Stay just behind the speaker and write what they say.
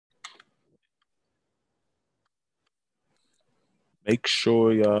make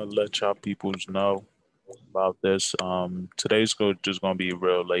sure y'all let y'all peoples know about this. Just gonna be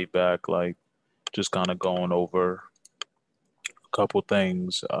real laid back, like just kind of going over a couple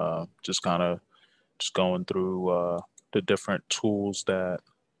things. Just kind of just going through the different tools that.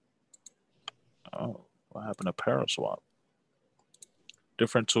 Oh, what happened to Paraswap?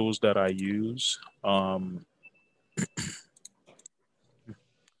 Different tools that I use.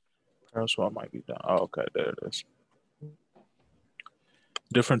 Paraswap might be down. Oh, okay, there it is.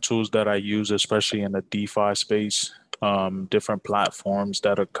 Different tools that I use, especially in the DeFi space. Different platforms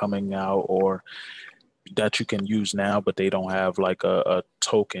that are coming out or that you can use now, but they don't have like a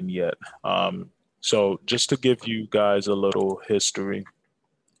token yet. So just to give you guys a little history,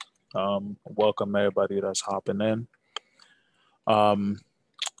 welcome everybody that's hopping in. Um,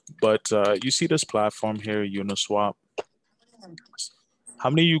 but you see this platform here, Uniswap. How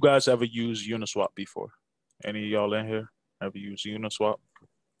many of you guys ever used Uniswap before? Any of y'all in here ever used Uniswap?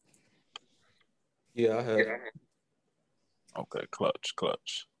 Yeah, I have. Okay, clutch,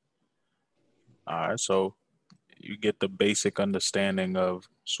 clutch. All right, so you get the basic understanding of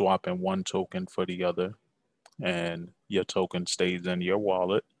swapping one token for the other, and your token stays in your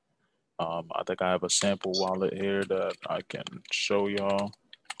wallet. I think I have a sample wallet here that I can show y'all.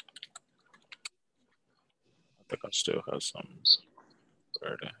 I think I still have some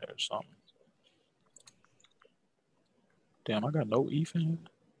bird in here, something. Damn, I got no ETH in here.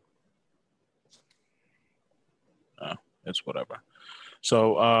 No, it's whatever.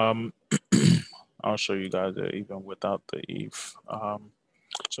 So I'll show you guys it even without the ETH.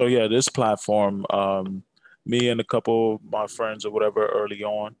 So yeah, this platform, me and a couple of my friends or whatever early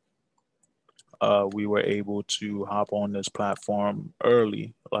on, we were able to hop on this platform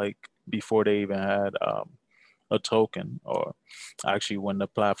early, like before they even had a token, or actually when the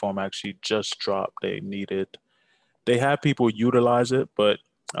platform actually just dropped, they had people utilize it, but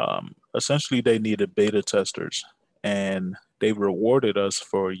essentially they needed beta testers, and they rewarded us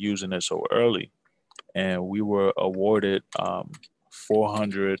for using it so early, and we were awarded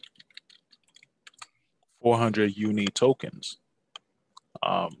 400 uni tokens.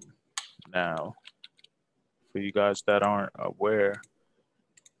 Um, Now, for you guys that aren't aware,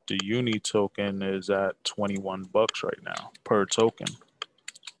 the uni token is at 21 bucks right now per token.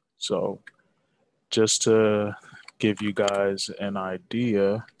 So just to give you guys an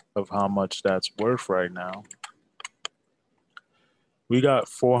idea of how much that's worth right now, we got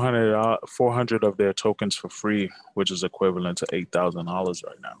 400 of their tokens for free, which is equivalent to $8,000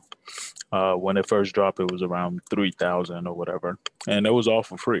 right now. When it first dropped, it was around 3,000 or whatever, and it was all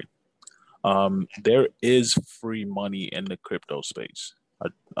for free. There is free money in the crypto space.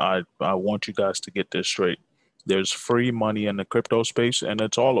 I want you guys to get this straight. There's free money in the crypto space, and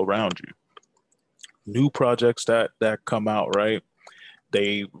it's all around you. New projects that come out, right?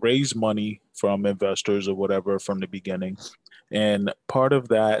 They raise money from investors or whatever from the beginning, and part of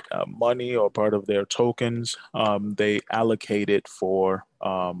that money or part of their tokens, they allocate it for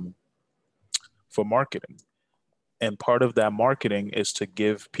marketing. And part of that marketing is to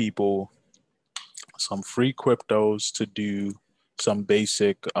give people some free cryptos to do some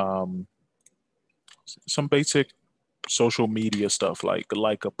basic um, some basic social media stuff like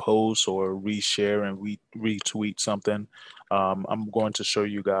a post or reshare and retweet something. I'm going to show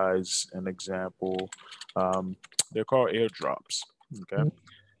you guys an example. Um, they're called airdrops. Okay.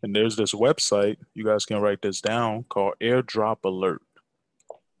 And there's this website, you guys can write this down, called Airdrop Alert.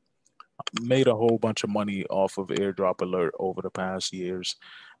 Made a whole bunch of money off of Airdrop Alert over the past years,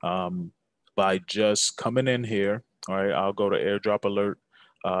 um, by just coming in here. All right, I'll go to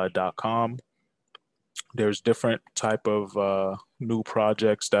airdropalert.com. There's different type of new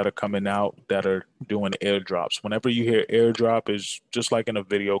projects that are coming out that are doing airdrops. Whenever you hear airdrop, is just like in a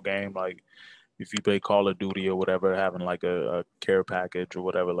video game, like if you play Call of Duty or whatever, having like a care package or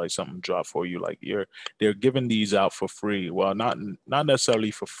whatever, like something drop for you, like they're giving these out for free. Well, not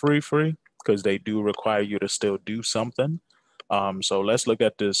necessarily for free, because they do require you to still do something. So let's look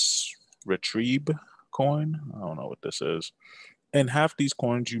at this retrieve coin. I don't know what this is. And half these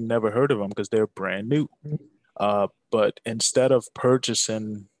coins you never heard of them because they're brand new. But instead of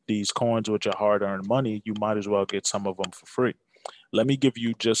purchasing these coins with your hard-earned money, you might as well get some of them for free. Let me give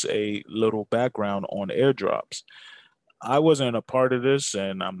you just a little background on airdrops. I wasn't a part of this,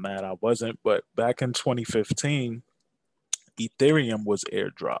 and I'm mad I wasn't, but back in 2015, Ethereum was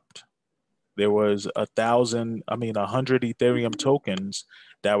airdropped. There was 100 Ethereum tokens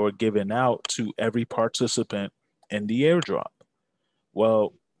that were given out to every participant in the airdrop.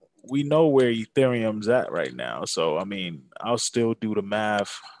 Well, we know where Ethereum's at right now. So I mean, I'll still do the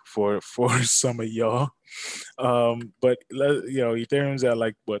math for some of y'all. But Ethereum's at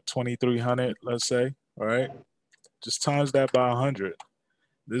like what 2,300, let's say. All right, just times that by 100.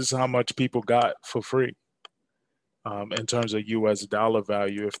 This is how much people got for free in terms of U.S. dollar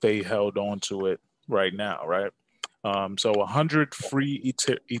value if they held on to it right now, right? So 100 free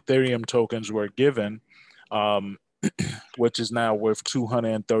Ethereum tokens were given, um, which is now worth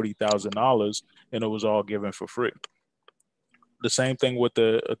 $230,000, and it was all given for free. The same thing with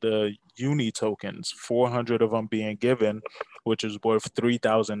the uni tokens, 400 of them being given, which is worth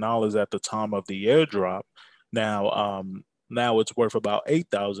 $3,000 at the time of the airdrop. Now it's worth about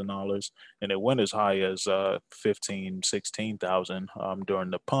 $8,000, and it went as high as 15, 16,000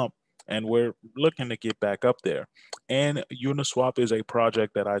 during the pump. And we're looking to get back up there. And Uniswap is a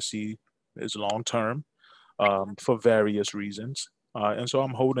project that I see is long term for various reasons, and so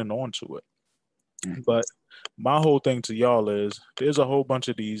I'm holding on to it. But my whole thing to y'all is there's a whole bunch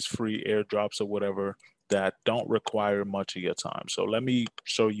of these free airdrops or whatever that don't require much of your time. So let me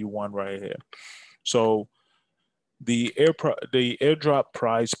show you one right here. So the airdrop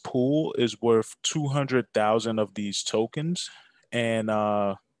prize pool is worth 200,000 of these tokens, and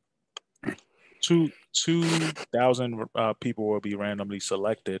 2,000 people will be randomly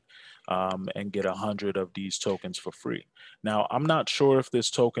selected and get 100 of these tokens for free. Now, I'm not sure if this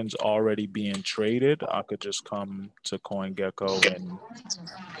token's already being traded. I could just come to CoinGecko and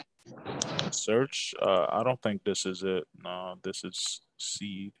search. I don't think this is it. No, this is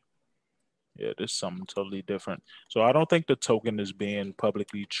seed. Yeah, this is something totally different. So I don't think the token is being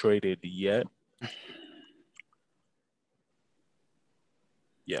publicly traded yet.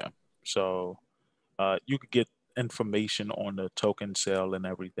 Yeah. So you could get information on the token sale and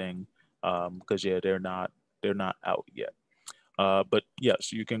everything because they're not out yet. But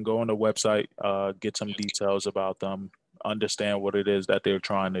yes, you can go on the website, get some details about them, understand what it is that they're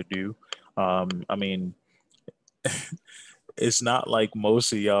trying to do. I mean, it's not like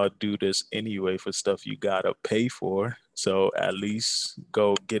most of y'all do this anyway for stuff you gotta pay for. So at least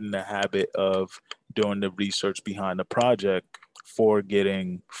go get in the habit of doing the research behind the project for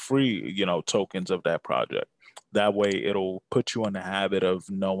getting free, tokens of that project. That way, it'll put you in the habit of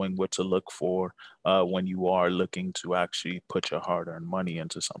knowing what to look for when you are looking to actually put your hard-earned money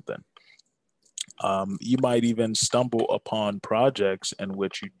into something. You might even stumble upon projects in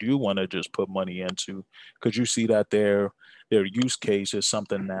which you do want to just put money into because you see that their use case is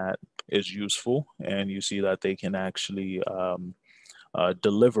something that is useful, and you see that they can actually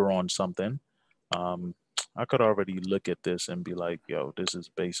deliver on something. I could already look at this and be like, yo, this is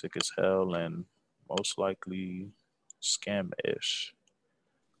basic as hell and most likely scam-ish.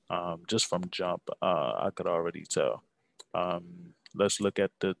 Just from jump, I could already tell. Let's look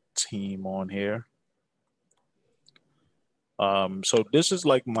at the team on here. So this is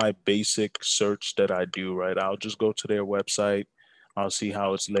like my basic search that I do, right? I'll just go to their website. I'll see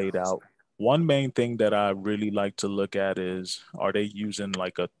how it's laid out. One main thing that I really like to look at is, are they using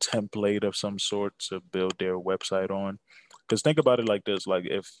like a template of some sort to build their website on? Because think about it like this,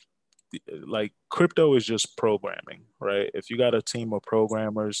 like crypto is just programming, right? If you got a team of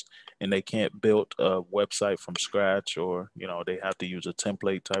programmers and they can't build a website from scratch, or, they have to use a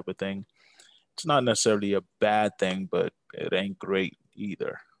template type of thing, it's not necessarily a bad thing, but it ain't great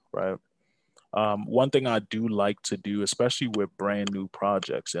either, right? One thing I do like to do, especially with brand new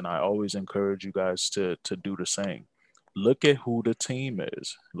projects, and I always encourage you guys to do the same. Look at who the team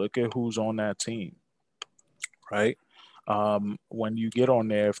is. Look at who's on that team, right? When you get on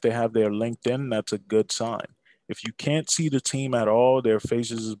there, if they have their LinkedIn, that's a good sign. If you can't see the team at all, their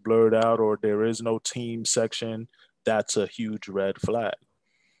faces is blurred out, or there is no team section, that's a huge red flag.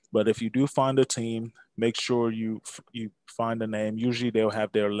 But if you do find a team, make sure you find a name. Usually they'll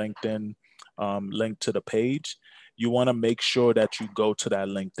have their LinkedIn link to the page. You want to make sure that you go to that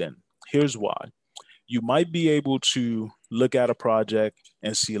LinkedIn. Here's why. You might be able to look at a project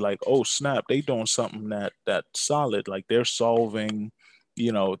and see like, oh snap, they doing something that's solid. Like they're solving,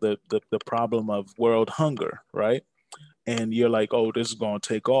 the problem of world hunger, right? And you're like, oh, this is going to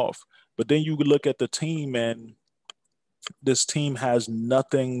take off. But then you look at the team, and this team has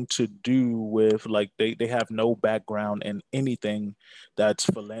nothing to do with, like, they have no background in anything that's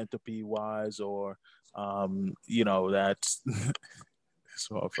philanthropy wise, or that's this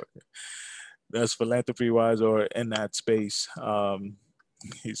motherfucker, that's philanthropy wise or in that space.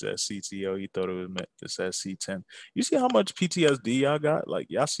 He said CTO, he thought it was meant to say C10. You see how much PTSD y'all got? Like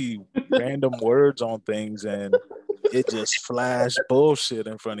y'all see random words on things and it just flash bullshit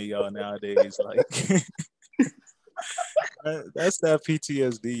in front of y'all nowadays. Like That's that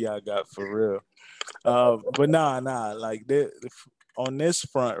PTSD I got for real. But nah. Like on this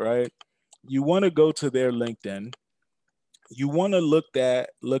front, right? You want to go to their LinkedIn. You want to look at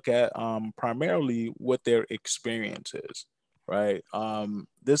primarily what their experience is, right?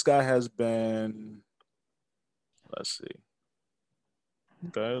 This guy has been, let's see,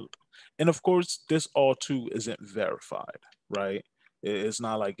 okay, and of course, this all too isn't verified, right? It's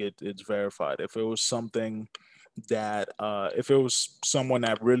not like it's verified. If it was something that, if it was someone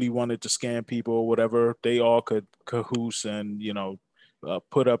that really wanted to scam people or whatever, they all could cahoose and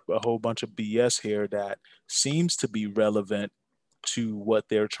put up a whole bunch of BS here that seems to be relevant to what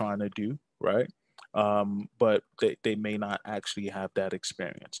they're trying to do, right? But they may not actually have that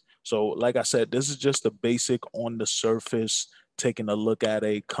experience. So, like I said, this is just the basic on the surface, taking a look at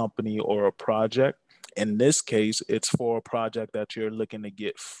a company or a project. In this case, it's for a project that you're looking to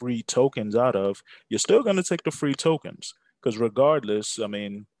get free tokens out of. You're still going to take the free tokens because, regardless, I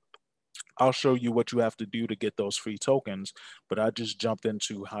mean, I'll show you what you have to do to get those free tokens, but I just jumped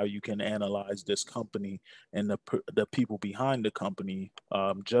into how you can analyze this company and the people behind the company,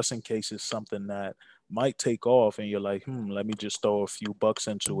 just in case it's something that might take off, and you're like, let me just throw a few bucks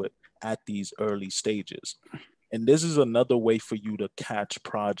into it at these early stages. And this is another way for you to catch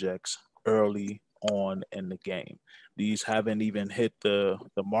projects early on in the game. These haven't even hit the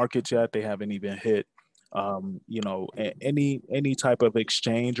market yet. They haven't even hit any type of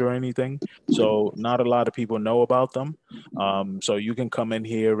exchange or anything. So not a lot of people know about them. So you can come in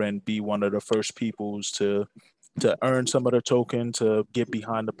here and be one of the first peoples to earn some of the token, to get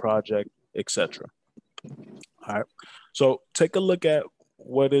behind the project, etc. All right. So take a look at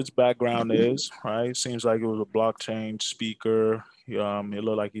what his background is. Right. Seems like it was a blockchain speaker. It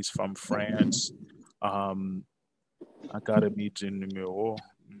looked like he's from France. Um, I got to meet in the middle.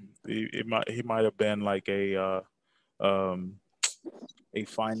 He might have been like um, a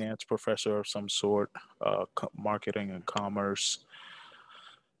finance professor of some sort, marketing and commerce.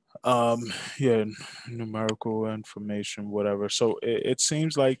 Yeah, numerical information, whatever. So it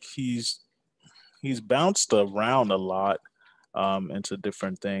seems like he's bounced around a lot into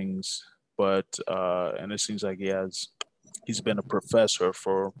different things, but and it seems like he's been a professor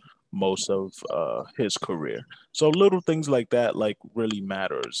for most of his career. So little things like that like really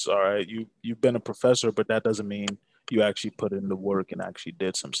matters. All right, you've been a professor, but that doesn't mean you actually put in the work and actually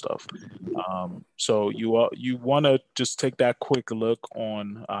did some stuff. So you want to just take that quick look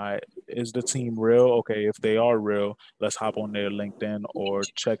on, is the team real? Okay, if they are real, let's hop on their LinkedIn or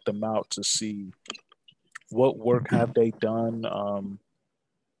check them out to see what work have they done.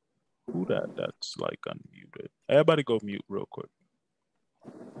 Who that's like unmuted? Everybody go mute real quick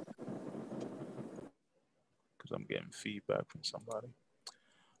because I'm getting feedback from somebody.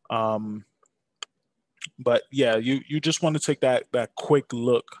 Um, but yeah, you just want to take that quick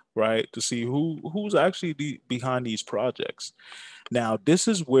look, right, to see who's actually behind these projects. Now, this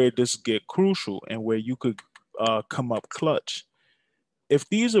is where this get crucial and where you could come up clutch. If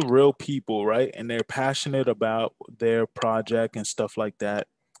these are real people, right, and they're passionate about their project and stuff like that,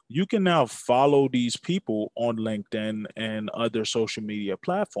 you can now follow these people on LinkedIn and other social media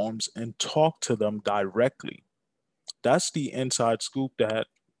platforms and talk to them directly. That's the inside scoop that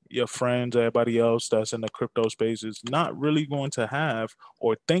your friends, everybody else that's in the crypto space is not really going to have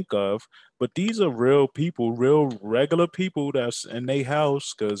or think of. But these are real people, real regular people that's in their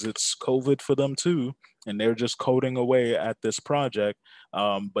house because it's COVID for them too. And they're just coding away at this project.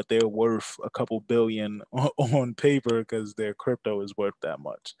 But they're worth a couple billion on paper because their crypto is worth that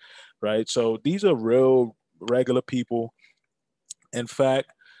much. Right. So these are real regular people. In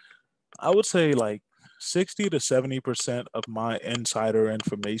fact, I would say like 60 to 70% of my insider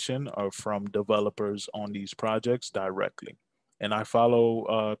information are from developers on these projects directly. And I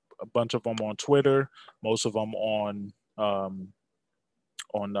follow a bunch of them on Twitter, most of them on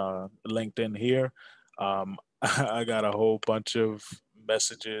LinkedIn here. I got a whole bunch of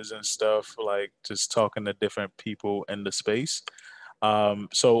messages and stuff, like just talking to different people in the space.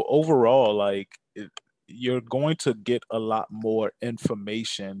 So overall, you're going to get a lot more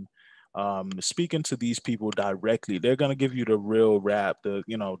information. Speaking to these people directly, they're going to give you the real rap,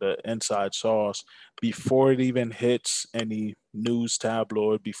 the inside sauce before it even hits any news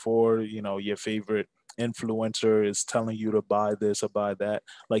tabloid, before your favorite influencer is telling you to buy this or buy that.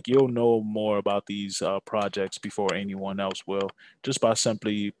 Like, you'll know more about these projects before anyone else will, just by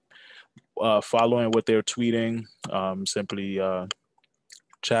simply following what they're tweeting, simply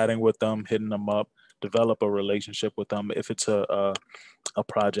chatting with them, hitting them up, develop a relationship with them if it's a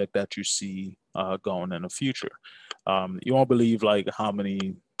project that you see going in the future. You won't believe like how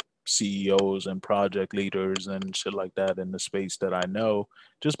many CEOs and project leaders and shit like that in the space that I know,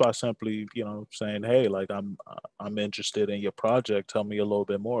 just by simply, saying, hey, like I'm interested in your project. Tell me a little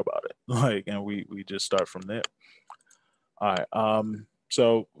bit more about it. Like, and we just start from there. All right.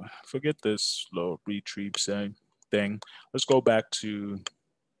 So forget this little retrieve thing. Let's go back to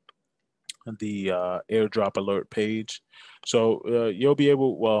the airdrop alert page. So you'll be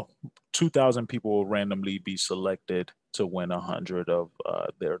able, well, 2,000 people will randomly be selected to win 100 of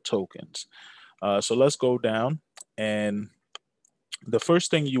their tokens. So let's go down, and the first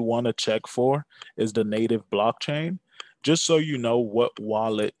thing you want to check for is the native blockchain, just so you know what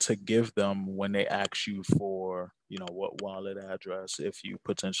wallet to give them when they ask you for, what wallet address if you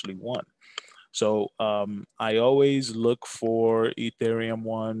potentially won. So I always look for Ethereum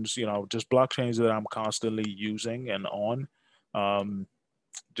ones, just blockchains that I'm constantly using and on. Um,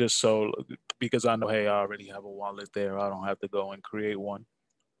 just so, because I know, hey, I already have a wallet there. I don't have to go and create one.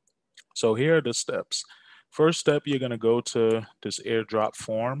 So here are the steps. First step, you're going to go to this airdrop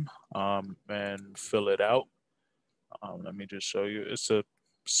form and fill it out. Let me just show you. It's a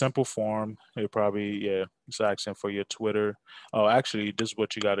simple form. It probably, yeah, it's asking for your Twitter. Oh, actually, this is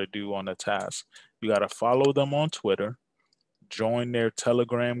what you got to do on the task. You got to follow them on Twitter, join their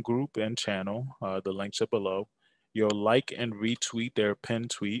Telegram group and channel. The links are below. You'll like and retweet their pinned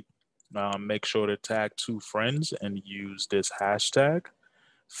tweet. Make sure to tag 2 friends and use this hashtag.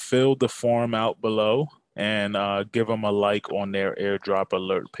 Fill the form out below and give them a like on their airdrop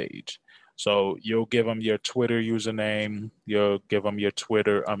alert page. So you'll give them your Twitter username. You'll give them your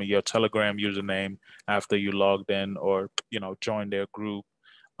Telegram username after you logged in or join their group.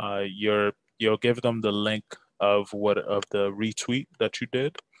 You'll give them the link of the retweet that you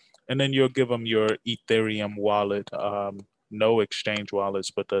did, and then you'll give them your Ethereum wallet. No exchange wallets,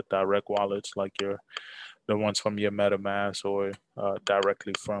 but the direct wallets like the ones from your MetaMask or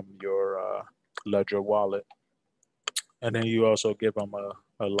directly from your Ledger wallet. And then you also give them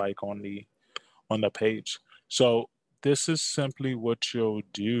a like on the page. So this is simply what you'll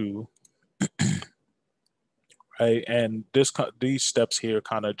do, right? And these steps here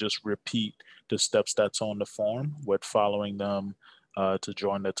kind of just repeat the steps that's on the form with following them to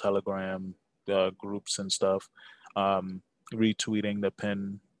join the Telegram groups and stuff, retweeting the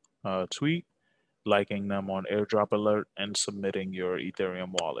pin tweet, liking them on airdrop alert, and submitting your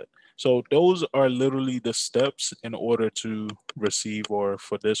Ethereum wallet. So those are literally the steps in order to receive, or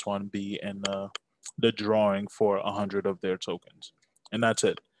for this one be in the drawing for 100 of their tokens. And that's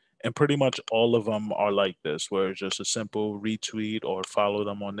it. And pretty much all of them are like this, where it's just a simple retweet or follow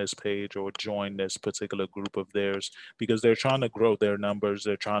them on this page or join this particular group of theirs, because they're trying to grow their numbers.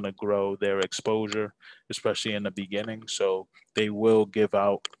 They're trying to grow their exposure, especially in the beginning. So they will give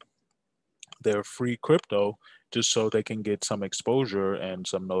out their free crypto just so they can get some exposure and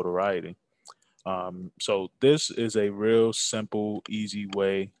some notoriety. So this is a real simple, easy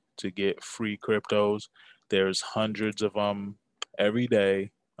way to get free cryptos. There's hundreds of them every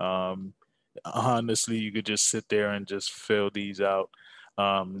day. Honestly, you could just sit there and just fill these out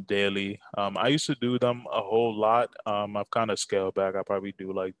daily. I used to do them a whole lot. I've kind of scaled back. I probably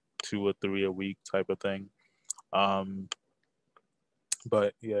do like 2 or 3 a week type of thing. Um,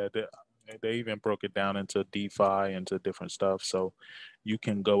 but yeah, they even broke it down into DeFi, into different stuff. So you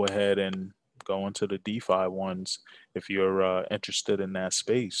can go ahead and go into the DeFi ones if you're interested in that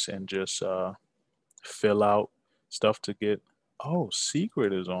space, and just fill out stuff to get. Oh,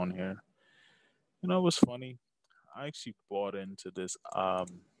 Secret is on here. What's funny? I actually bought into this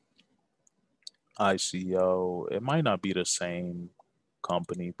ICO. It might not be the same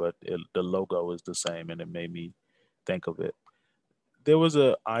company, but the logo is the same, and it made me think of it. There was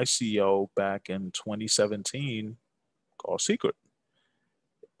a ICO back in 2017 called Secret,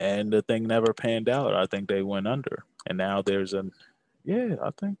 and the thing never panned out. I think they went under, and now there's yeah, I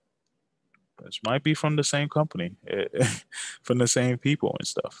think this might be from the same company, from the same people and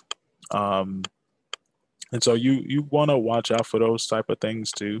stuff. Um, and so you want to watch out for those type of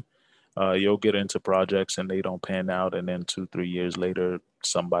things too. You'll get into projects and they don't pan out, and then 2 3 years later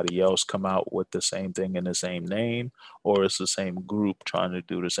somebody else come out with the same thing in the same name, or it's the same group trying to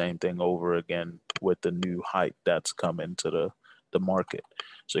do the same thing over again with the new hype that's come into the market.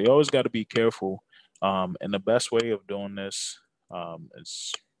 So you always got to be careful, and the best way of doing this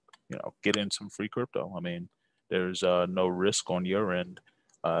is getting some free crypto. I mean, there's no risk on your end,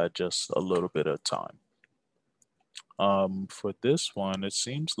 just a little bit of time. For this one, it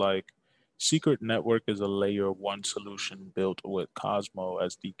seems like Secret Network is a layer one solution built with Cosmo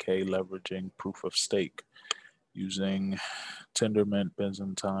SDK, leveraging proof of stake using Tendermint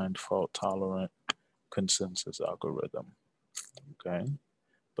Byzantine fault tolerant consensus algorithm. Okay.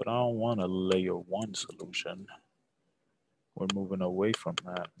 but I don't want a layer one solution. We're moving away from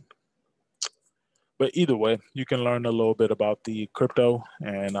that. But either way, you can learn a little bit about the crypto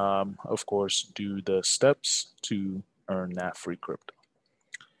and, of course, do the steps to earn that free crypto.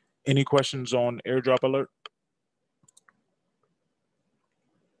 Any questions on airdrop alert?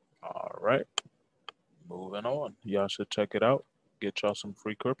 All right, moving on. Y'all should check it out. Get y'all some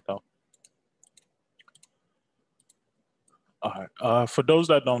free crypto. All right. For those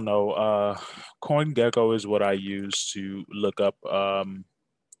that don't know, CoinGecko is what I use to look up the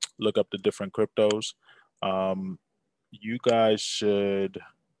different cryptos. Um, you guys should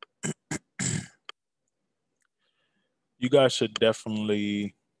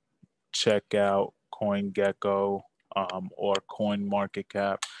definitely check out CoinGecko or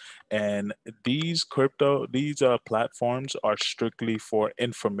CoinMarketCap. And these platforms are strictly for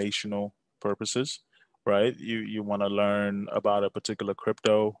informational purposes, right? You want to learn about a particular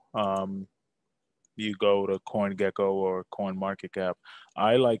crypto. You go to CoinGecko or CoinMarketCap.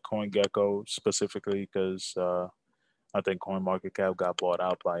 I like CoinGecko specifically because I think CoinMarketCap got bought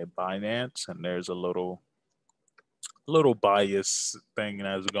out by Binance, and there's a little bias thing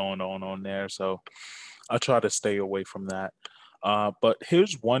that's going on there. So I try to stay away from that. But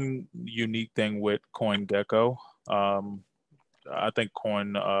here's one unique thing with CoinGecko. I think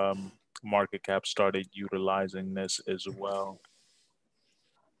Market Cap started utilizing this as well.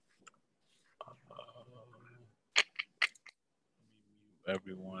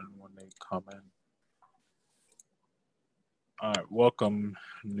 Everyone when they come in. All right, welcome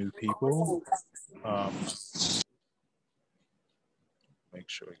new people. Make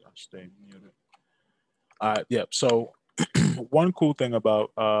sure y'all stay muted. Yeah. So one cool thing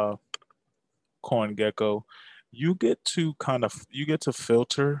about CoinGecko, you get to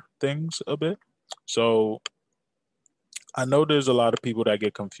filter things a bit. So I know there's a lot of people that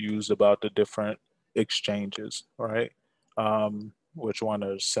get confused about the different exchanges, right? Which one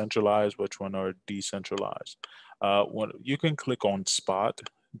are centralized, which one are decentralized. When you can click on spot,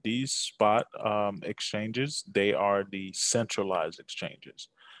 these spot exchanges, they are the centralized exchanges.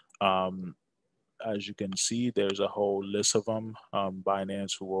 Um, as you can see, there's a whole list of them.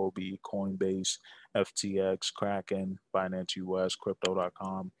 Binance, Huobi, Coinbase, FTX, Kraken, Binance U.A.S,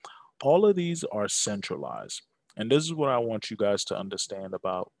 Crypto.com. All of these are centralized. And this is what I want you guys to understand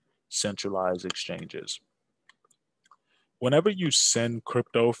about centralized exchanges. Whenever you send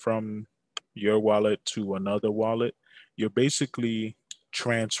crypto from your wallet to another wallet, you're basically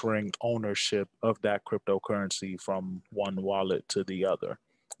transferring ownership of that cryptocurrency from one wallet to the other.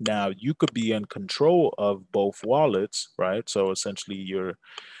 Now, you could be in control of both wallets, right? So essentially, you're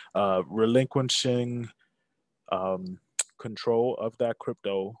relinquishing control of that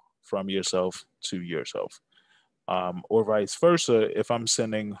crypto from yourself to yourself. Or vice versa, if I'm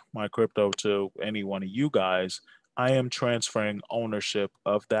sending my crypto to any one of you guys, I am transferring ownership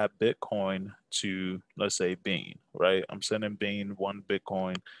of that Bitcoin to, let's say, Bean, right? I'm sending Bean one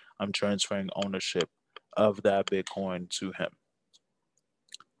Bitcoin. I'm transferring ownership of that Bitcoin to him.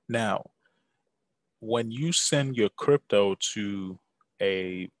 Now, when you send your crypto to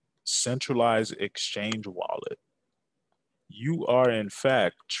a centralized exchange wallet, you are in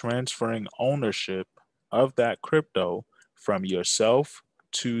fact transferring ownership of that crypto from yourself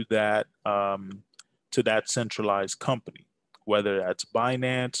to that centralized company, whether that's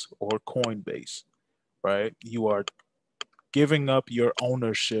Binance or Coinbase, right? You are giving up your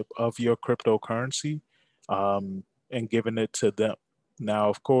ownership of your cryptocurrency and giving it to them. Now,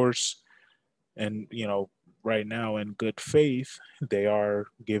 of course, and right now in good faith, they are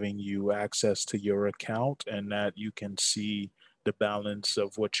giving you access to your account and that you can see the balance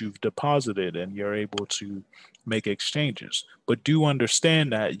of what you've deposited and you're able to make exchanges. But do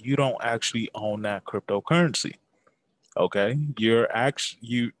understand that you don't actually own that cryptocurrency. Okay?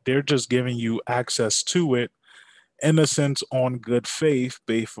 They're just giving you access to it in a sense on good faith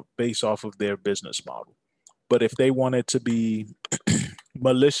based off of their business model. But if they wanted to be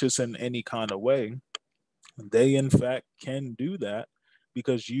malicious in any kind of way, they in fact can do that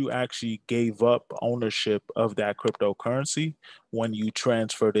because you actually gave up ownership of that cryptocurrency when you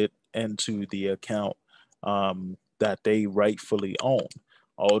transferred it into the account that they rightfully own.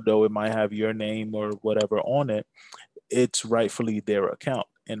 Although it might have your name or whatever on it, it's rightfully their account.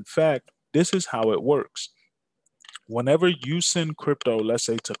 In fact, this is how it works. Whenever you send crypto, let's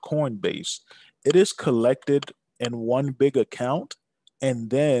say to Coinbase, it is collected in one big account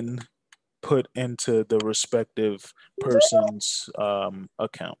and then put into the respective person's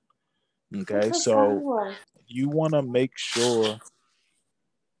account. Okay, so you want to make sure.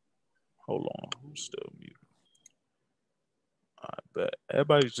 Hold on, who's still muted? but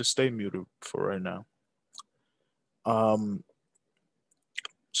everybody just stay muted for right now. Um,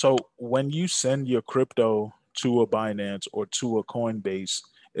 so when you send your crypto to a Binance or to a Coinbase,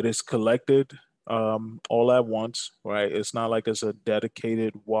 it is collected all at once, right? It's not like it's a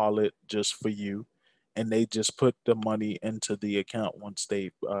dedicated wallet just for you, and they just put the money into the account once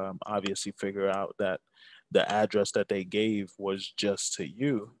they obviously figure out that the address that they gave was just to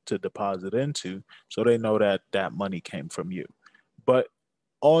you to deposit into, so they know that that money came from you. But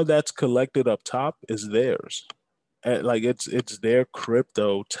all that's collected up top is theirs. Like it's their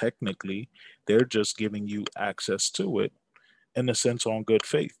crypto technically. They're just giving you access to it in a sense on good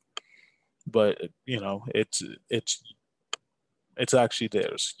faith. But you know, it's actually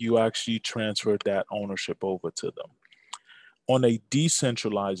theirs. You actually transferred that ownership over to them on a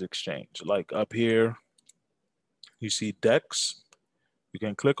decentralized exchange. Like up here, you see DEX. You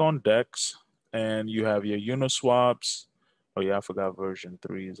can click on DEX and you have your Uniswaps. Oh yeah, I forgot version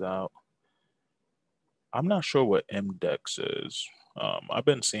 3 is out. I'm not sure what MDEX is. I've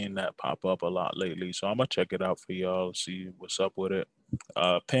been seeing that pop up a lot lately, so I'm gonna check it out for y'all, see what's up with it.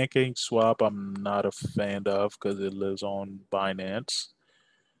 Pancake Swap, I'm not a fan of because it lives on Binance.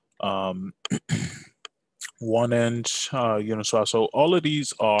 Um, One Inch, Uniswap. So all of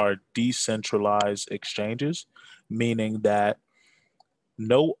these are decentralized exchanges, meaning that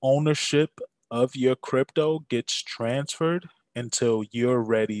no ownership of your crypto gets transferred until you're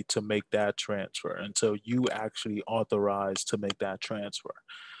ready to make that transfer, until you actually authorize to make that transfer.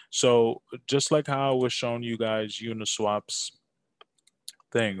 So just like how I was showing you guys Uniswap's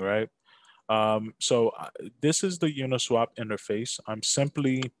thing, right? This is the Uniswap interface. I'm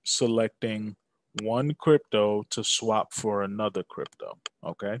simply selecting one crypto to swap for another crypto,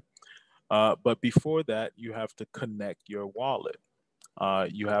 okay? But before that, you have to connect your wallet.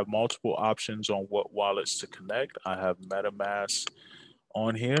 You have multiple options on what wallets to connect. I have MetaMask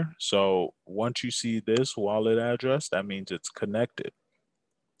on here. So once you see this wallet address, that means it's connected.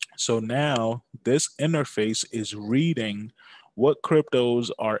 So now this interface is reading what cryptos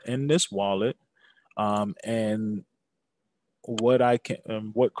are in this wallet, and what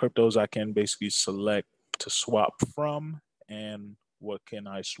cryptos I can basically select to swap from, and what can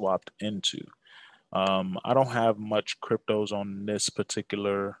I swap into. I don't have much cryptos on this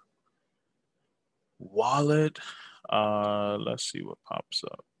particular wallet. Let's see what pops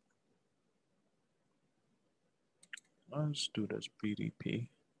up. Let's do this BDP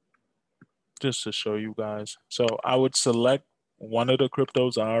just to show you guys. So I would select one of the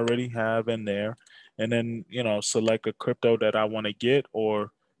cryptos I already have in there, and then select a crypto that I want to get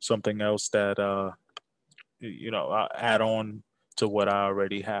or something else that add on to what I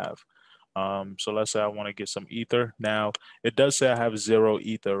already have. So let's say I want to get some Ether. Now it does say I have 0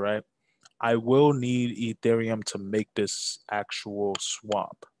 Ether, right? I will need Ethereum to make this actual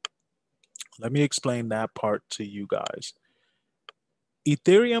swap. Let me explain that part to you guys.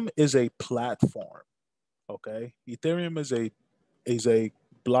 Ethereum is a platform, okay? Ethereum is a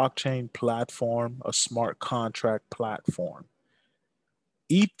blockchain platform, a smart contract platform.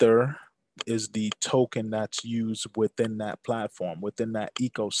 Ether is the token that's used within that platform, within that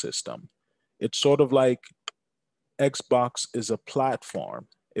ecosystem. It's sort of like Xbox is a platform.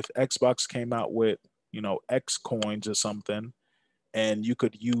 If Xbox came out with, X coins or something, and you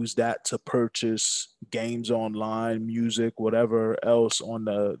could use that to purchase games online, music, whatever else on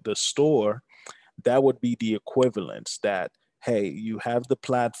the store, that would be the equivalence that, hey, you have the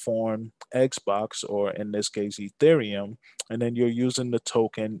platform Xbox, or in this case, Ethereum, and then you're using the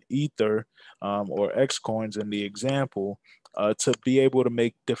token Ether, or X coins in the example, to be able to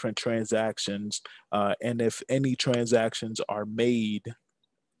make different transactions. And if any transactions are made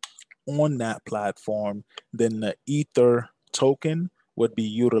on that platform, then the Ether token would be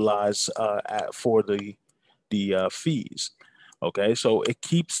utilized for the fees. Okay, so it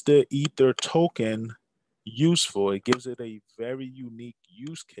keeps the Ether token useful. It gives it a very unique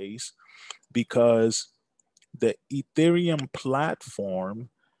use case because the Ethereum platform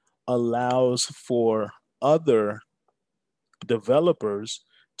allows for other developers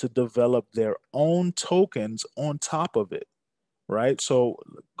to develop their own tokens on top of it, right? So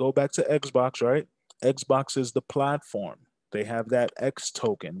go back to Xbox, right? Xbox is the platform. They have that X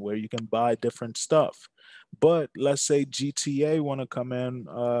token where you can buy different stuff. But let's say GTA want to come in,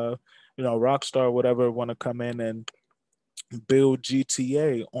 Rockstar, whatever, want to come in and build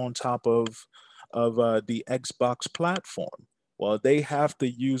GTA on top of the Xbox platform. Well, they have to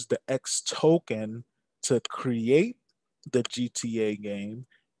use the X token to create the GTA game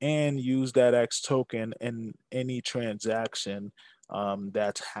and use that X token in any transaction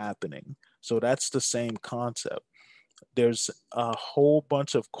that's happening. So that's the same concept. there's a whole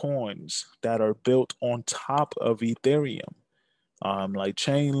bunch of coins that are built on top of Ethereum, like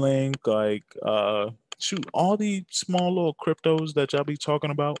Chainlink, like shoot, all the small little cryptos that y'all be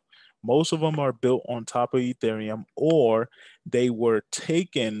talking about. Most of them are built on top of Ethereum, or they were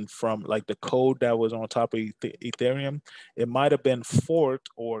taken from like the code that was on top of Ethereum. It might have been forked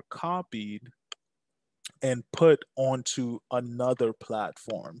or copied and put onto another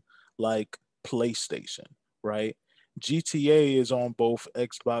platform like PlayStation, right? GTA is on both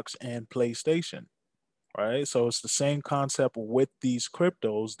Xbox and PlayStation, right? So it's the same concept with these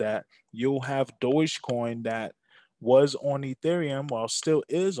cryptos that you'll have Dogecoin that was on Ethereum, while still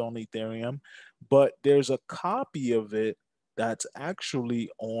is on Ethereum, but there's a copy of it that's actually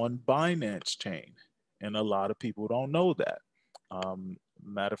on Binance chain. And a lot of people don't know that.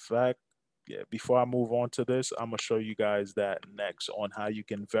 Matter of fact, yeah, before I move on to this, I'm gonna show you guys that next on how you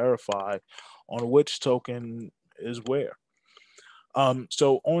can verify on which token is where.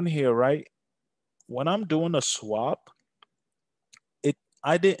 So on here, right? When I'm doing a swap, it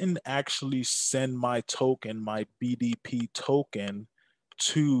I didn't actually send my token, my BDP token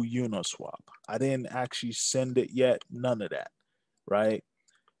to Uniswap. I didn't actually send it yet, none of that, right?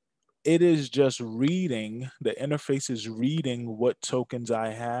 It is just reading, the interface is reading what tokens I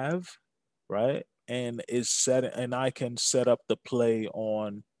have, right? And is set, and I can set up the play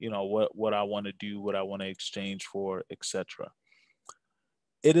on, what I want to do, what I want to exchange for, etc.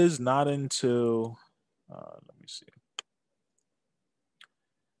 It is not until let me see.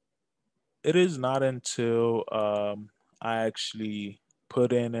 It is not until I actually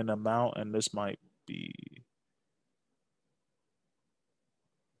put in an amount, and this might be,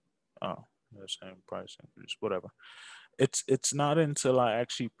 oh, the same price increase, whatever. It's not until I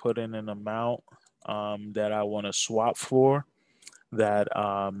actually put in an amount that I want to swap for that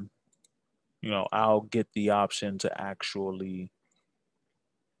I'll get the option to actually.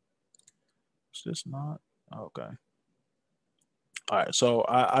 Is this not okay? All right, so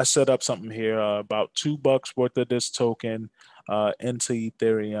I set up something here, about $2 worth of this token into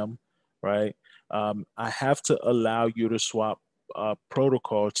Ethereum, right? I have to allow you to swap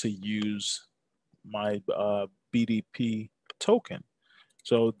protocol to use my BDP token.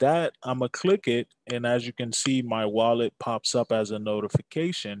 So that I'm gonna click it, and as you can see, my wallet pops up as a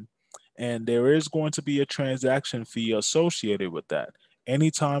notification, and there is going to be a transaction fee associated with that.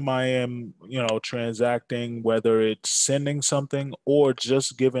 Anytime I am, transacting, whether it's sending something or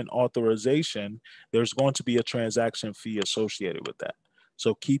just giving authorization, there's going to be a transaction fee associated with that.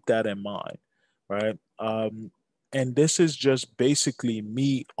 So keep that in mind, right? And this is just basically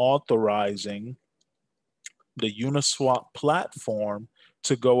me authorizing the Uniswap platform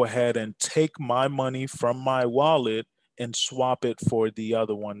to go ahead and take my money from my wallet and swap it for the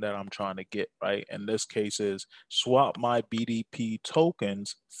other one that I'm trying to get, right? In this case is swap my BDP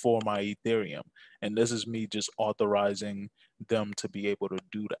tokens for my Ethereum. And this is me just authorizing them to be able to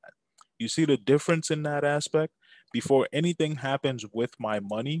do that. You see the difference in that aspect? Before anything happens with my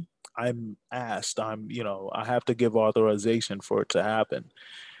money, I have to give authorization for it to happen.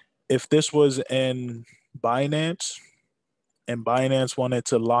 If this was in Binance, and Binance wanted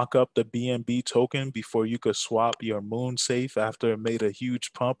to lock up the BNB token before you could swap your Moon Safe after it made a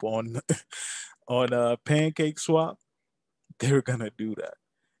huge pump on on a Pancake Swap, they're gonna do that.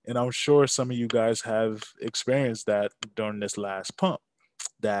 And I'm sure some of you guys have experienced that during this last pump,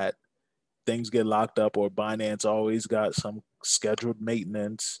 that things get locked up, or Binance always got some scheduled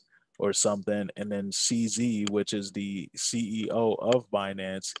maintenance or something, and then CZ, which is the CEO of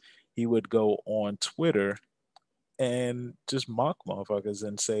Binance, he would go on Twitter and just mock motherfuckers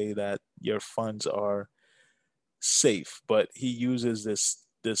and say that your funds are safe. But he uses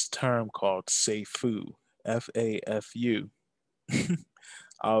this term called SAFU, FAFU. I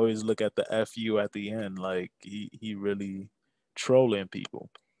always look at the FU at the end, like he really trolling people.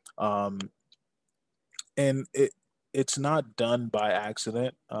 Um, and it's not done by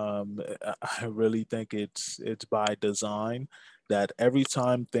accident. I really think it's by design, that every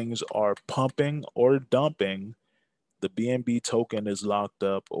time things are pumping or dumping, the BNB token is locked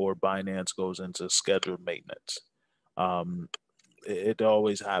up or Binance goes into scheduled maintenance. Um, it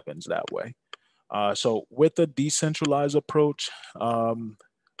always happens that way. So with a decentralized approach,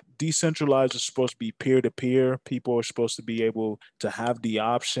 decentralized is supposed to be peer to peer. People are supposed to be able to have the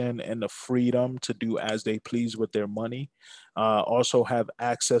option and the freedom to do as they please with their money. Also have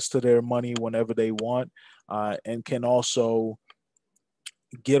access to their money whenever they want, and can also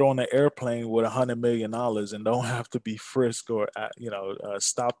get on an airplane with $100 million and don't have to be frisked or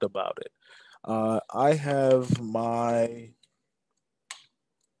stopped about it. I have my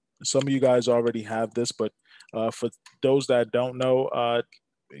Some of you guys already have this, but for those that don't know,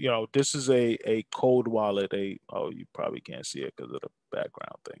 this is a cold wallet. You probably can't see it because of the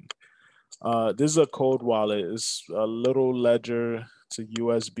background thing. This is a cold wallet. It's a little ledger. It's a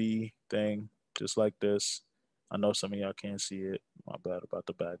USB thing, just like this. I know some of y'all can't see it. My bad about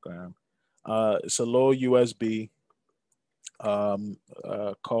the background. It's a little USB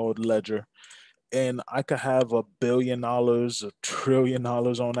called ledger, and I could have $1 billion, $1 trillion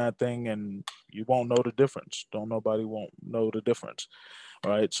on that thing, and you won't know the difference. Don't nobody won't know the difference.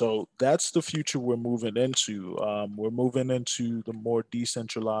 All right, so that's the future we're moving into. We're moving into the more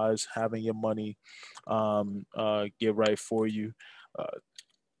decentralized, having your money get right for you. Uh,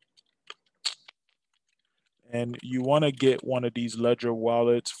 and you want to get one of these Ledger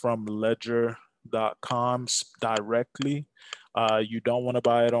wallets from ledger.com directly. You don't want to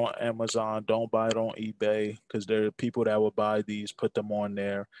buy it on Amazon. Don't buy it on eBay because there are people that will buy these, put them on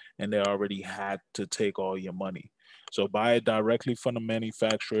there, and they're already hacked to take all your money. So buy it directly from the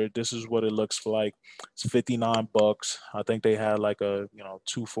manufacturer. This is what it looks like. It's 59 bucks. I think they had like a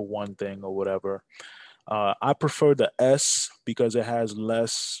 2-for-1 thing or whatever. I prefer the S because it has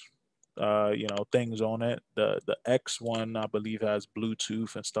less things on it. The X one I believe has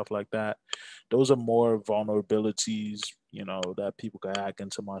Bluetooth and stuff like that. Those are more vulnerabilities, that people can hack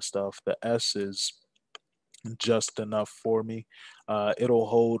into my stuff. The S is just enough for me. It'll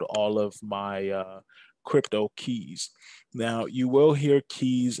hold all of my crypto keys. Now, you will hear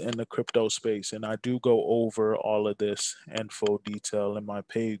keys in the crypto space, and I do go over all of this in full detail in my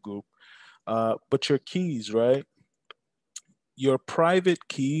paid group. But your keys, right? Your private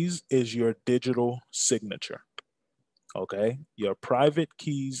keys is your digital signature. Okay. Your private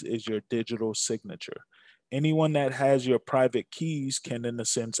keys is your digital signature. Anyone that has your private keys can, in a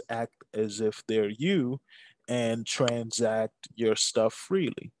sense, act as if they're you and transact your stuff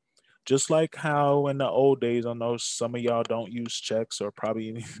freely. Just like how in the old days, I know some of y'all don't use checks or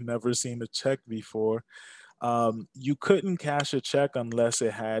probably never seen a check before. You couldn't cash a check unless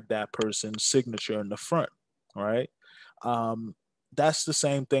it had that person's signature in the front, right? That's the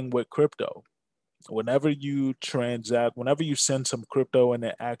same thing with crypto. Whenever you transact, whenever you send some crypto and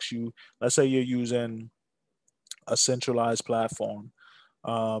it asks you, let's say you're using a centralized platform,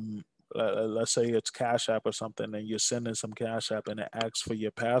 um, let's say it's Cash App or something, and you're sending some Cash App and it asks for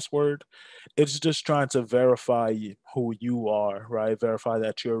your password, it's just trying to verify who you are, right? Verify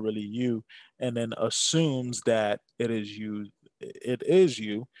that you're really you, and then assumes that it is you. It is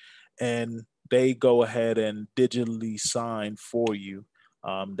you, and they go ahead and digitally sign for you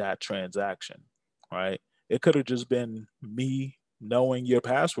that transaction, right? It could have just been me knowing your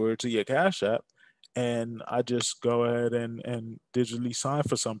password to your Cash App, and I just go ahead and digitally sign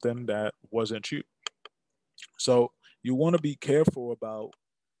for something that wasn't you. So you want to be careful about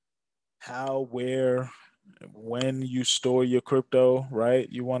how, where, when you store your crypto, right?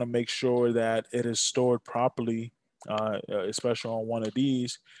 You want to make sure that it is stored properly, especially on one of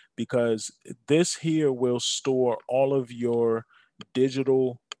these, because this here will store all of your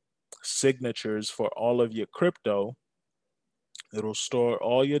digital signatures for all of your crypto. It'll store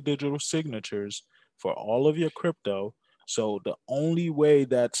all your digital signatures for all of your crypto. So the only way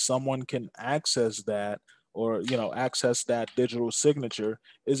that someone can access that, or access that digital signature,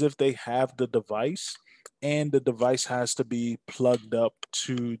 is if they have the device, and the device has to be plugged up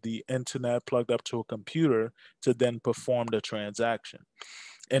to the internet, plugged up to a computer to then perform the transaction.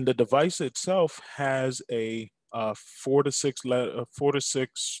 And the device itself has a 4 to 6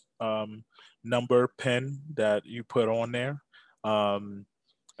 number pin that you put on there. Um,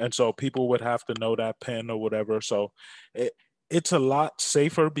 and so people would have to know that pin or whatever. So it, it's a lot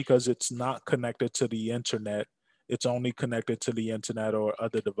safer because it's not connected to the internet. It's only connected to the internet or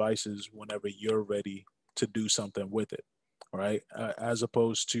other devices whenever you're ready to do something with it, right? As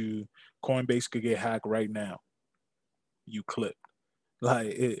opposed to Coinbase could get hacked right now. You click, like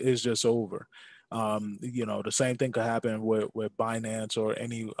it's just over. The same thing could happen with Binance or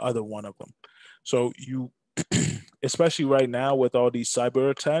any other one of them. So you, especially right now with all these cyber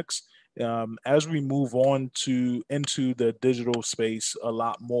attacks, as we move on to into the digital space a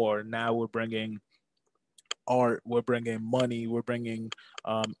lot more, now we're bringing art, we're bringing money, we're bringing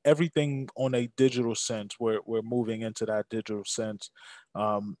everything on a digital sense. We're moving into that digital sense.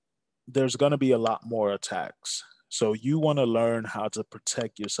 Um, there's going to be a lot more attacks. So you want to learn how to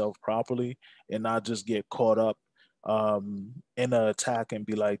protect yourself properly and not just get caught up in an attack and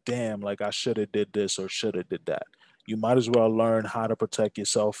be like, damn, like I should have did this or should have did that. You might as well learn how to protect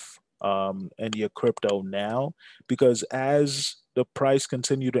yourself and your crypto now, because as the price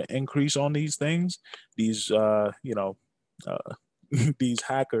continue to increase on these things, these uh, these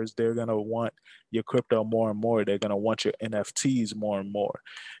hackers, they're going to want your crypto more and more. They're going to want your NFTs more and more.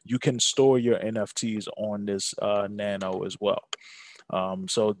 You can store your NFTs on this Nano as well.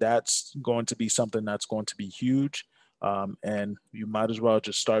 So that's going to be something that's going to be huge. And you might as well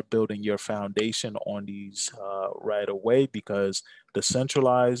just start building your foundation on these right away, because the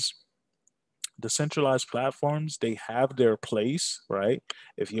centralized platforms, they have their place, right?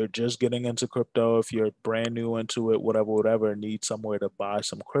 If you're just getting into crypto, if you're brand new into it, whatever, need somewhere to buy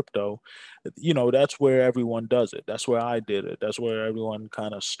some crypto, that's where everyone does it. That's where I did it. That's where everyone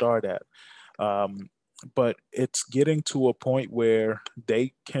kind of start at. But it's getting to a point where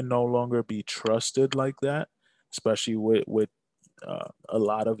they can no longer be trusted like that, especially with a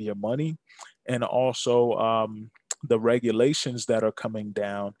lot of your money. And also, the regulations that are coming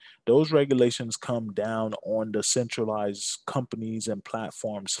down, those regulations come down on the centralized companies and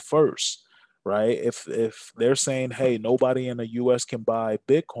platforms first, right? If they're saying, hey, nobody in the US can buy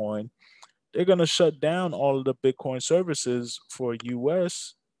Bitcoin, they're going to shut down all of the Bitcoin services for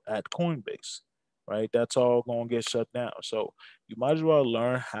US at Coinbase, right? That's all going to get shut down. So you might as well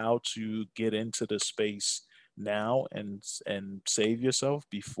learn how to get into the space now and save yourself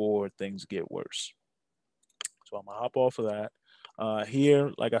before things get worse. So I'm gonna hop off of that.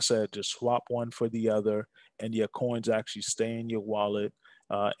 Here, like I said, just swap one for the other, and your coins actually stay in your wallet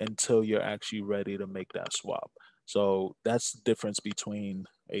until you're actually ready to make that swap. So that's the difference between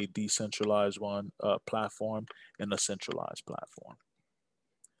a decentralized one platform and a centralized platform.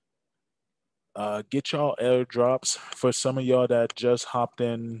 Get y'all airdrops. For some of y'all that just hopped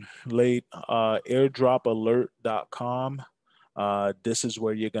in late, airdropalert.com. This is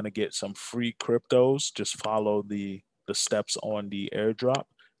where you're going to get some free cryptos. Just follow the steps on the airdrop.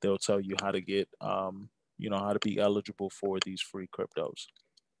 They'll tell you how to get, how to be eligible for these free cryptos.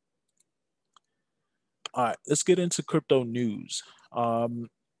 All right, let's get into crypto news. I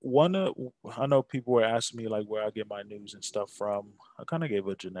know people were asking me like where I get my news and stuff from. I kind of gave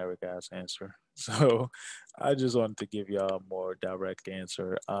a generic ass answer, so I just wanted to give you a more direct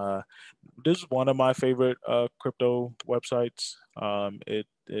answer. This is one of my favorite crypto websites.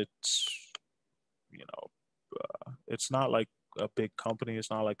 It's it's not like a big company.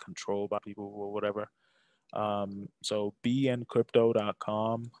 It's not like controlled by people or whatever. So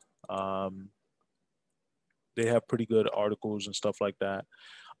bncrypto.com. They have pretty good articles and stuff like that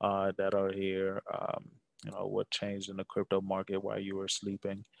that are here. What changed in the crypto market while you were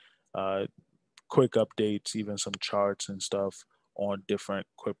sleeping. Quick updates, even some charts and stuff on different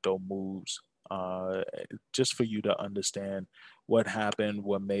crypto moves, just for you to understand what happened,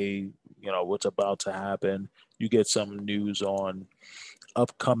 what made, what's about to happen. You get some news on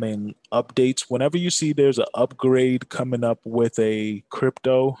upcoming updates. Whenever you see there's an upgrade coming up with a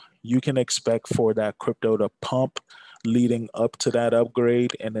crypto, you can expect for that crypto to pump leading up to that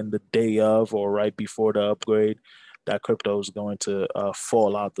upgrade. And then the day of or right before the upgrade, that crypto is going to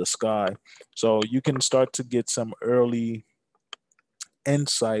fall out the sky. So you can start to get some early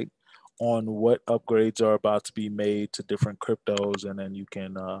insight on what upgrades are about to be made to different cryptos, and then you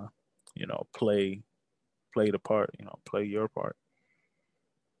can play the part, play your part.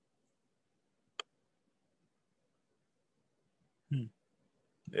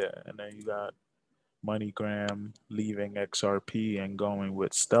 Yeah, and then you got MoneyGram leaving XRP and going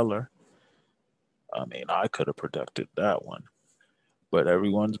with Stellar. I mean, I could have predicted that one, but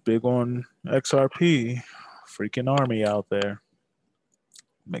everyone's big on XRP. Freaking army out there.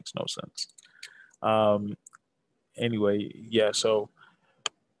 Makes no sense. Um, anyway, yeah, so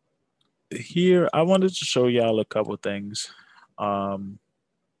here I wanted to show y'all a couple things. Don't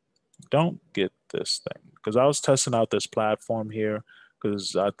get this thing because I was testing out this platform here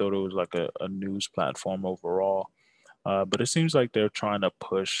because I thought it was like a news platform overall. But it seems like they're trying to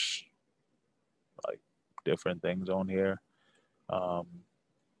push like different things on here. Um,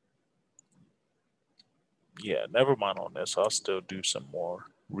 yeah, never mind on this. I'll still do some more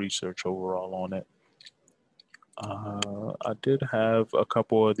research overall on it. I did have a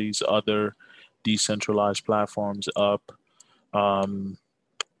couple of these other decentralized platforms up. Um,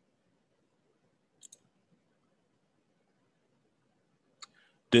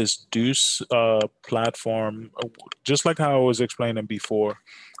 this Deuce platform, just like how I was explaining before,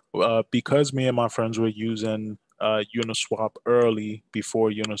 because me and my friends were using Uniswap early before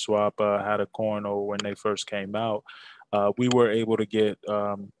Uniswap had a coin or when they first came out, we were able to get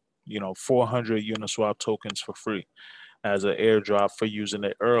 400 Uniswap tokens for free as an airdrop for using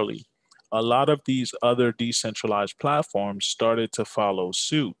it early. A lot of these other decentralized platforms started to follow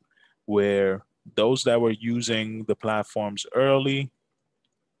suit, where those that were using the platforms early,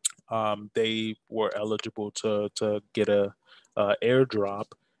 they were eligible to get a airdrop,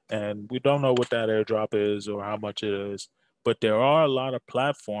 and we don't know what that airdrop is or how much it is. But there are a lot of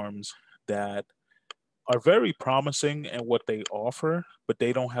platforms that are very promising in what they offer, but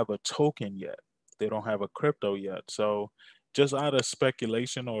they don't have a token yet. They don't have a crypto yet. So, just out of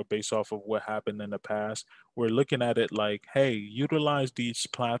speculation or based off of what happened in the past, we're looking at it like, hey, utilize these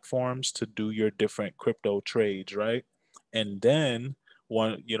platforms to do your different crypto trades, right? And then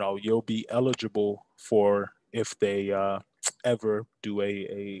you'll be eligible for, if they ever do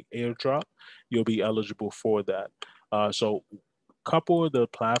a airdrop, you'll be eligible for that. So, couple of the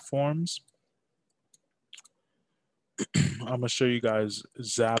platforms I'm gonna show you guys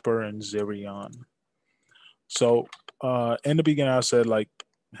Zapper and Zerion. So in the beginning, I said like,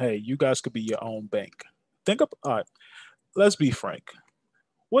 hey, you guys could be your own bank. Think of, all right, let's be frank.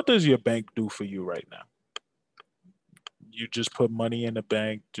 What does your bank do for you right now? You just put money in the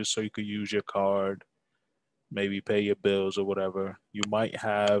bank just so you could use your card, maybe pay your bills or whatever. You might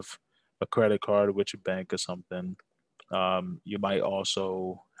have a credit card with your bank or something. You might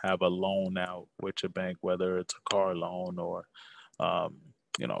also have a loan out with your bank, whether it's a car loan or um,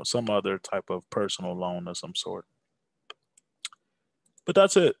 some other type of personal loan of some sort. But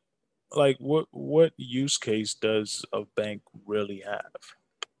that's it. Like, what use case does a bank really have?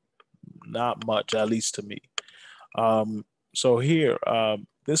 Not much, at least to me. So here,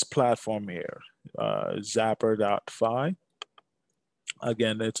 this platform here, Zapper.fi.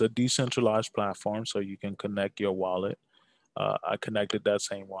 Again, it's a decentralized platform, so you can connect your wallet. I connected that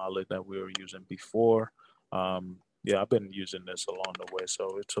same wallet that we were using before. Yeah, I've been using this along the way,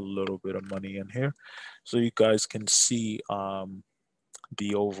 so it's a little bit of money in here. So you guys can see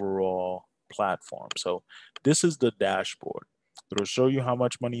the overall platform. So this is the dashboard. It'll show you how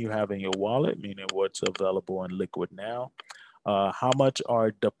much money you have in your wallet, meaning what's available in liquid now, how much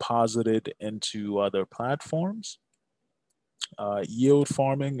are deposited into other platforms. Yield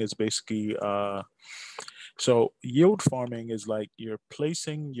farming is basically so yield farming is like you're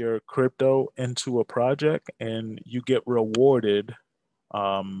placing your crypto into a project and you get rewarded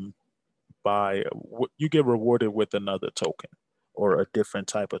um, you get rewarded with another token or a different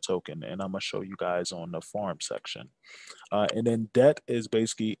type of token. And I'm gonna show you guys on the farm section. And then debt is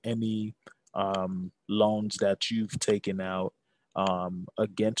basically any loans that you've taken out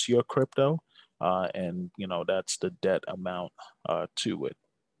against your crypto. And that's the debt amount to it.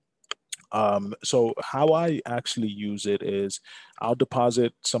 So how I actually use it is I'll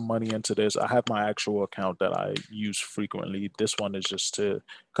deposit some money into this. I have my actual account that I use frequently. This one is just to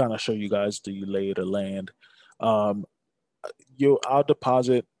kind of show you guys the lay of the land. Um, I'll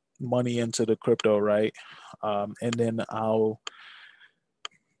deposit money into the crypto, right? And then I'll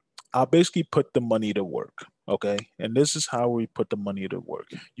basically put the money to work. Okay. And this is how we put the money to work.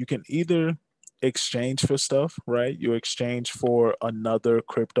 You can either exchange for stuff, right? You exchange for another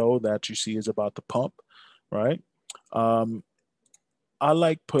crypto that you see is about to pump, right? Um, I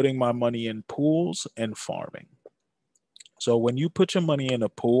like putting my money in pools and farming. So when you put your money in a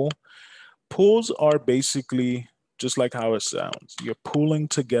pool, pools are basically just like how it sounds. You're pooling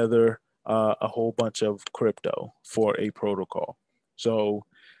together a whole bunch of crypto for a protocol. So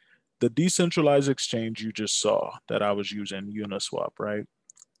the decentralized exchange you just saw that I was using, Uniswap, right?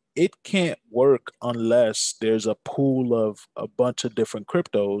 It can't work unless there's a pool of a bunch of different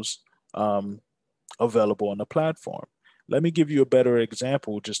cryptos um, available on the platform. Let me give you a better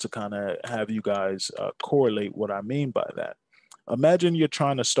example just to kind of have you guys correlate what I mean by that. Imagine you're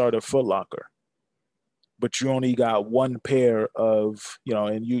trying to start a Foot Locker, but you only got one pair of,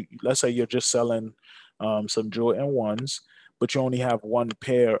 and let's say you're just selling some Jordan ones, but you only have one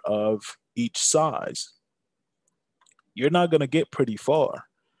pair of each size. You're not going to get pretty far.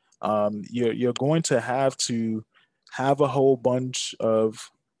 You're going to have a whole bunch of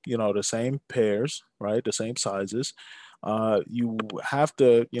the same pairs, right? The same sizes. You have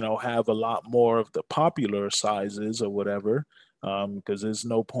to have a lot more of the popular sizes or whatever, because there's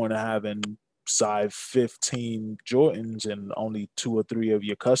no point of having size 15 Jordans and only 2 or 3 of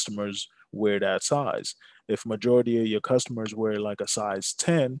your customers wear that size. If majority of your customers wear like a size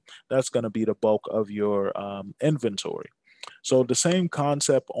 10, that's going to be the bulk of your inventory. So the same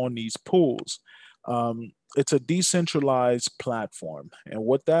concept on these pools. It's a decentralized platform. And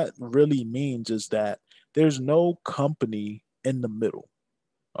what that really means is that there's no company in the middle.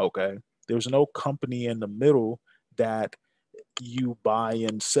 Okay. There's no company in the middle that you buy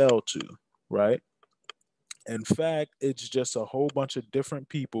and sell to, right? In fact, it's just a whole bunch of different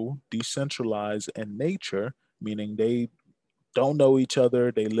people, decentralized in nature, meaning they don't know each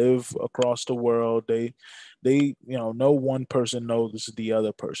other. They live across the world. They no one person knows the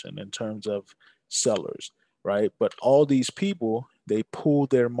other person in terms of sellers. right? But all these people, they pool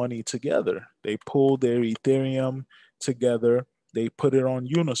their money together. They pool their Ethereum together. They put it on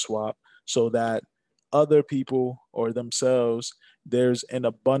Uniswap so that other people or themselves, there's an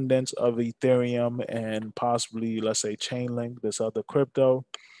abundance of Ethereum and possibly, let's say, Chainlink, this other crypto.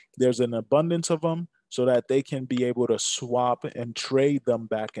 There's an abundance of them so that they can be able to swap and trade them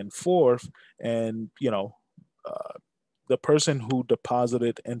back and forth. And, the person who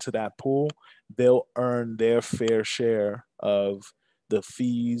deposited into that pool, they'll earn their fair share of the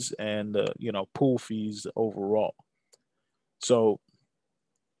fees and the, pool fees overall. So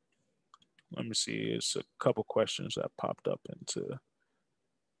let me see. It's a couple questions that popped up into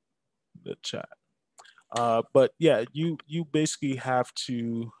the chat. But yeah, you basically have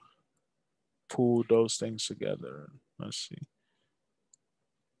to pool those things together. Let's see.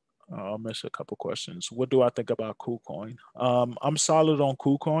 I'll miss a couple questions. What do I think about KuCoin? I'm solid on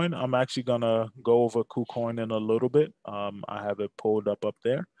KuCoin. I'm actually gonna go over KuCoin in a little bit. I have it pulled up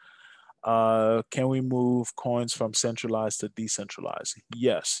there. Can we move coins from centralized to decentralized?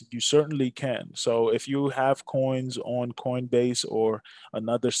 Yes, you certainly can. So if you have coins on Coinbase or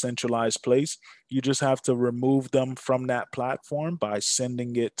another centralized place, you just have to remove them from that platform by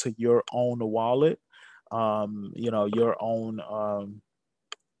sending it to your own wallet, your own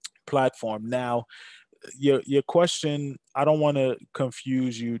platform. Now, your question, I don't want to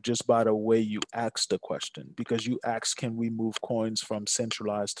confuse you just by the way you asked the question, because you asked, can we move coins from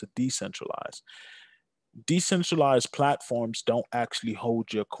centralized to decentralized? Decentralized platforms don't actually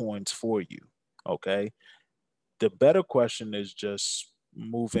hold your coins for you, okay? The better question is just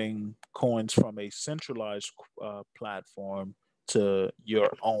moving coins from a centralized platform to your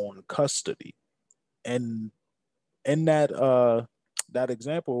own custody. And in that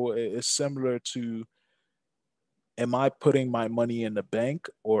example is similar to, am I putting my money in the bank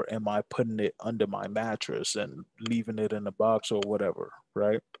or am I putting it under my mattress and leaving it in a box or whatever,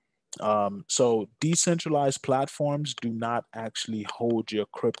 right? So decentralized platforms do not actually hold your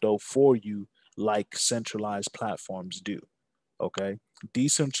crypto for you like centralized platforms do. Okay.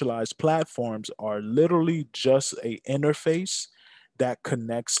 Decentralized platforms are literally just a interface that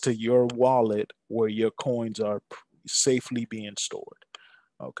connects to your wallet where your coins are safely being stored.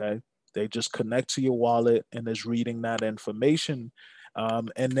 Okay. They just connect to your wallet and is reading that information.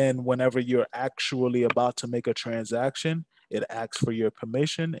 And then whenever you're actually about to make a transaction, it asks for your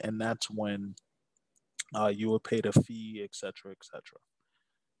permission, and that's when you will pay the fee, etc., etc.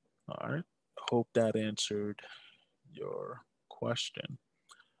 All right. Hope that answered your question.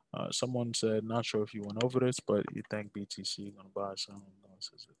 Someone said, not sure if you went over this, but you think BTC gonna buy some?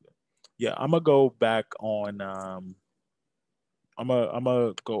 Yeah, I'm gonna go back on. I'm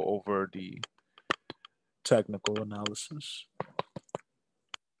gonna go over the technical analysis.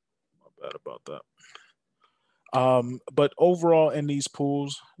 My bad about that. But overall, in these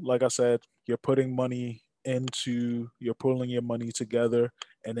pools, like I said, you're putting money you're pulling your money together,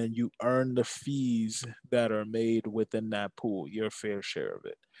 and then you earn the fees that are made within that pool, your fair share of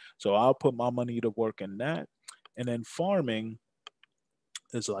it. So I'll put my money to work in that. And then farming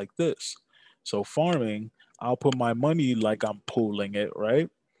is like this. So farming, I'll put my money like I'm pooling it, right?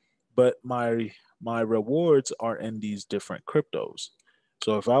 But my rewards are in these different cryptos.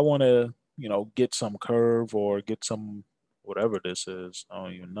 So if I want to, get some curve or get some whatever this is, I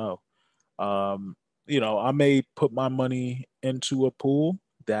don't even know. I may put my money into a pool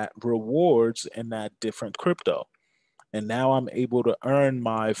that rewards in that different crypto. And now I'm able to earn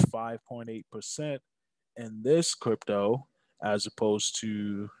my 5.8% in this crypto as opposed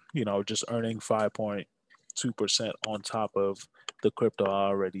to, just earning 5.2% on top of the crypto I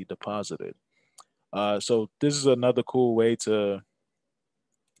already deposited. So this is another cool way to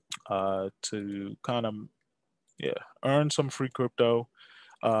kind of earn some free crypto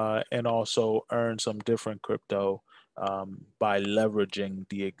and also earn some different crypto by leveraging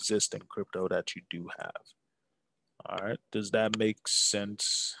the existing crypto that you do have. All right, does that make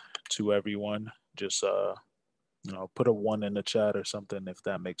sense to everyone? Just put a 1 in the chat or something if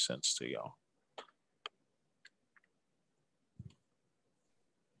that makes sense to y'all.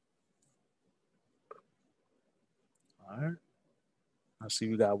 All right. I see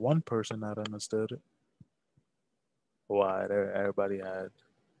we got one person that understood it. Why? Everybody had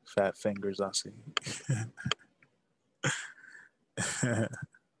fat fingers, I see.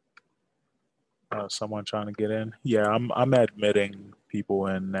 Someone trying to get in. Yeah, I'm admitting people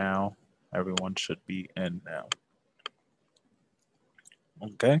in now. Everyone should be in now.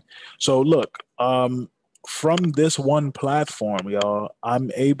 Okay. So look, from this one platform, y'all, I'm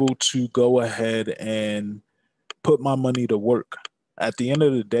able to go ahead and put my money to work At the end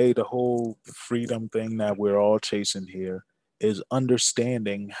of the day, the whole freedom thing that we're all chasing here is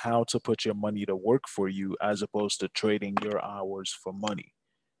understanding how to put your money to work for you as opposed to trading your hours for money.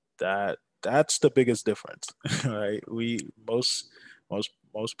 That's the biggest difference, right? Most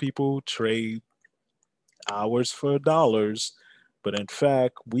people trade hours for dollars, but in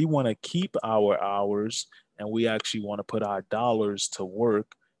fact, we want to keep our hours and we actually want to put our dollars to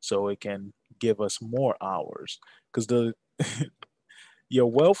work so it can give us more hours. Because the your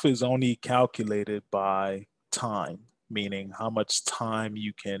wealth is only calculated by time, meaning how much time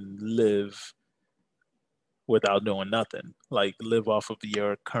you can live without doing nothing, like live off of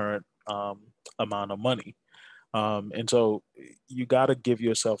your current amount of money. And so you got to give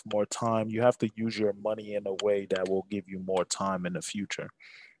yourself more time. You have to use your money in a way that will give you more time in the future.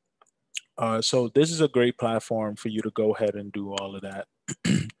 So this is a great platform for you to go ahead and do all of that.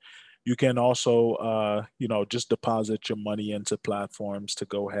 You can also, just deposit your money into platforms to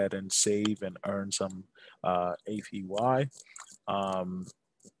go ahead and save and earn some APY. Um,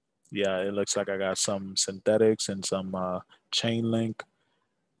 yeah, it looks like I got some synthetics and some chain link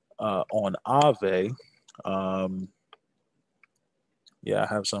on Aave. Um, yeah, I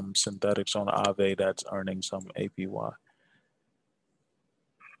have some synthetics on Aave that's earning some APY.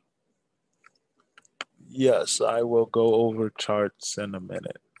 Yes, I will go over charts in a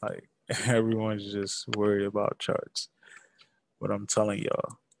minute. Like everyone's just worried about charts. But I'm telling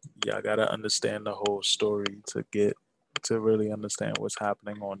y'all, y'all gotta understand the whole story to really understand what's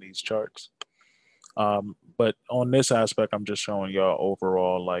happening on these charts. But on this aspect, I'm just showing y'all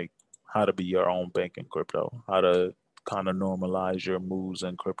overall like how to be your own bank in crypto, how to kind of normalize your moves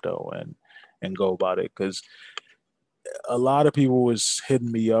in crypto and go about it. Because a lot of people was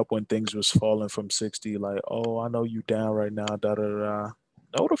hitting me up when things was falling from 60, like, oh, I know you down right now, da da da.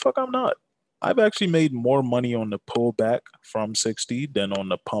 No, the fuck I'm not. I've actually made more money on the pullback from 60 than on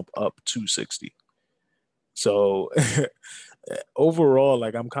the pump up to 60. So overall,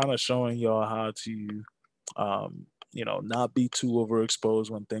 like I'm kind of showing y'all how to, not be too overexposed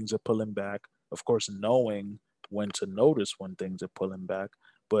when things are pulling back. Of course, knowing when to notice when things are pulling back,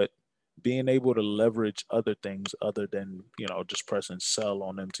 but being able to leverage other things other than, just pressing sell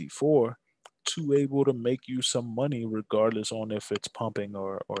on MT4 to able to make you some money regardless on if it's pumping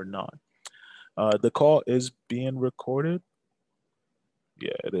or not. The call is being recorded.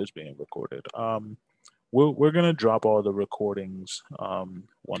 Yeah, it is being recorded. We're gonna drop all the recordings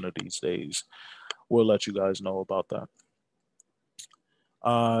one of these days. We'll let you guys know about that.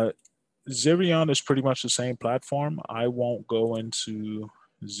 Uh, Zerion is pretty much the same platform. I won't go into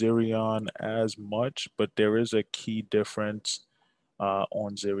Zerion as much, but there is a key difference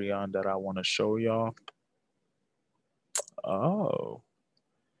on Zerion that I want to show y'all. Oh,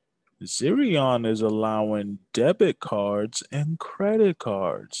 Zerion is allowing debit cards and credit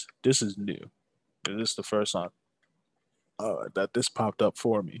cards. This is new. This is the first time that this popped up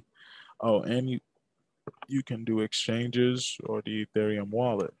for me. Oh, and you can do exchanges or the Ethereum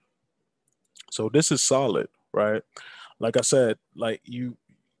wallet. So this is solid, right? Like I said, like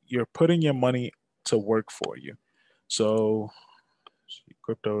you're putting your money to work for you. So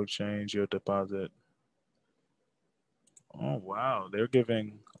crypto exchange, your deposit. Oh wow, they're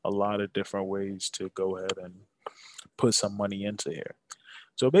giving a lot of different ways to go ahead and put some money into here.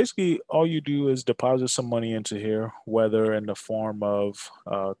 So basically, all you do is deposit some money into here, whether in the form of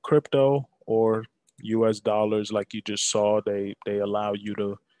crypto or U.S. dollars, like you just saw. They allow you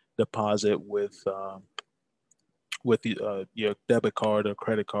to deposit with your debit card or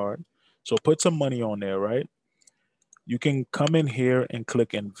credit card. So put some money on there, right? You can come in here and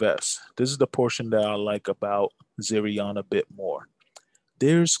click invest. This is the portion that I like about Zerion a bit more.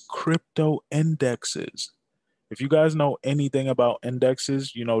 There's crypto indexes. If you guys know anything about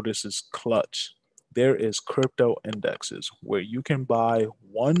indexes, you know this is clutch. There is crypto indexes where you can buy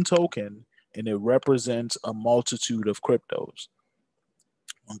one token and it represents a multitude of cryptos.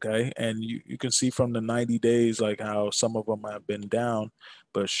 Okay. And you can see from the 90 days, like how some of them have been down.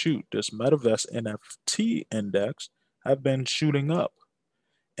 But shoot, this Metaverse NFT index have been shooting up.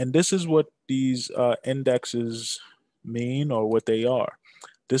 And this is what these indexes mean or what they are.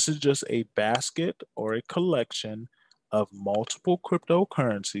 This is just a basket or a collection of multiple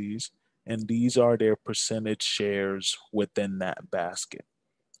cryptocurrencies, and these are their percentage shares within that basket.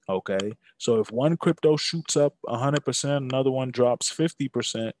 Okay. So if one crypto shoots up 100%, another one drops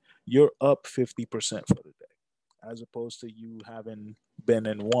 50%, you're up 50% for the day, as opposed to you having been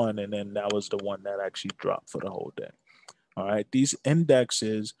in one and then that was the one that actually dropped for the whole day. All right. These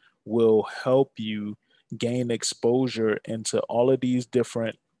indexes will help you gain exposure into all of these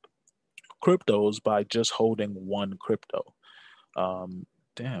different cryptos by just holding one crypto. Um,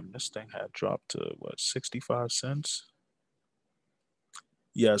 damn, this thing had dropped to what, 65 cents?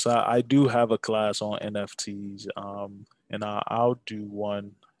 Yes, I do have a class on NFTs, and I'll do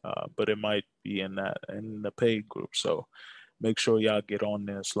one, but it might be in the paid group. So make sure y'all get on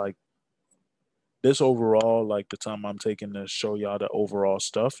this. Like this overall, like the time I'm taking to show y'all the overall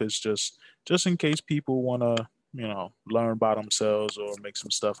stuff is just in case people want to, learn by themselves or make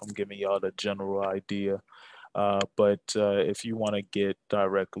some stuff. I'm giving y'all the general idea. But if you want to get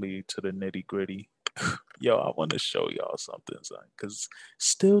directly to the nitty gritty, yo, I want to show y'all something, son. Because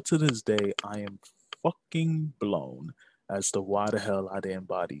still to this day, I am fucking blown as to why the hell I didn't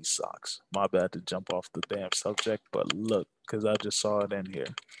buy these socks. My bad to jump off the damn subject, but look, because I just saw it in here.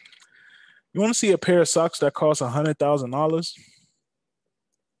 You want to see a pair of socks that cost $100,000,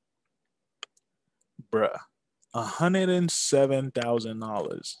 bruh?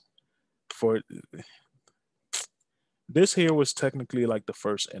 $107,000 for this. Here was technically like the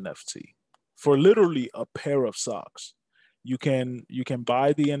first NFT for literally a pair of socks. You can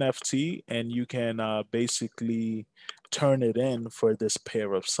buy the NFT and you can basically turn it in for this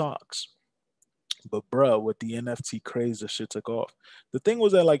pair of socks. But bruh, with the NFT craze, the shit took off. The thing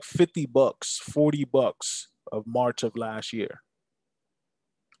was at like $50, $40 of March of last year.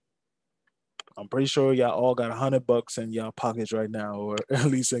 I'm pretty sure y'all all got $100 in y'all pockets right now, or at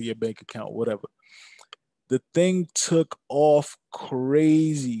least in your bank account, whatever. The thing took off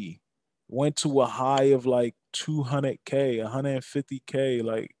crazy. Went to a high of like 200K, 150K.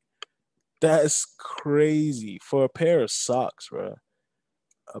 Like, that's crazy for a pair of socks, bro.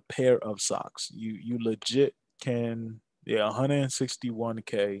 A pair of socks. You legit can, yeah,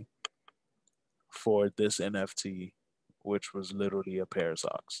 161K for this NFT, which was literally a pair of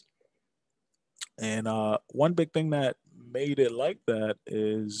socks. And one big thing that made it like that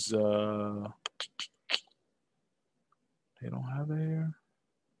is they don't have it here,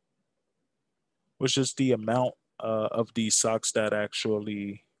 was just the amount of these socks that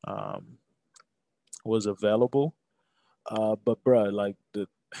actually was available. But bruh, like the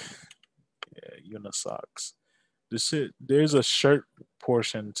yeah, unisocks. The shit. There's a shirt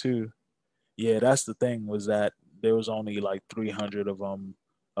portion too. Yeah, that's the thing, was that there was only like 300 of them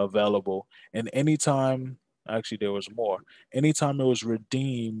available, and anytime, actually there was more. Anytime it was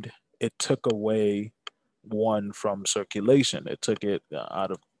redeemed, it took away one from circulation. It took it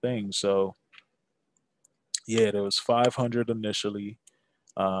out of things. So yeah, there was 500 initially.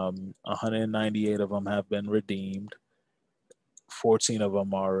 198 of them have been redeemed. 14 of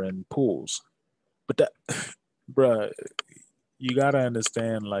them are in pools. But that, bruh, you gotta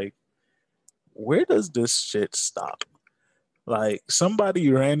understand, like, where does this shit stop? Like,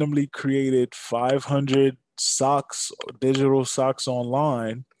 somebody randomly created 500 socks, digital socks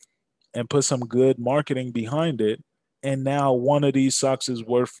online, and put some good marketing behind it. And now one of these socks is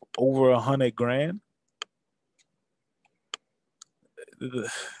worth over 100 grand.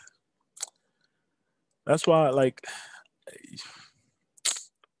 That's why, like,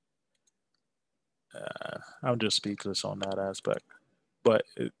 I'm just speechless on that aspect. But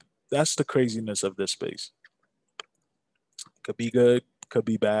that's the craziness of this space. Could be good, could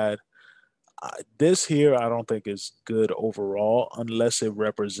be bad. This here, I don't think is good overall unless it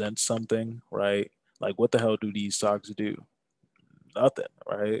represents something, right? Like, what the hell do these socks do? Nothing,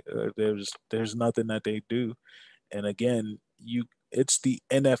 right? There's nothing that they do. And again, it's the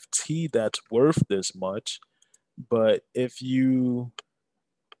NFT that's worth this much. But if you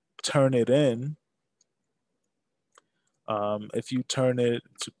turn it in, if you turn it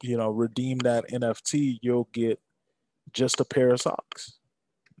to, redeem that NFT, you'll get just a pair of socks,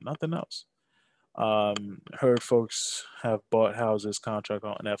 nothing else. Heard folks have bought houses contract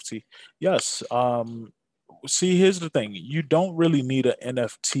on NFT. Yes. See, here's the thing: you don't really need an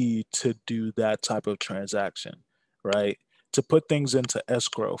NFT to do that type of transaction, right? To put things into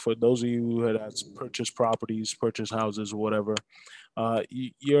escrow. For those of you who have purchased properties, purchased houses, whatever,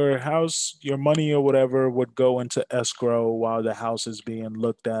 your house, your money or whatever would go into escrow while the house is being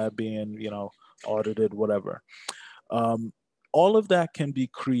looked at, being, audited, whatever. Um, all of that can be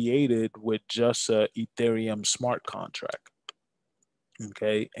created with just a Ethereum smart contract.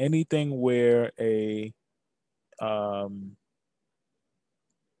 Okay, anything where um,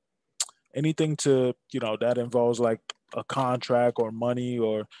 anything to that involves like a contract or money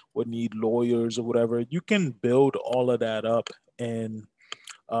or would need lawyers or whatever, you can build all of that up in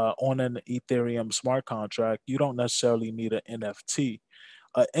on an Ethereum smart contract. You don't necessarily need an NFT.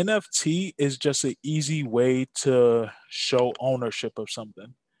 An NFT is just an easy way to show ownership of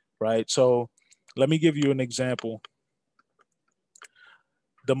something, right? So let me give you an example.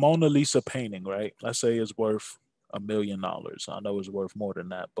 The Mona Lisa painting, right? Let's say is worth $1 million. I know it's worth more than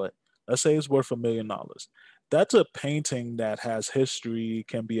that, but let's say it's worth $1 million. That's a painting that has history,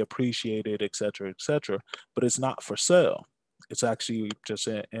 can be appreciated, etc., but it's not for sale. It's actually just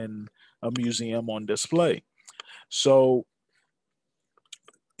in a museum on display. So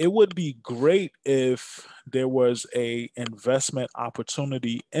it would be great if there was a investment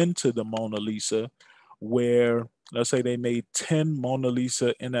opportunity into the Mona Lisa where, let's say they made 10 Mona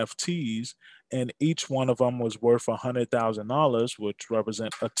Lisa NFTs and each one of them was worth $100,000, which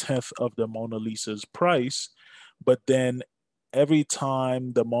represent a tenth of the Mona Lisa's price. But then every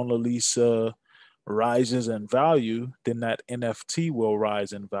time the Mona Lisa rises in value, then that NFT will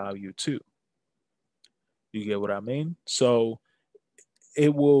rise in value too. You get what I mean? So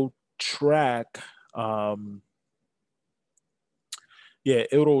it will track, um, yeah,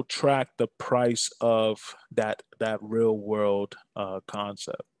 it'll track the price of that real world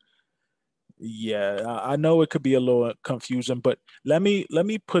concept. Yeah, I know it could be a little confusing, but let me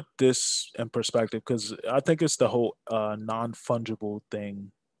put this in perspective because I think it's the whole non-fungible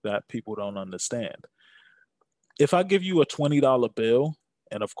thing that people don't understand. If I give you a $20 bill,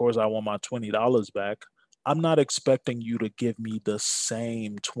 and of course I want my $20 back, I'm not expecting you to give me the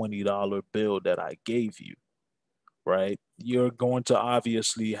same $20 bill that I gave you, right? You're going to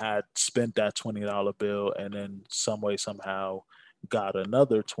obviously had spent that $20 bill and then some way somehow got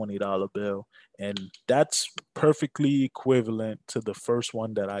another $20 bill, and that's perfectly equivalent to the first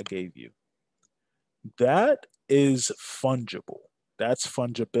one that I gave you. That is fungible. That's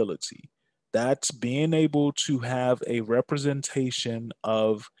fungibility. That's being able to have a representation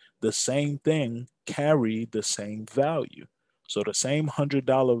of the same thing carry the same value. So the same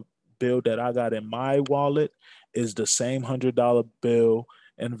 $100 bill that I got in my wallet is the same $100 bill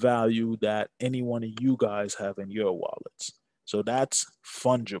and value that any one of you guys have in your wallets. So that's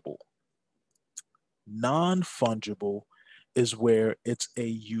fungible. Non-fungible is where it's a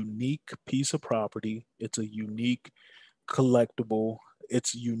unique piece of property, it's a unique collectible,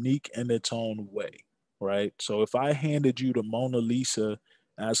 it's unique in its own way, right? So if I handed you the Mona Lisa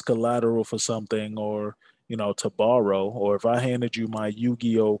as collateral for something, or to borrow, or if I handed you my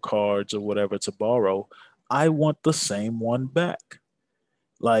Yu-Gi-Oh cards or whatever to borrow, I want the same one back.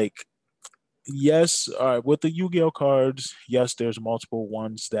 Like, yes, with the Yu-Gi-Oh cards, yes, there's multiple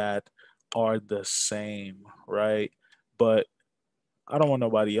ones that are the same, right? But I don't want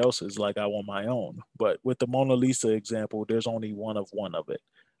nobody else's, like I want my own. But with the Mona Lisa example, there's only one of it,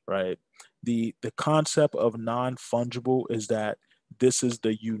 right? The concept of non-fungible is that this is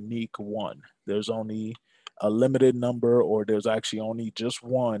the unique one. There's only a limited number, or there's actually only just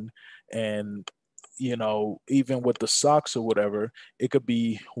one. And even with the socks or whatever, it could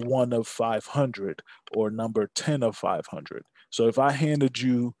be one of 500 or number 10 of 500. So if I handed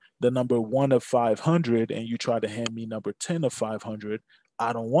you the number one of 500 and you try to hand me number 10 of 500,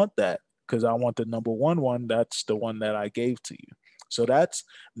 I don't want that because I want the number one. That's the one that I gave to you. So that's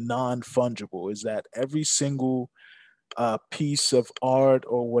non-fungible, is that every single piece of art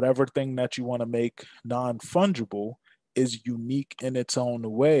or whatever thing that you want to make non-fungible is unique in its own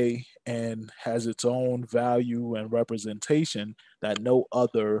way and has its own value and representation that no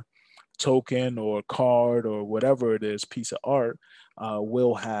other token or card or whatever it is, piece of art,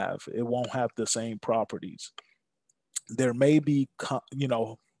 will have. It won't have the same properties. There may be,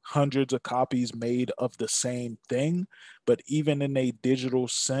 hundreds of copies made of the same thing, but even in a digital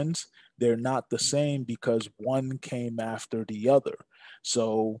sense, they're not the same because one came after the other.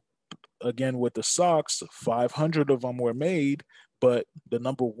 So again, with the socks, 500 of them were made, but the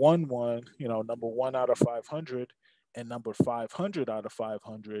number one, number one out of 500 and number 500 out of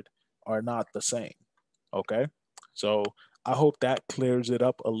 500 are not the same. Okay. So I hope that clears it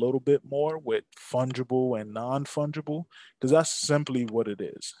up a little bit more with fungible and non-fungible, because that's simply what it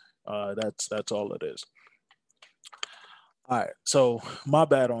is. That's all it is. All right. So my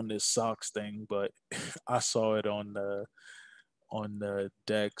bad on this socks thing, but I saw it on the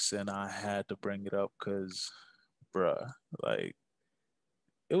decks and I had to bring it up because, bruh, like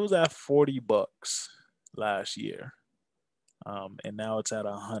it was at $40 last year, and now it's at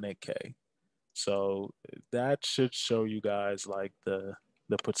 100K. So that should show you guys like the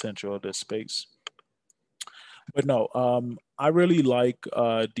potential of this space. But no, I really like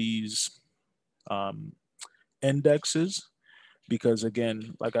these um, indexes because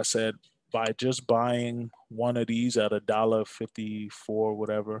again, like I said, by just buying one of these at $1.54,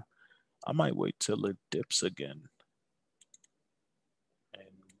 whatever, I might wait till it dips again and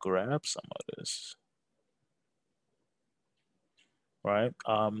grab some of this, right?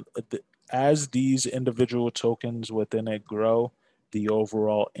 As these individual tokens within it grow, the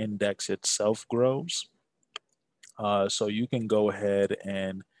overall index itself grows. So you can go ahead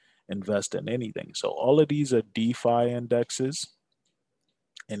and invest in anything. So all of these are DeFi indexes,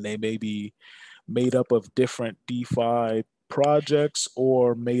 and they may be made up of different DeFi projects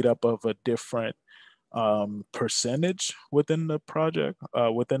or made up of a different percentage within the project,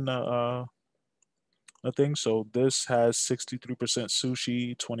 within the thing. So this has 63%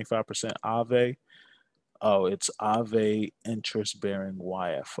 sushi, 25% Ave. Oh, it's Ave interest bearing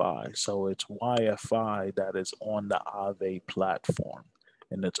YFI. So it's YFI that is on the Ave platform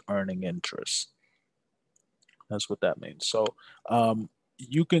and it's earning interest. That's what that means. So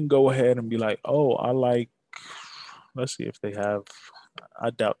you can go ahead and be like, oh, I like, let's see if they have, I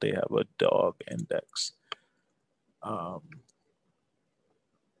doubt they have a dog index. Um,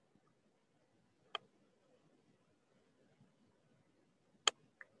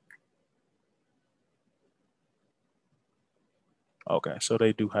 okay, so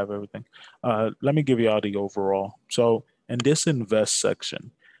they do have everything. Let me give you all the overall. So in this invest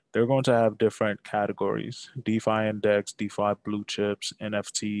section, they're going to have different categories: DeFi index, DeFi blue chips,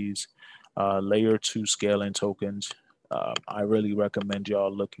 NFTs, layer two scaling tokens. I really recommend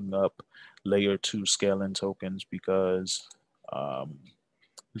y'all looking up layer two scaling tokens because um,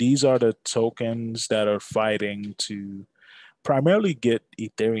 these are the tokens that are fighting to primarily get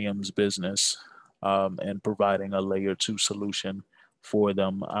Ethereum's business and providing a layer two solution for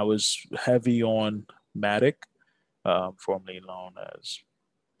them. I was heavy on Matic, formerly known as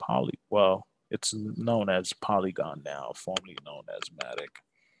well, it's known as Polygon now, formerly known as Matic.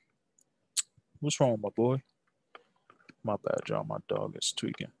 What's wrong, my boy? My bad, y'all. My dog is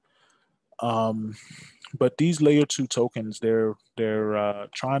tweaking. Um, but these layer two tokens, they're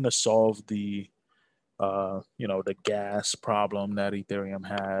trying to solve the the gas problem that Ethereum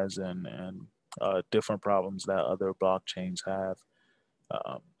has, and different problems that other blockchains have,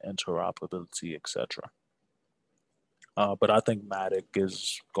 interoperability, etc. But I think Matic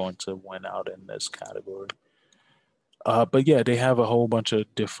is going to win out in this category. But yeah, they have a whole bunch of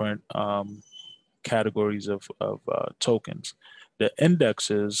different categories of tokens. The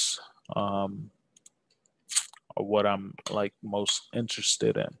indexes are what I'm like most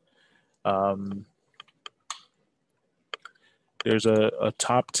interested in. Um, there's a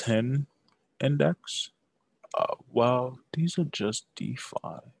top 10 index. Well, these are just DeFi.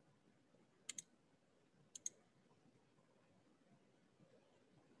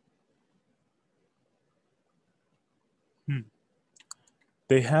 Hmm.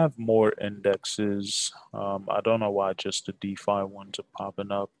 They have more indexes. I don't know why just the DeFi ones are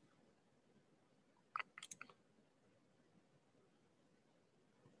popping up.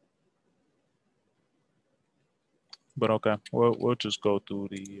 But okay, we'll just go through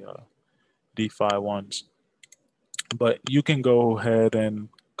the DeFi ones. But you can go ahead and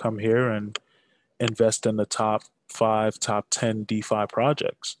come here and invest in the top 5, top 10 DeFi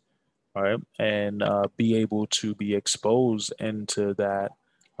projects, all right, and be able to be exposed into that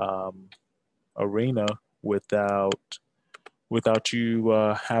um, arena without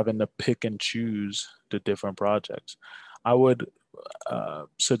you having to pick and choose the different projects. I would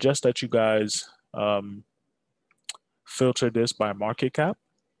suggest that you guys filter this by market cap,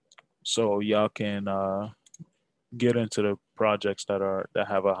 so y'all can get into the projects that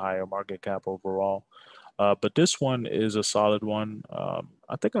have a higher market cap overall. But this one is a solid one.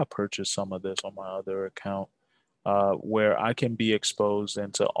 I think I purchased some of this on my other account, where I can be exposed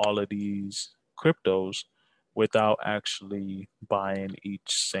into all of these cryptos without actually buying each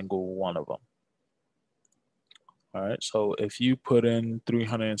single one of them. All right. So if you put in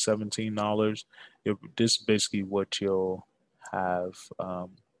 $317, this is basically what you'll have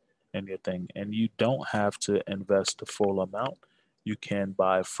in your thing. And you don't have to invest the full amount. You can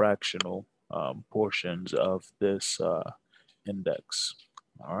buy fractional portions of this index.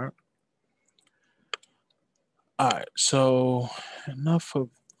 All right. All right. So enough of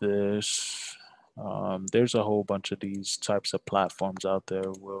this. There's a whole bunch of these types of platforms out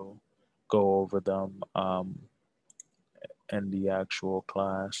there. We'll go over them in the actual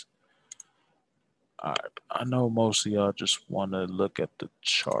class. All right. I know most of y'all just want to look at the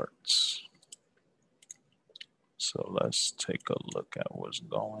charts. So let's take a look at what's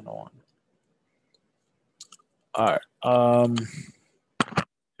going on. All right.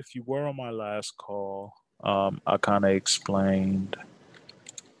 If you were on my last call, I kind of explained.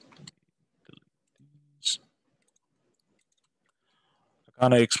 I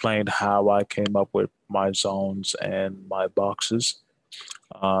kind of explained how I came up with my zones and my boxes.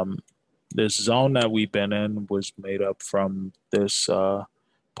 Um, this zone that we've been in was made up from this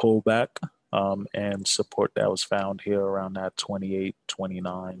pullback and support that was found here around that 28,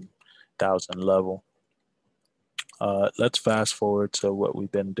 29,000 level. Let's fast forward to what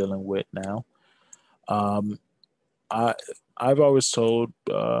we've been dealing with now. Um, I I've always told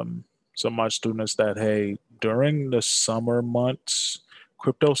some of my students that, hey, during the summer months,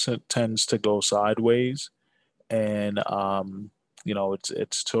 crypto tends to go sideways, and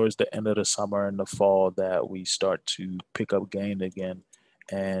it's towards the end of the summer and the fall that we start to pick up gain again,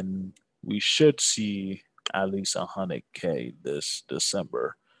 and we should see at least 100K this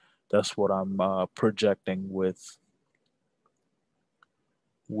December. That's what I'm projecting with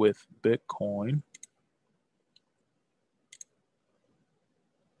Bitcoin.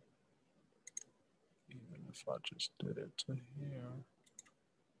 Even if I just did it to here,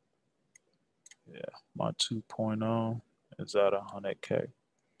 yeah, my 2.0 is at 100K.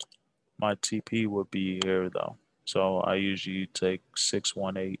 My TP would be here though. So I usually take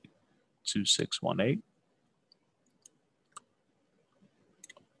 618 to 618,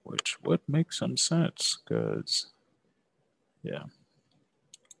 which would make some sense because, yeah,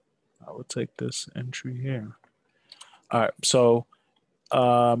 I would take this entry here. All right, so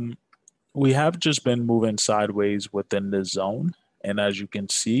um, we have just been moving sideways within this zone. And as you can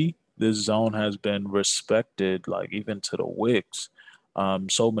see, this zone has been respected, like even to the wicks,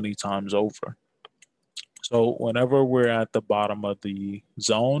 so many times over. So whenever we're at the bottom of the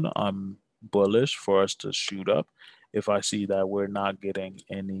zone, I'm bullish for us to shoot up. If I see that we're not getting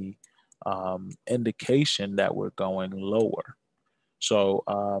any indication that we're going lower. So,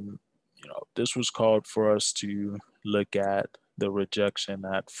 this was called for us to look at the rejection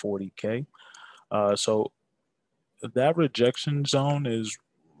at 40K. So that rejection zone is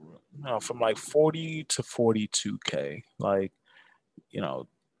from like 40 to 42K. Like, you know,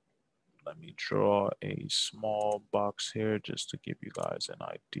 let me draw a small box here just to give you guys an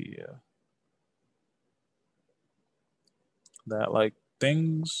idea that like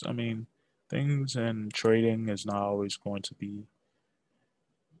things in trading is not always going to be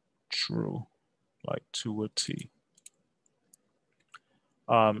true, like to a T.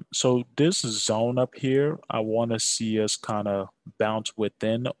 So this zone up here, I want to see us kind of bounce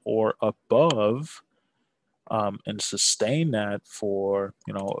within or above, and sustain that for,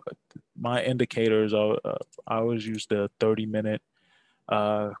 my indicators. I always use the 30-minute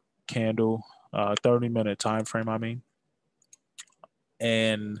candle, 30-minute time frame,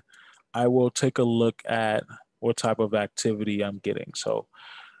 and I will take a look at what type of activity I'm getting. So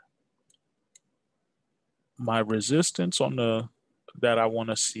my resistance on the that I want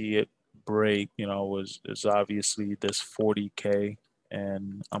to see it break, is obviously this 40K,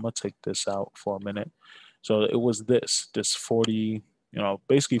 and I'm gonna take this out for a minute. So it was this 40,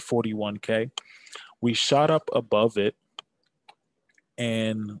 basically 41K. We shot up above it,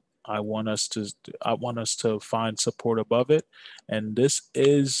 and I want us to find support above it, and this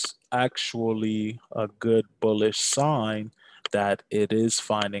is actually a good bullish sign that it is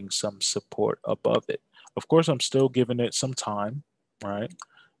finding some support above it. Of course, I'm still giving it some time, right?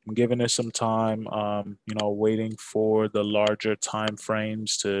 I'm giving it some time, waiting for the larger time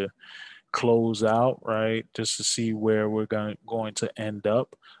frames to close out, right? Just to see where we're going to end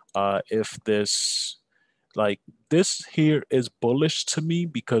up. If this like this here is bullish to me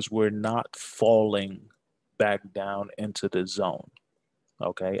because we're not falling back down into the zone,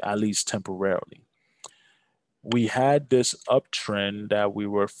 okay, at least temporarily. We had this uptrend that we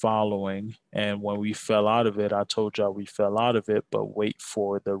were following, and when we fell out of it, I told y'all we fell out of it, but wait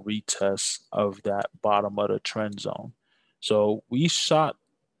for the retest of that bottom of the trend zone. So we shot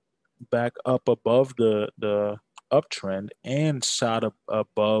back up above the uptrend and shot up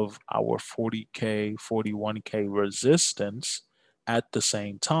above our 40K, 41K resistance at the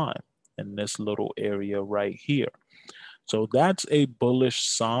same time in this little area right here. So that's a bullish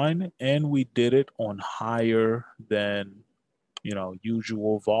sign, and we did it on higher than,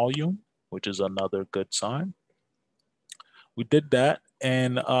 usual volume, which is another good sign. We did that,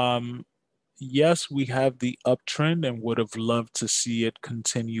 and yes, we have the uptrend and would have loved to see it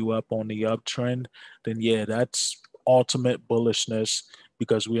continue up on the uptrend. Then yeah, that's ultimate bullishness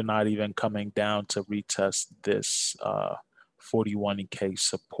because we're not even coming down to retest this 41K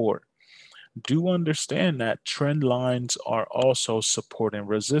support. Do understand that trend lines are also support and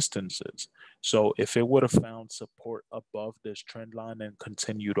resistances. So if it would have found support above this trend line and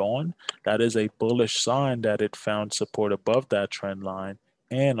continued on, that is a bullish sign that it found support above that trend line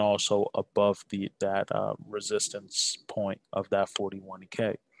and also above that resistance point of that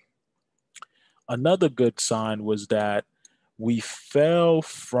 41K. Another good sign was that we fell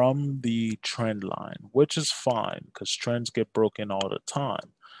from the trend line, which is fine because trends get broken all the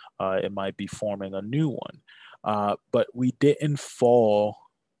time. It might be forming a new one, but we didn't fall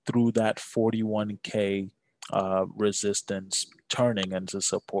through that 41K resistance turning into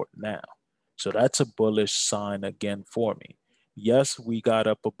support now. So that's a bullish sign again for me. Yes, we got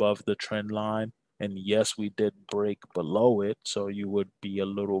up above the trend line, and yes, we did break below it. So you would be a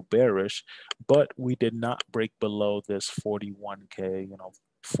little bearish, but we did not break below this 41K,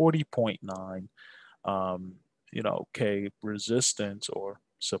 40.9, K resistance or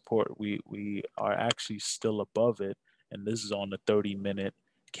support. We are actually still above it, and this is on the 30-minute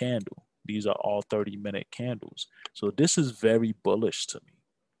candle. These are all 30-minute candles. So this is very bullish to me.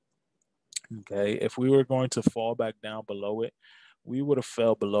 Okay, if we were going to fall back down below it, we would have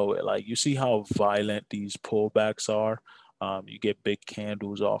fell below it. Like, you see how violent these pullbacks are. You get big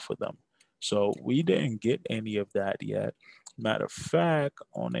candles off of them. So we didn't get any of that yet. Matter of fact,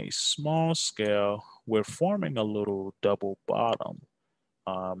 on a small scale, we're forming a little double bottom,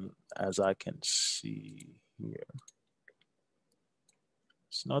 as I can see here.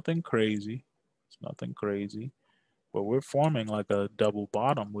 It's nothing crazy. It's nothing crazy. But we're forming like a double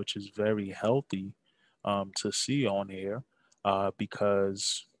bottom, which is very healthy to see on here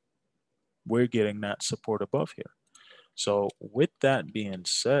because we're getting that support above here. So with that being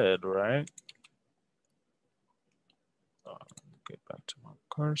said, right, get back to my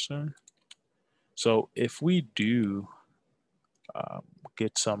cursor. So if we do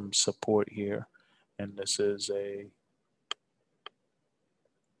get some support here, and this is a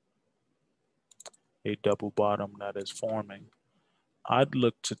double bottom that is forming, I'd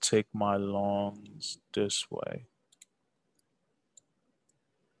look to take my longs this way.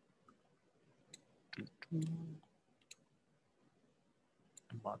 And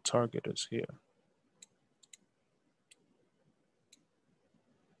my target is here.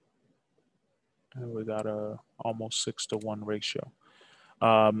 And we got a almost 6-to-1 ratio.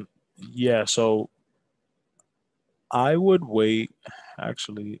 Yeah, so I would wait.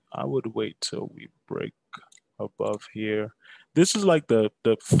 Actually, I would wait till we break above here. This is like the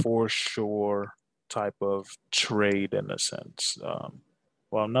for sure type of trade in a sense.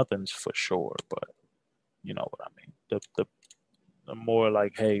 Well, nothing's for sure, but you know what I mean. The more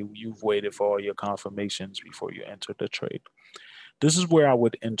like, hey, you've waited for all your confirmations before you enter the trade. This is where I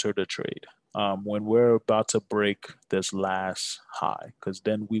would enter the trade when we're about to break this last high, because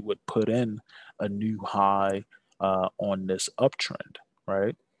then we would put in a new high on this uptrend,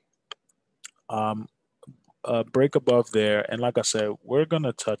 right? Break above there, and like I said, we're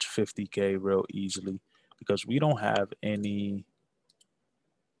gonna touch 50K real easily because we don't have any.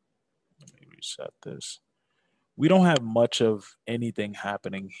 Let me reset this. We don't have much of anything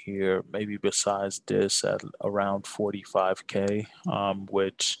happening here, maybe besides this at around 45K,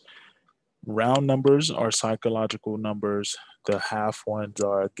 which round numbers are psychological numbers. The half ones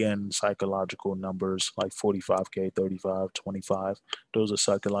are, again, psychological numbers like 45K, 35, 25. Those are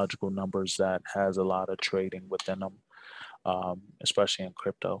psychological numbers that has a lot of trading within them, especially in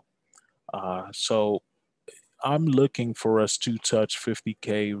crypto. So I'm looking for us to touch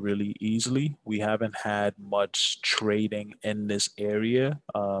 50K really easily. We haven't had much trading in this area.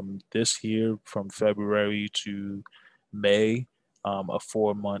 This year from February to May, a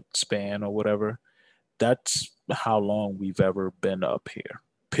 4-month span or whatever, that's how long we've ever been up here,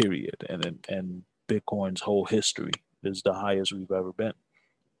 period. And Bitcoin's whole history is the highest we've ever been.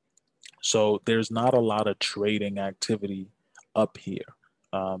 So there's not a lot of trading activity up here.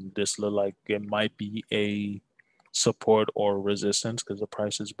 This look like it might be a support or resistance because the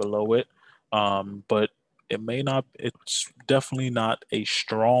price is below it. But it may not, it's definitely not a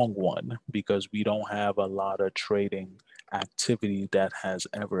strong one because we don't have a lot of trading activity that has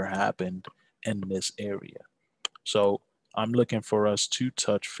ever happened in this area. So I'm looking for us to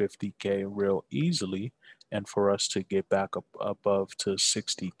touch 50K real easily and for us to get back up above to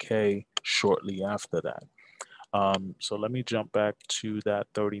 60K shortly after that. So let me jump back to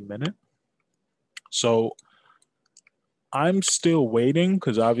that 30-minute. So I'm still waiting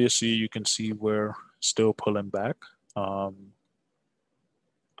because obviously you can see we're still pulling back. I'm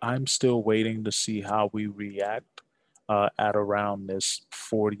still waiting to see how we react at around this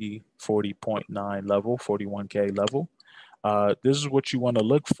 40.9 level, 41K level. This is what you want to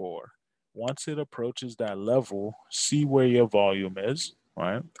look for. Once it approaches that level, see where your volume is,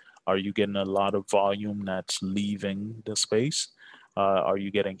 right? Are you getting a lot of volume that's leaving the space? Are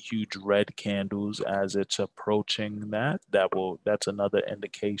you getting huge red candles as it's approaching that? That's another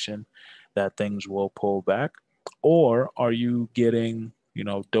indication that things will pull back. Or are you getting,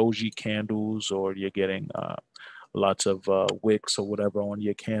 doji candles, or you're getting lots of wicks or whatever on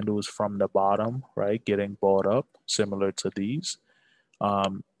your candles from the bottom, right? Getting bought up, similar to these.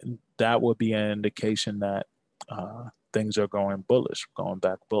 That would be an indication that things are going bullish, going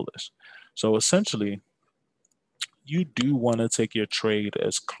back bullish. So essentially, you do want to take your trade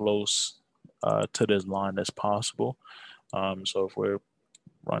as close to this line as possible. So if we're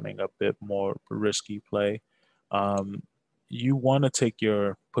running a bit more risky play, um, you want to take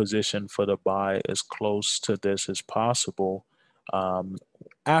your position for the buy as close to this as possible, um,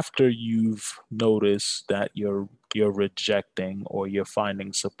 after you've noticed that you're rejecting or you're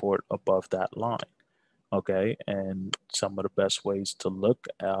finding support above that line. Okay, and some of the best ways to look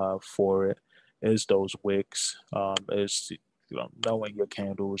for it is those wicks, is knowing your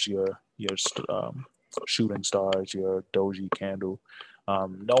candles, your shooting stars, your doji candle,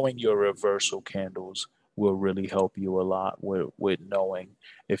 knowing your reversal candles will really help you a lot with knowing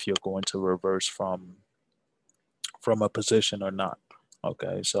if you're going to reverse from a position or not.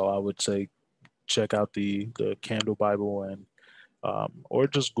 Okay, so I would say check out the candle Bible, and or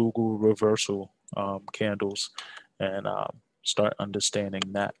just Google reversal candles, and start understanding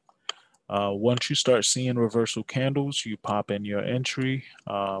that. Once you start seeing reversal candles, you pop in your entry,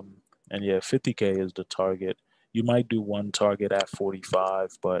 and yeah, 50K is the target. You might do one target at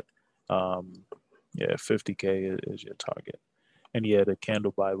 45, but yeah, 50K is your target. And yeah, the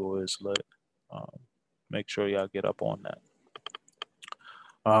candle Bible is lit. Um, Make sure y'all get up on that.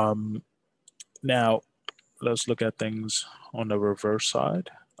 Now, let's look at things on the reverse side.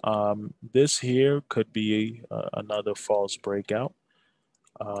 This here could be another false breakout.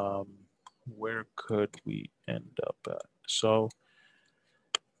 Um, where could we end up at? So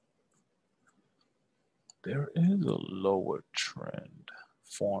there is a lower trend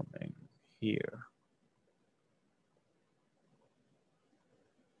forming here.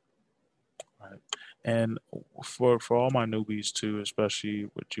 Right. And for all my newbies too, especially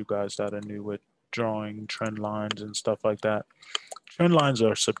with you guys that are new with drawing trend lines and stuff like that, trend lines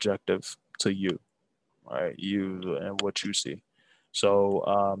are subjective to you, right? You and what you see. So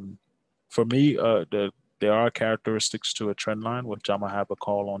for me, there are characteristics to a trend line, which I'm gonna have a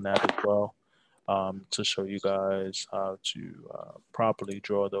call on that as well, to show you guys how to properly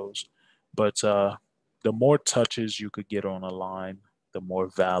draw those. But the more touches you could get on a line, the more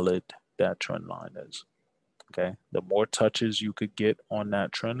valid that trend line is. Okay, the more touches you could get on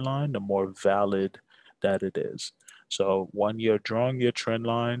that trend line, the more valid that it is. So when you're drawing your trend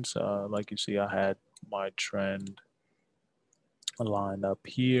lines, like you see, I had my trend line up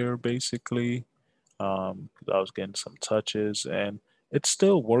here basically. I was getting some touches, and it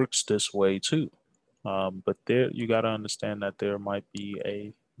still works this way too. But there, you got to understand that there might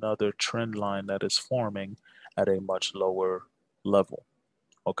be another trend line that is forming at a much lower level.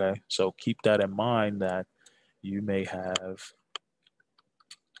 Okay, so keep that in mind, that you may have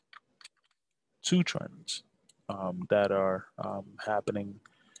two trends that are happening,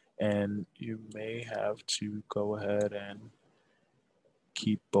 and you may have to go ahead and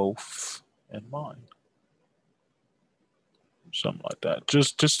keep both in mind. Something like that.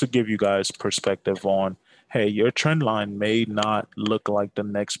 Just to give you guys perspective on, hey, your trend line may not look like the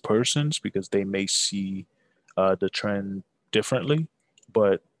next person's because they may see the trend differently,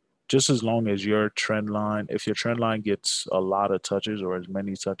 but just as long as your trend line, if your trend line gets a lot of touches or as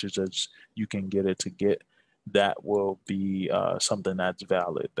many touches as you can get it to get, that will be something that's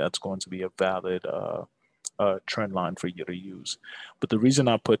valid. That's going to be a valid trend line for you to use. But the reason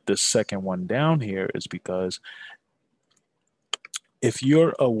I put this second one down here is because if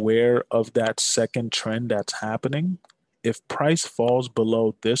you're aware of that second trend that's happening, if price falls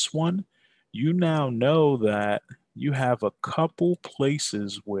below this one, you now know that you have a couple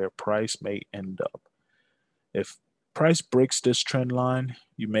places where price may end up. If price breaks this trend line,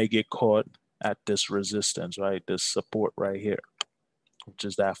 you may get caught at this resistance, right? This support right here, which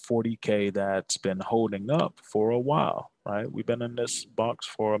is that 40K that's been holding up for a while, right? We've been in this box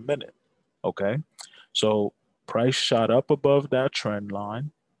for a minute, okay? So price shot up above that trend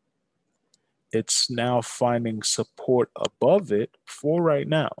line. It's now finding support above it for right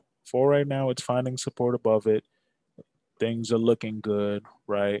now. For right now, it's finding support above it. Things are looking good,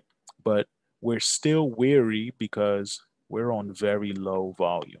 right? But we're still weary because we're on very low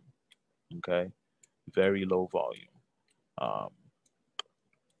volume, okay? Very low volume. Um,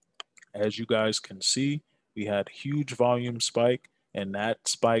 as you guys can see, we had huge volume spike, and that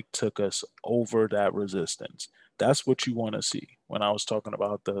spike took us over that resistance. That's what you want to see. When I was talking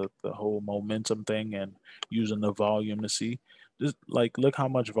about the whole momentum thing and using the volume to see, just like look how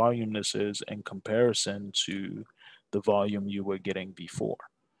much volume this is in comparison to the volume you were getting before,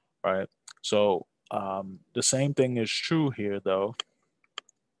 right? So the same thing is true here, though.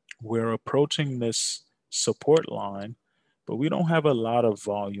 We're approaching this support line, but we don't have a lot of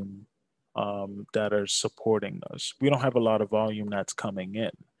volume that are supporting us. We don't have a lot of volume that's coming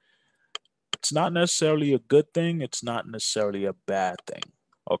in. It's not necessarily a good thing. It's not necessarily a bad thing.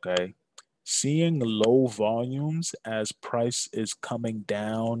 Okay. Seeing low volumes as price is coming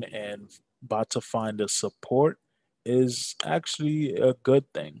down and about to find a support is actually a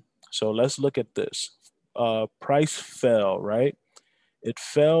good thing. So let's look at this. Price fell, right? It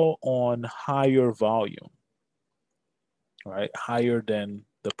fell on higher volume, right? Higher than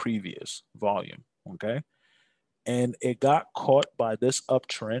the previous volume, okay? And it got caught by this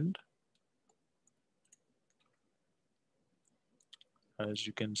uptrend. As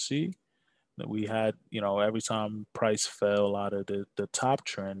you can see, that we had, every time price fell out of the top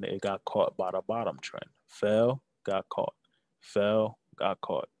trend, it got caught by the bottom trend. Fell, got caught. Fell, got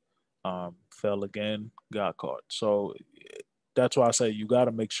caught. Fell again, got caught. So that's why I say you got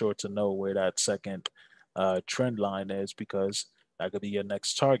to make sure to know where that second trend line is, because that could be your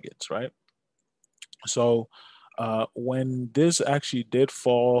next targets, right? So when this actually did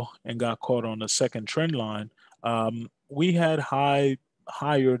fall and got caught on the second trend line, we had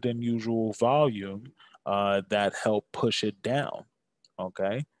higher than usual volume that helped push it down.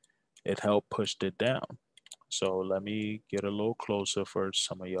 Okay, it helped push it down. So let me get a little closer for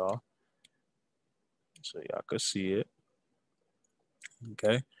some of y'all, so y'all could see it.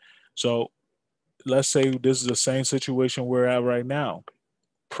 Okay, so let's say this is the same situation we're at right now.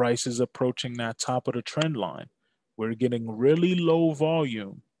 Price is approaching that top of the trend line. We're getting really low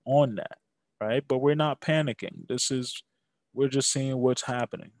volume on that, right? But we're not panicking. We're just seeing what's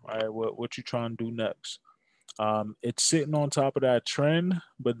happening, right? What you trying to do next? It's sitting on top of that trend,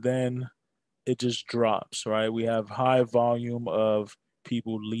 but then it just drops, right? We have high volume of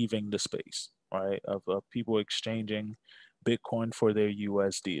people leaving the space, right? Of people exchanging Bitcoin for their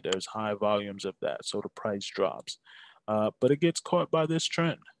USD. There's high volumes of that, so the price drops. But it gets caught by this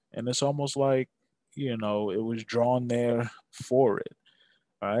trend, and it's almost like, it was drawn there for it,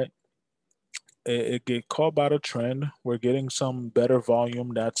 right? It get caught by the trend. We're getting some better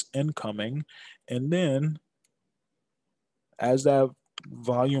volume that's incoming, and then as that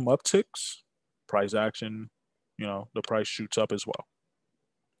volume upticks, price action, the price shoots up as well.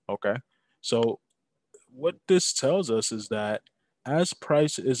 Okay. So what this tells us is that as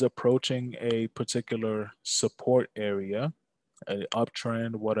price is approaching a particular support area, an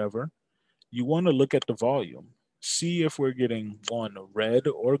uptrend, whatever, you want to look at the volume. See if we're getting one red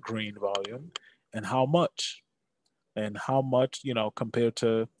or green volume, and how much. And how much, compared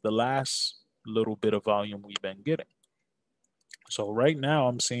to the last little bit of volume we've been getting. So right now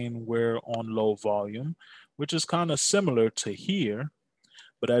I'm seeing we're on low volume, which is kind of similar to here.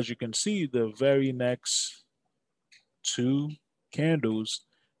 But as you can see, the very next two candles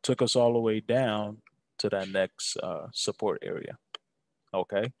took us all the way down to that next support area.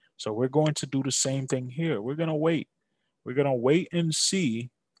 Okay, so we're going to do the same thing here. We're going to wait. We're going to wait and see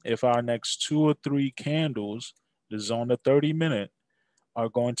if our next 2 or 3 candles, this is on the 30-minute, are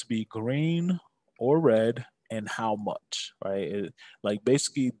going to be green or red, and how much, right? Like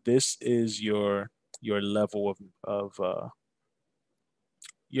basically this is your level of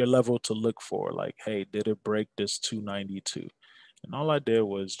your level to look for. Like, hey, did it break this 292? And all I did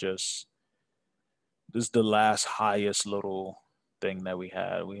was just, this is the last highest little thing that we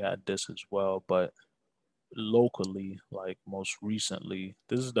had. We had this as well, but locally, like most recently,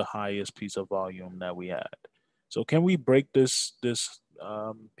 this is the highest piece of volume that we had. So can we break this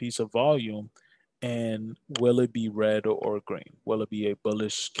piece of volume, and will it be red or green? Will it be a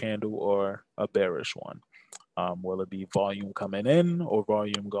bullish candle or a bearish one? Will it be volume coming in or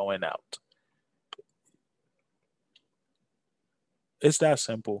volume going out? It's that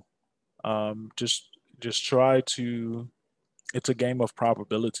simple. Just try to. It's a game of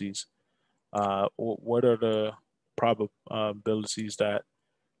probabilities. What are the probabilities that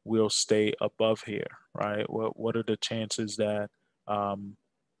we'll stay above here, right? What are the chances that um,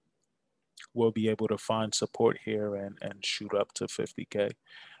 we'll be able to find support here and shoot up to 50K?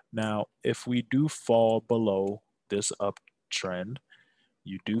 Now, if we do fall below this uptrend,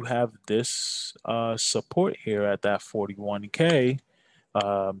 you do have this support here at that 41K.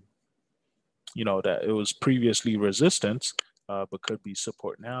 Um, that it was previously resistance, but could be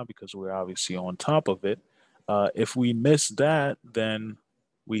support now because we're obviously on top of it. If we miss that, then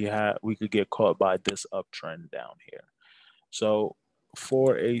we could get caught by this uptrend down here. So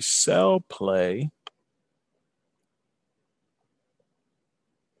for a sell play,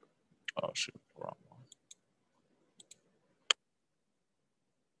 oh shoot, wrong one.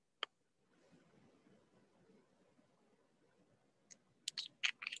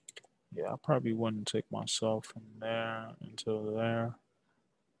 Yeah, I probably wouldn't take myself from there until there.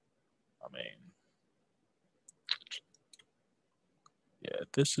 I mean, yeah,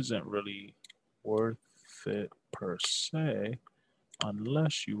 this isn't really worth it per se,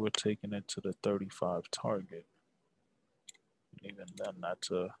 unless you were taking it to the 35 target. And even then,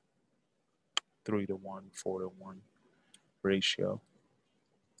 that's a 3-to-1, 4-to-1 ratio.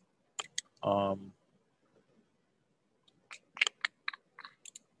 Um,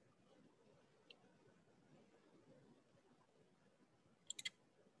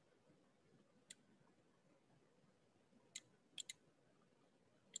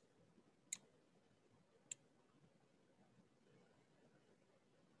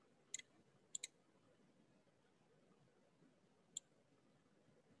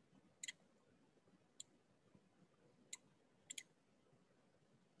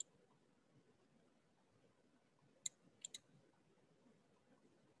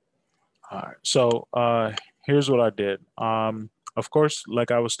 all right. So here's what I did. Of course,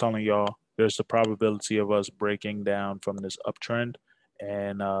 like I was telling y'all, there's the probability of us breaking down from this uptrend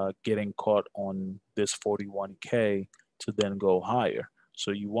and getting caught on this 41K to then go higher.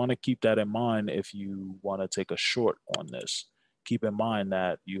 So you want to keep that in mind if you want to take a short on this. Keep in mind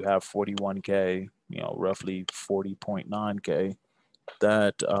that you have 41K, roughly 40.9K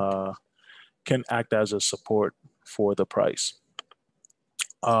that can act as a support for the price.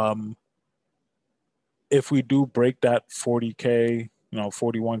 If we do break that 40K,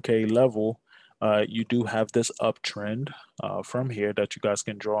 41K level, you do have this uptrend from here that you guys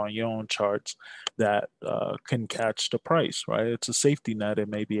can draw on your own charts that can catch the price, right? It's a safety net. It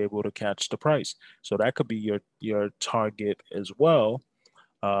may be able to catch the price. So that could be your target as well.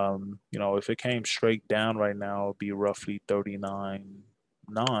 If it came straight down right now, it'd be roughly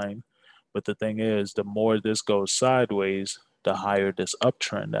 39.9. But the thing is, the more this goes sideways, the higher this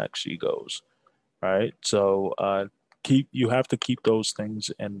uptrend actually goes, right? So you have to keep those things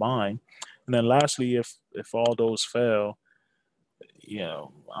in mind. And then lastly, if all those fail,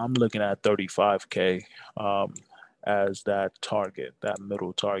 I'm looking at 35K as that target, that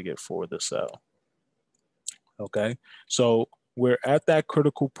middle target for the sell. Okay, so we're at that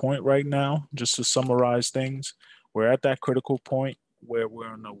critical point right now. Just to summarize things, we're at that critical point where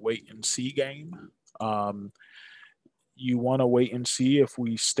we're in a wait and see game. You want to wait and see if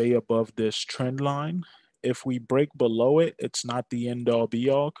we stay above this trend line. If we break below it, it's not the end all be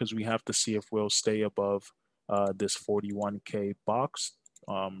all because we have to see if we'll stay above this 41K box.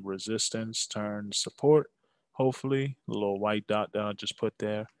 Resistance turn support, hopefully. A little white dot that I just put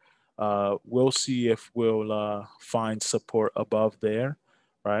there. We'll see if we'll find support above there,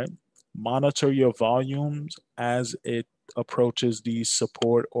 right? Monitor your volumes as it approaches these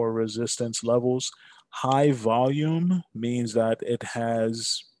support or resistance levels. High volume means that it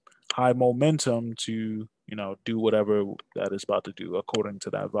has high momentum to, do whatever that is about to do according to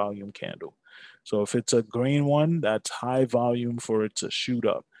that volume candle. So if it's a green one, that's high volume for it to shoot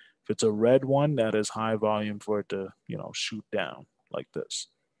up. If it's a red one, that is high volume for it to, shoot down like this.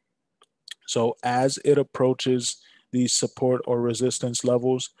 So as it approaches these support or resistance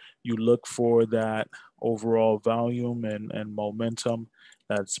levels, you look for that overall volume and momentum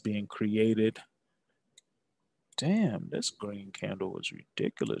that's being created. Damn, this green candle is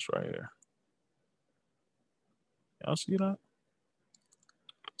ridiculous right here. Y'all see that?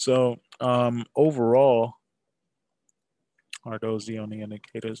 So overall, are those the only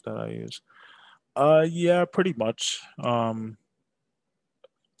indicators that I use? Yeah, pretty much. I'm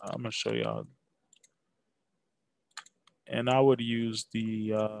gonna show y'all, and I would use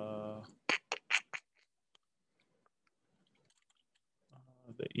the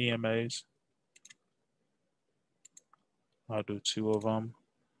EMAs. I'll do 2 of them.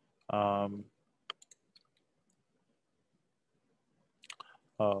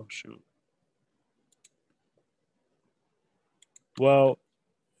 Oh shoot. Well,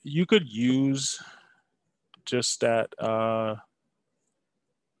 you could use just that.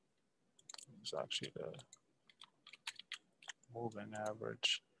 It's actually the moving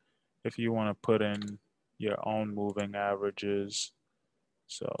average. If you want to put in your own moving averages,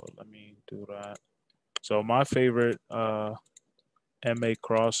 so let me do that. So my favorite MA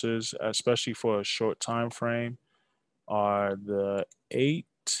crosses, especially for a short time frame, are the 8,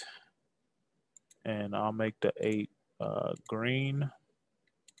 and I'll make the 8 green.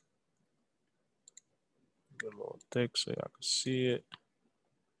 Get a little thick so y'all can see it.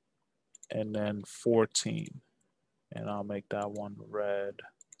 And then 14, and I'll make that one red.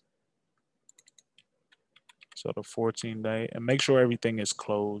 So the 14-day, and make sure everything is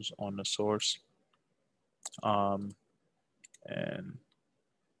closed on the source. And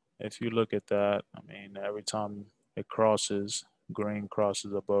if you look at that, I mean, every time it crosses, green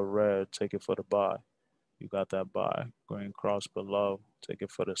crosses above red, take it for the buy. You got that buy. Green cross below, take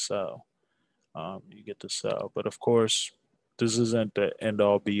it for the sell. you get to sell. But of course, this isn't the end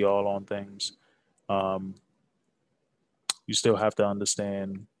all be all on things. Um, you still have to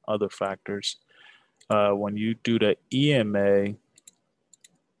understand other factors. When you do the EMA,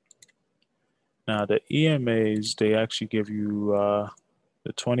 now the EMAs, they actually give you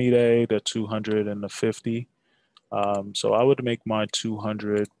the 20-day, the 200, and the 50. So I would make my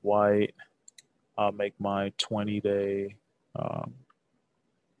 200 white. I'll make my 20-day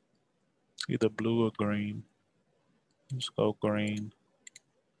either blue or green. Let's go green.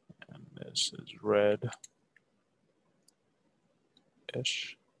 And this is red-ish.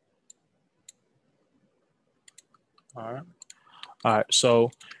 All right. All right.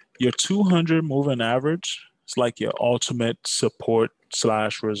 So your 200 moving average is like your ultimate support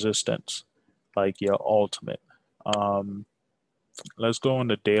slash resistance, like your ultimate. Um, let's go on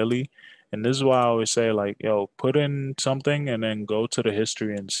the daily. And this is why I always say, like, yo, put in something and then go to the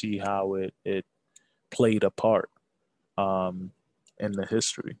history and see how it played a part in the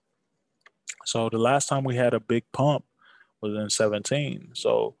history. So the last time we had a big pump was in 17.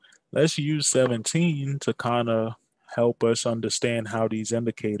 So let's use 17 to kind of help us understand how these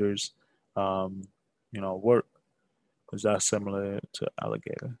indicators, um, work. Is that similar to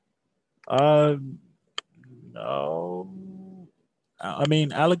alligator? Uh, no. I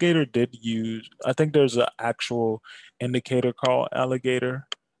mean, alligator did use, I think there's an actual indicator called alligator,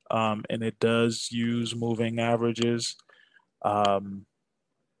 and it does use moving averages. Um,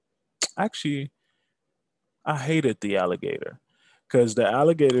 actually, I hated the alligator because the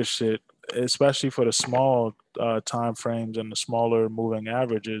alligator shit, especially for the small time frames and the smaller moving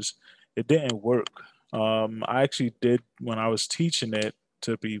averages, it didn't work. I actually did when I was teaching it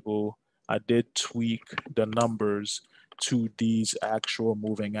to people. I did tweak the numbers to these actual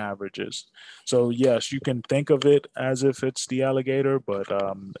moving averages. So yes, you can think of it as if it's the alligator, but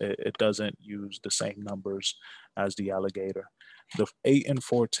it doesn't use the same numbers as the alligator. The 8 and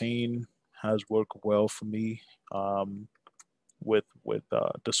 14 has worked well for me with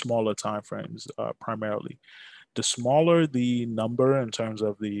the smaller time frames primarily. The smaller the number in terms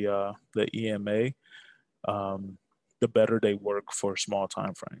of the EMA, um, the better they work for small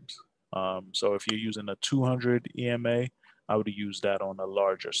time frames. So if you're using a 200 EMA, I would use that on the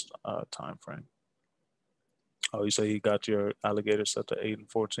largest time frame. Oh, you say you got your alligator set to 8 and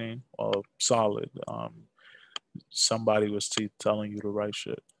 14? Well, solid. Somebody was telling you the right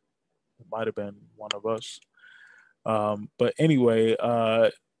shit. It might have been one of us. But anyway,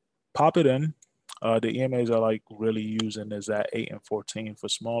 pop it in. The EMAs are like really using is that 8 and 14 for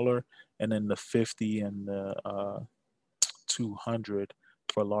smaller, and then the 50 and the 200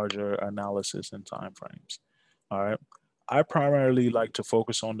 for larger analysis and time frames. All right. I primarily like to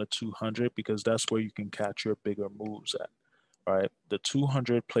focus on the 200 because that's where you can catch your bigger moves at. Right. The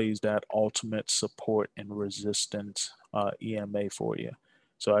 200 plays that ultimate support and resistance EMA for you.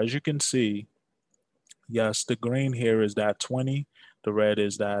 So as you can see, yes, the green here is that 20, the red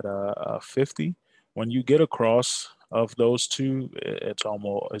is that 50. When you get across of those two, it's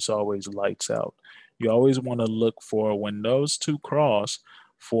always lights out. You always want to look for when those two cross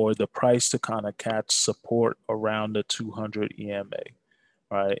for the price to kind of catch support around the 200 EMA,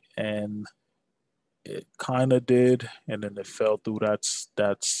 right? And it kind of did, and then it fell through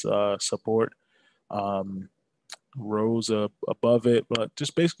that's support. Um, Rose up above it, but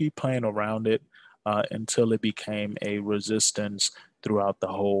just basically playing around it until it became a resistance throughout the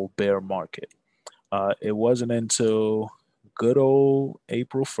whole bear market. It wasn't until good old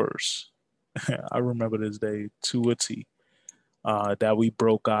April 1st, I remember this day to a T, that we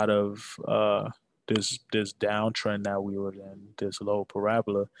broke out of this downtrend that we were in, this low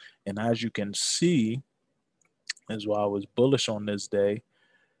parabola. And as you can see, as why I was bullish on this day,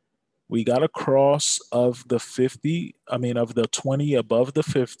 we got a cross of the 50, I mean, of the 20 above the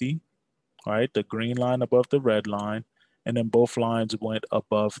 50, right? The green line above the red line. And then both lines went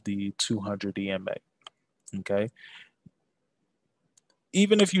above the 200 EMA, okay?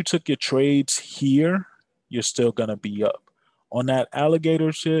 Even if you took your trades here, you're still going to be up. On that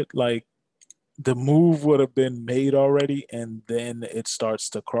alligator shit, like the move would have been made already and then it starts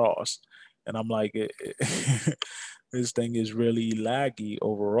to cross. And I'm like, this thing is really laggy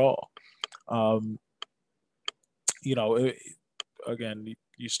overall. Um, you know, again,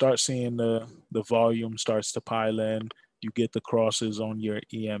 you start seeing the volume starts to pile in. You get the crosses on your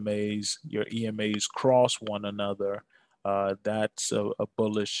EMAs. Your EMAs cross one another. That's a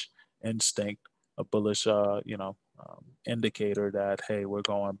bullish instinct, a bullish, indicator that hey, we're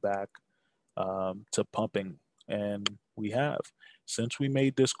going back to pumping, and we have since we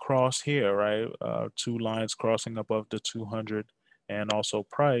made this cross here, right? Two lines crossing above the 200, and also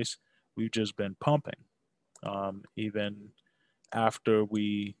price. we've just been pumping. Even after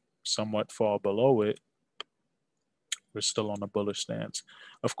we somewhat fall below it, we're still on a bullish stance.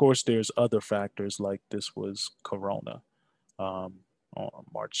 Of course, there's other factors like this was Corona on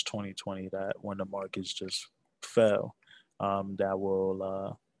March 2020, that when the markets just fell, that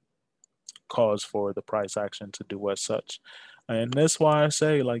will cause for the price action to do as such. And that's why I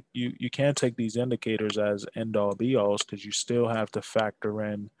say, like, you can't take these indicators as end all be alls, because you still have to factor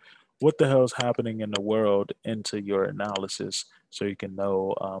in what the hell's happening in the world into your analysis so you can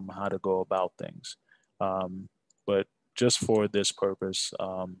know how to go about things. But just for this purpose,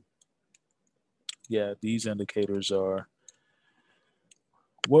 yeah, these indicators are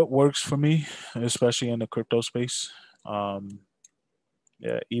what works for me, especially in the crypto space.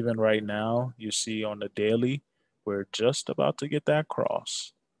 Yeah, even right now, you see on the daily, we're just about to get that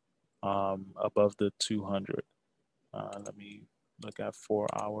cross above the 200. Let me look at 4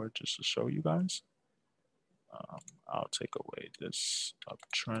 hour just to show you guys. I'll take away this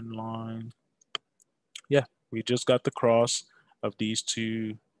uptrend line. Yeah, we just got the cross of these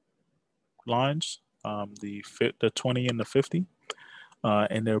two lines, the 20 and the 50,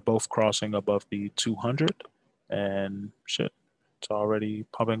 and they're both crossing above the 200. And shit, it's already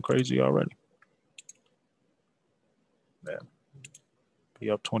pumping crazy already. Yeah, be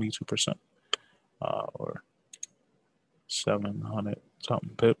up 22%, or 700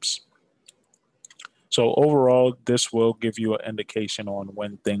 something pips. So overall, this will give you an indication on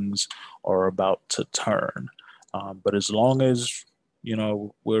when things are about to turn. But as long as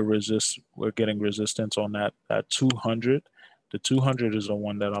we're getting resistance on that 200. The 200 is the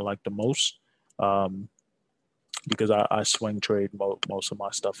one that I like the most, because I swing trade most of my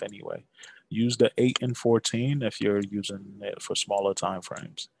stuff anyway. Use the 8 and 14 if you're using it for smaller time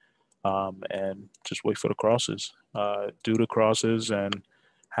frames, and just wait for the crosses. Do the crosses and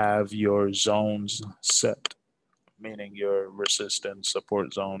have your zones set, meaning your resistance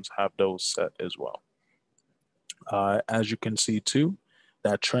support zones, have those set as well. As you can see too,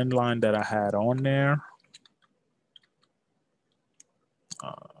 that trend line that I had on there,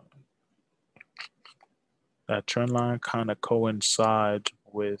 that trend line kind of coincides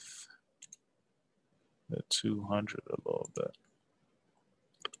with the 200 a little bit,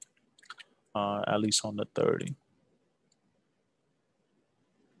 at least on the 30.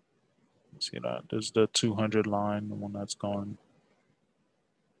 See that? There's the 200 line, the one that's going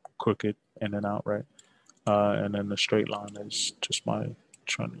crooked in and out, right? And then the straight line is just my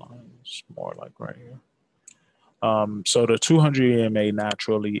trend line. It's more like right here. So the 200 EMA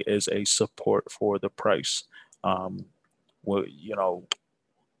naturally is a support for the price. Well,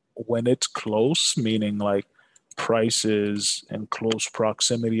 when it's close, meaning like price is in close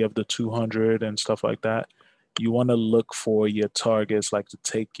proximity of the 200 and stuff like that, you want to look for your targets, like to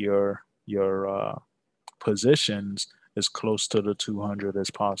take your positions as close to the 200 as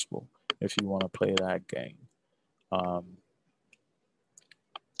possible if you want to play that game.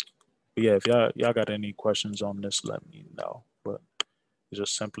 But yeah, if y'all got any questions on this, let me know. But it's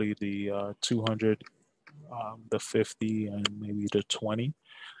just simply the 200, the 50, and maybe the 20.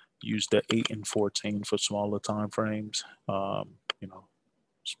 Use the 8 and 14 for smaller time frames.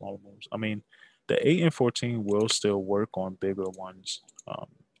 Smaller moves. I mean, the 8 and 14 will still work on bigger ones.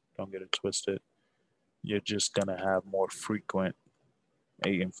 Don't get it twisted. You're just gonna have more frequent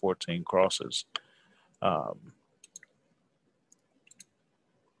 8 and 14 crosses.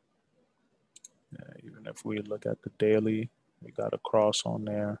 Even if we look at the daily, we got a cross on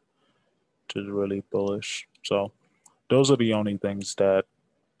there, which is really bullish. So those are the only things that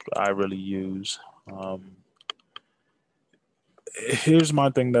I really use. Here's my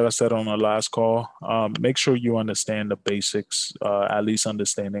thing that I said on the last call. Make sure you understand the basics, at least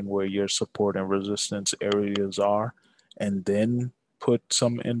understanding where your support and resistance areas are, and then put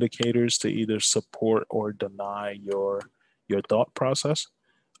some indicators to either support or deny your thought process.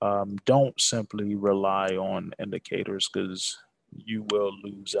 Don't simply rely on indicators, because you will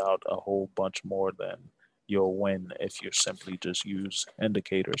lose out a whole bunch more than you'll win if you simply just use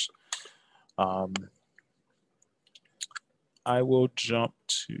indicators. I will jump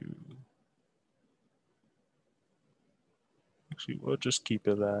to, actually, we'll just keep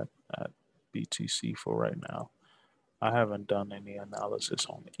it at BTC for right now. I haven't done any analysis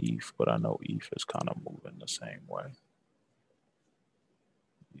on ETH, but I know ETH is kind of moving the same way.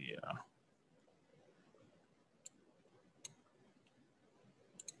 Yeah.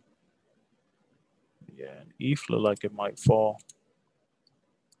 Yeah, and ETH look like it might fall.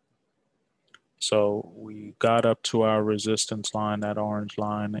 So we got up to our resistance line, that orange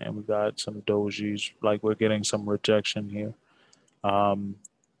line, and we got some dojis, like we're getting some rejection here.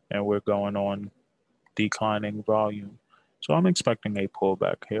 and we're going on declining volume. So I'm expecting a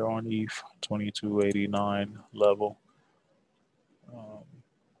pullback here on ETH 2289 level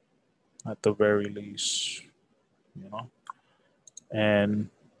at the very least, you know. And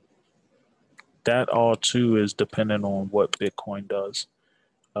that all too is dependent on what Bitcoin does.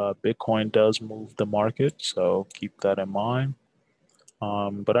 Bitcoin does move the market, so keep that in mind.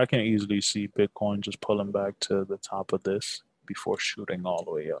 But I can easily see Bitcoin just pulling back to the top of this before shooting all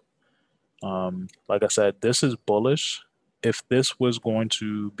the way up. Like I said, this is bullish. If this was going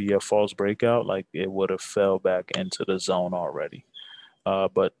to be a false breakout, like it would have fell back into the zone already.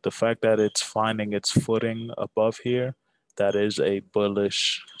 But the fact that it's finding its footing above here, that is a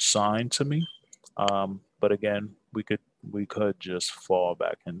bullish sign to me. But again, we could just fall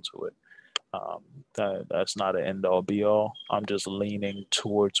back into it. That's not an end all be all. I'm just leaning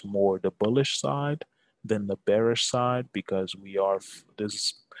towards more the bullish side than the bearish side because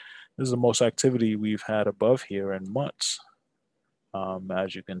this is the most activity we've had above here in months.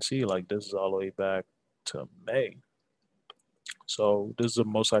 As you can see, like this is all the way back to May. So this is the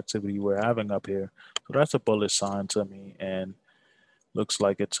most activity we're having up here. So that's a bullish sign to me, and looks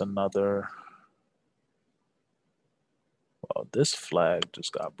like it's another. Well, this flag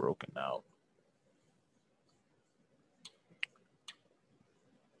just got broken out.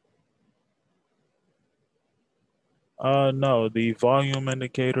 No, the volume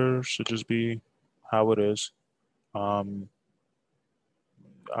indicator should just be how it is. Um,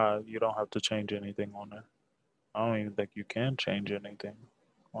 you don't have to change anything on it. I don't even think you can change anything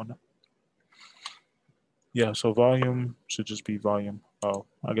on it. Yeah, so volume should just be volume. Oh,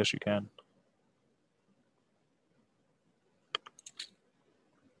 I guess you can.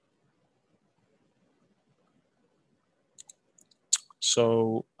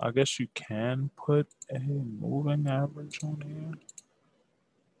 So I guess you can put a moving average on here.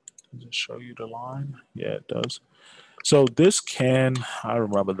 Does it show you the line? Yeah, it does. So this can, I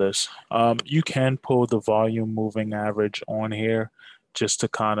remember this. You can pull the volume moving average on here just to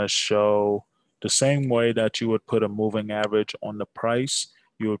kind of show the same way that you would put a moving average on the price.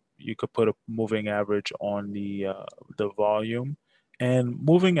 You could put a moving average on the volume, and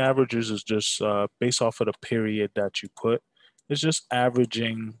moving averages is just based off of the period that you put. It's just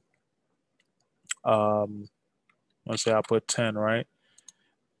averaging. Um, let's say I put 10, right?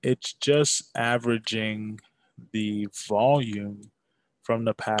 It's just averaging the volume from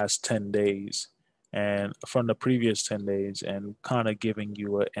the past 10 days and from the previous 10 days and kind of giving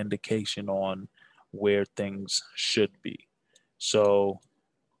you an indication on where things should be. So,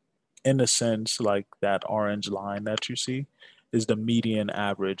 in a sense, like that orange line that you see is the median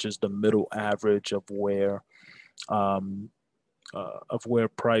average, is the middle average um, of where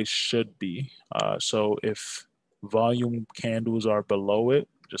price should be. So, if volume candles are below it,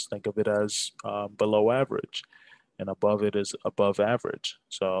 just think of it as below average, and above it is above average.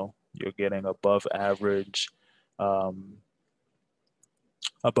 So you're getting um,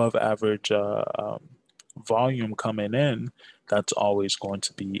 above average volume coming in. That's always going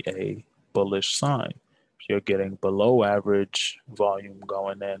to be a bullish sign. If you're getting below average volume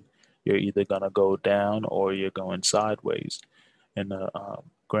going in, you're either going to go down or you're going sideways in the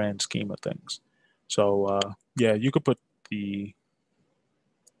grand scheme of things. So yeah, the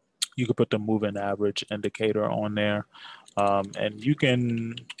you could put the moving average indicator on there, and you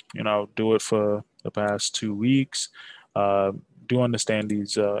can do it for the past 2 weeks. uh, do understand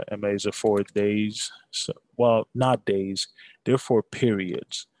these MAs are for days, so, well, not days, they're for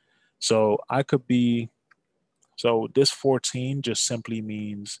periods. So I could be, so this 14 just simply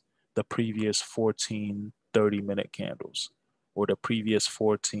means the previous 14 30-minute candles or the previous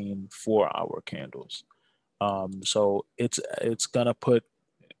 14 4-hour candles. So it's gonna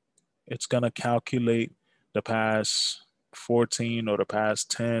calculate the past 14 or the past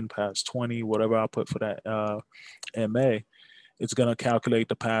 10, past 20, whatever I put for that MA. It's gonna calculate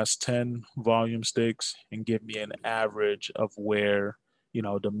the past 10 volume sticks and give me an average of where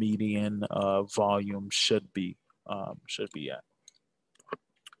the median volume should be at.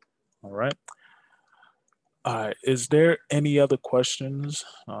 All right. All right. Is there any other questions?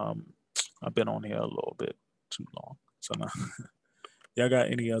 I've been on here a little bit too long, so now. Y'all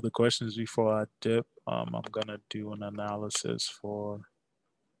got any other questions before I dip? I'm gonna do an analysis for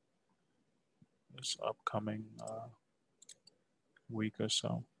this upcoming week or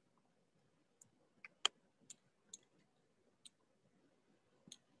so.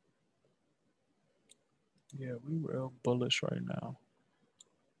 Yeah, we real bullish right now,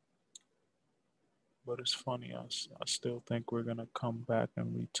 but it's funny. I still think we're gonna come back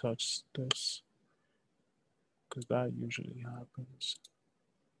and retouch this because that usually happens.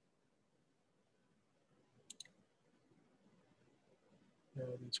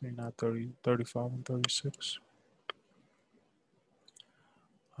 between that 35 and 36.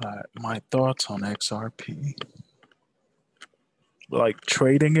 All right, my thoughts on XRP. Like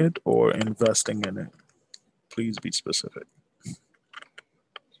trading it or investing in it? Please be specific.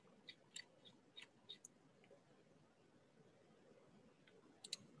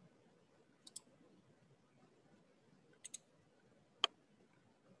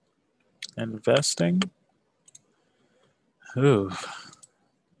 Investing? Ooh.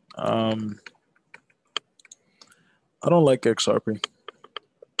 Um, I don't like XRP.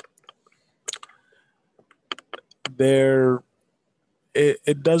 There,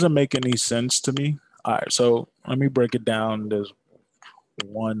 it doesn't make any sense to me. All right, so let me break it down. There's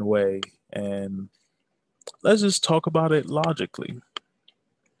one way, and let's just talk about it logically.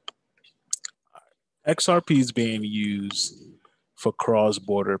 XRP is being used for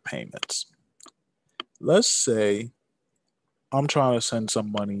cross-border payments. Let's say I'm trying to send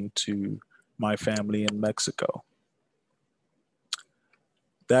some money to my family in Mexico.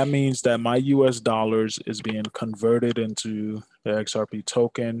 That means that my US dollars is being converted into the XRP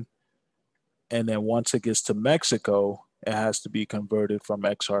token. And then once it gets to Mexico, it has to be converted from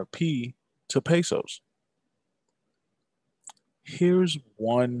XRP to pesos. Here's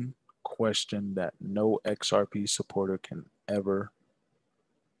one question that no XRP supporter can ever,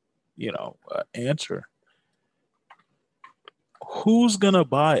 answer. Who's going to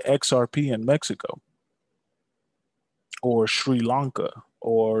buy XRP in Mexico or Sri Lanka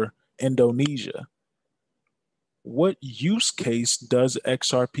or Indonesia? What use case does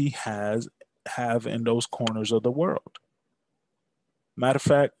XRP have in those corners of the world? Matter of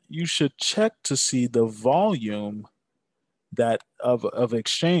fact, you should check to see the volume that of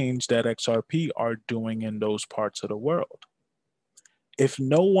exchange that XRP are doing in those parts of the world. If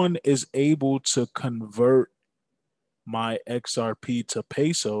no one is able to convert my XRP to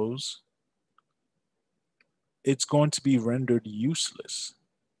pesos, it's going to be rendered useless.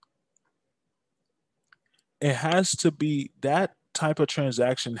 It has to be that type of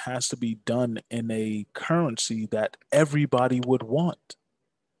transaction has to be done in a currency that everybody would want,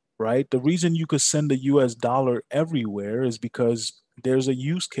 right? The reason you could send a US dollar everywhere is because there's a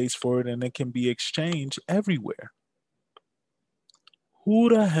use case for it and it can be exchanged everywhere. Who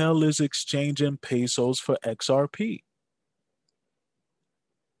the hell is exchanging pesos for XRP?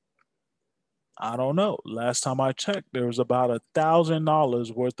 I don't know. Last time I checked, there was about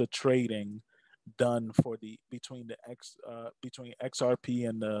 $1,000 worth of trading done for the between XRP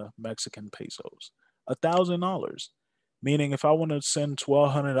and the Mexican pesos. $1,000, meaning if I want to send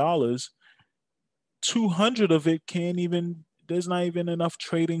 $1,200, 200 of it can't even. There's not even enough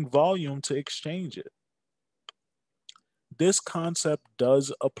trading volume to exchange it. This concept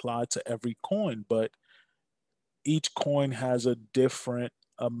does apply to every coin, but each coin has a different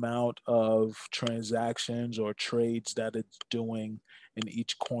amount of transactions or trades that it's doing in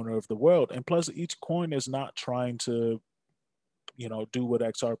each corner of the world. And plus, each coin is not trying to, do what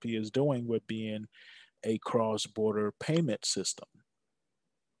XRP is doing with being a cross-border payment system.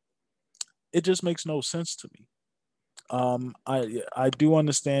 It just makes no sense to me. I do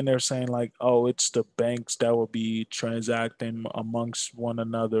understand they're saying like, oh, it's the banks that will be transacting amongst one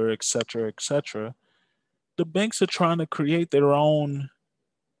another, et cetera, et cetera. The banks are trying to create their own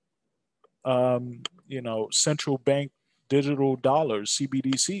central bank digital dollars,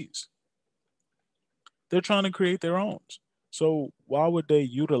 CBDCs. They're trying to create their own. So why would they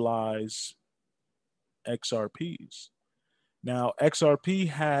utilize XRPs? Now, XRP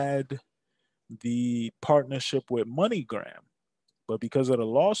had the partnership with MoneyGram, but because of the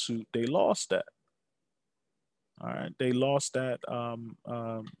lawsuit, they lost that. All right, they lost that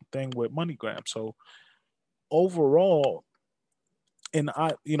thing with MoneyGram. So overall, and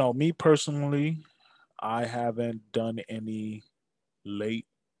me personally, I haven't done late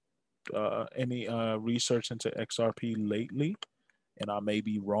any research into XRP lately, and I may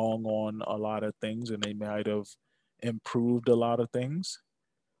be wrong on a lot of things, and they might have improved a lot of things,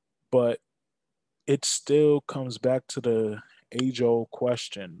 but it still comes back to the age-old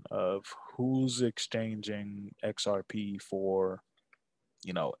question of who's exchanging XRP for,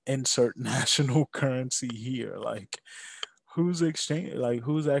 insert national currency here. Like, who's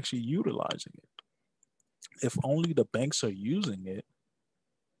actually utilizing it? If only the banks are using it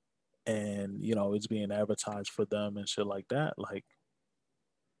and it's being advertised for them and shit like that, like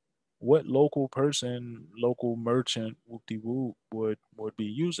what local person, local merchant would be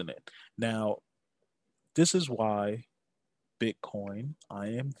using it. Now, this is why Bitcoin I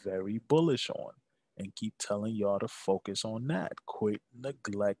am very bullish on and keep telling y'all to focus on that. Quit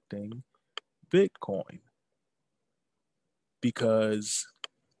neglecting Bitcoin. because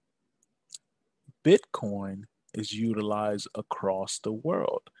Bitcoin is utilized across the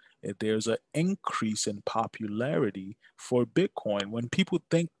world. There's an increase in popularity for Bitcoin. When people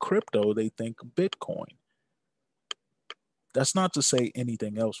think crypto, they think Bitcoin. That's not to say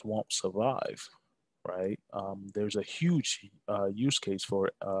anything else won't survive, right? There's a huge use case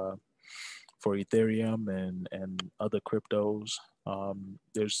for Ethereum and other cryptos.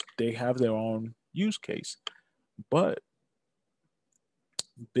 They have their own use case, but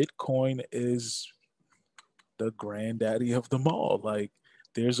Bitcoin is the granddaddy of them all. Like,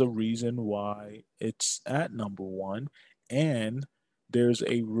 there's a reason why it's at number one, and there's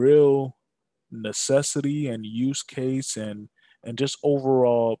a real necessity and use case and just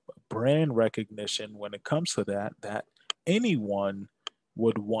overall brand recognition when it comes to that anyone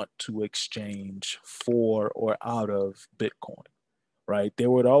would want to exchange for or out of Bitcoin, right?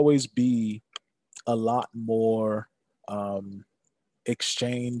 There would always be a lot more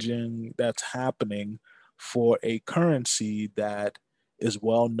exchanging that's happening for a currency that is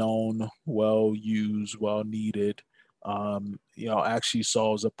well known, well used, well needed, actually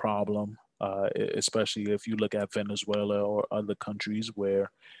solves a problem, especially if you look at Venezuela or other countries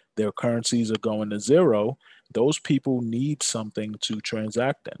where their currencies are going to zero. Those people need something to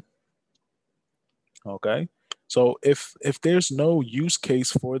transact in. Okay. So if there's no use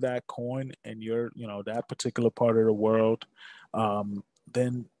case for that coin and you're, that particular part of the world,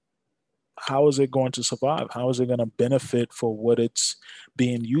 then how is it going to survive? How is it going to benefit for what it's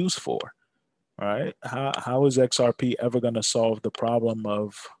being used for? Right? How is XRP ever going to solve the problem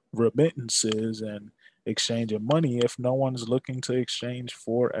of remittances and exchanging money if no one's looking to exchange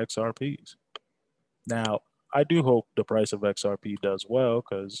for XRPs? Now, I do hope the price of XRP does well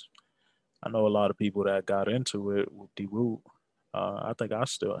because I know a lot of people that got into it with the root. I think I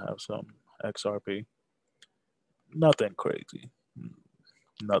still have some XRP. Nothing crazy.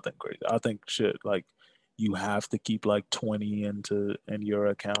 Nothing crazy. I think shit like you have to keep like 20 in your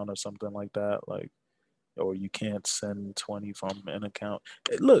account or something like that. Like, or you can't send 20 from an account.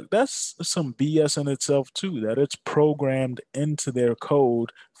 Look, that's some BS in itself too, that it's programmed into their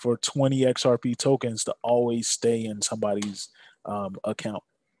code for 20 XRP tokens to always stay in somebody's account.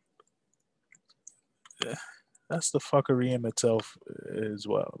 That's the fuckery in itself as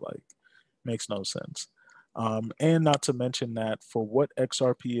well. Like, makes no sense. And not to mention that for what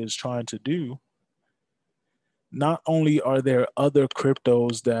XRP is trying to do, not only are there other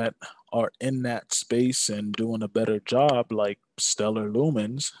cryptos that are in that space and doing a better job, like Stellar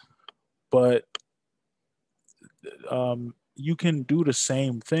Lumens, but you can do the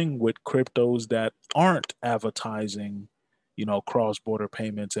same thing with cryptos that aren't advertising, cross-border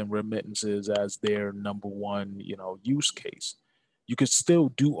payments and remittances as their number one, use case. You could still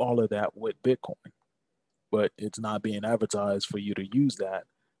do all of that with Bitcoin, but it's not being advertised for you to use that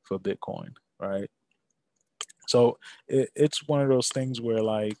for Bitcoin, right? So it's one of those things where,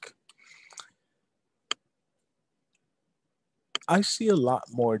 like, I see a lot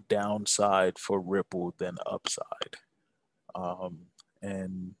more downside for Ripple than upside.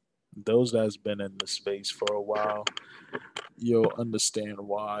 And those that's been in the space for a while, you'll understand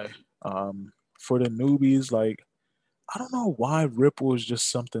why. For the newbies, like, I don't know why Ripple is just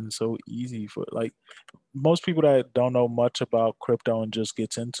something so easy for, like, most people that don't know much about crypto and just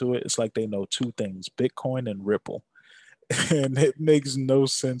gets into it, it's like they know two things, Bitcoin and Ripple. And it makes no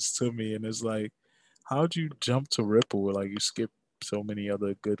sense to me. And it's like, how'd you jump to Ripple? Like, you skip so many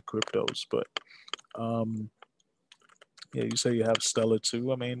other good cryptos. But yeah, you say you have Stellar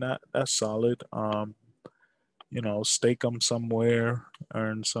too. I mean, that's solid. Stake them somewhere,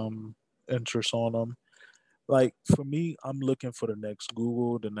 earn some interest on them. Like, for me, I'm looking for the next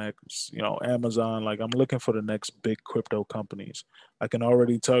Google, the next, Amazon. Like, I'm looking for the next big crypto companies. I can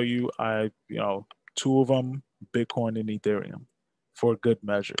already tell you, two of them, Bitcoin and Ethereum, for a good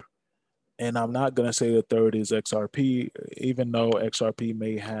measure. And I'm not going to say the third is XRP, even though XRP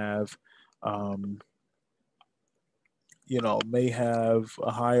um, may have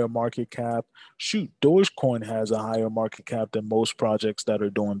a higher market cap. Shoot, Dogecoin has a higher market cap than most projects that are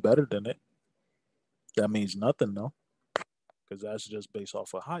doing better than it. That means nothing, though, because that's just based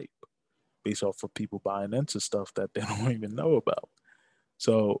off of hype, based off of people buying into stuff that they don't even know about.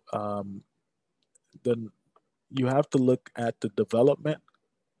 So then you have to look at the development,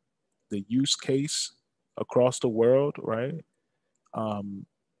 the use case across the world, right? Um,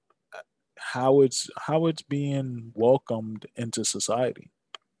 how it's being welcomed into society.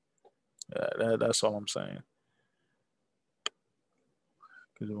 That's all I'm saying.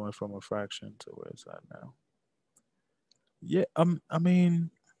 Because it went from a fraction to where it's at now. Yeah, I mean,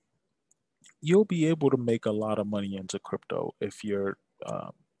 you'll be able to make a lot of money into crypto if you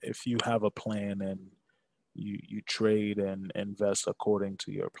have a plan and you trade and invest according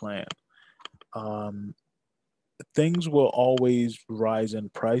to your plan. Um, Things will always rise in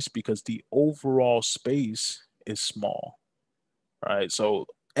price because the overall space is small, right? So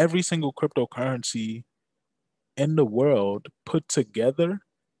every single cryptocurrency in the world put together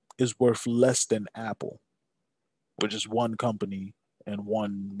is worth less than Apple, which is one company and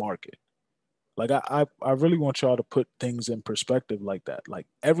one market. Like I really want y'all to put things in perspective like that. Like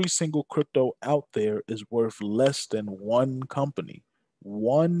every single crypto out there is worth less than one company,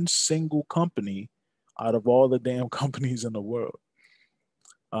 one single company out of all the damn companies in the world.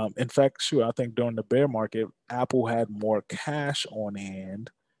 In fact, sure, I think during the bear market, Apple had more cash on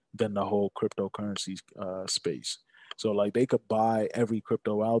hand than the whole cryptocurrency space. So like they could buy every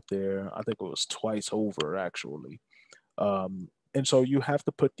crypto out there. I think it was twice over actually. And so you have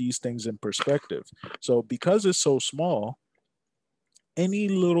to put these things in perspective. So because it's so small, any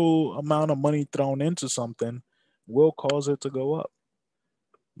little amount of money thrown into something will cause it to go up.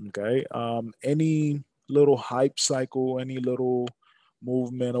 Okay. Any little hype cycle, any little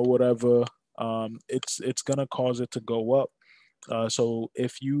movement or whatever, it's gonna cause it to go up. So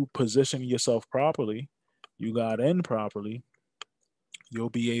if you position yourself properly, you got in properly, you'll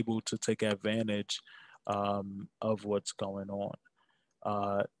be able to take advantage of what's going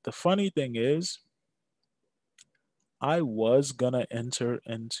on. The funny thing is, I was gonna enter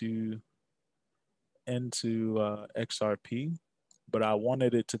into XRP, but I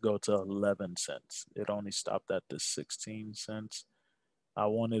wanted it to go to 11 cents. It only stopped at the 16 cents. I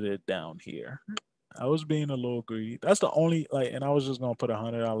wanted it down here. I was being a little greedy. That's the only like, and I was just gonna put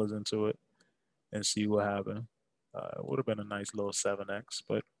 $100 into it and see what happened. It would have been a nice little 7x,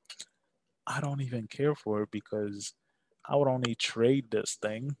 but I don't even care for it because I would only trade this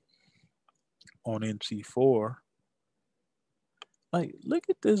thing on MC4. Like, look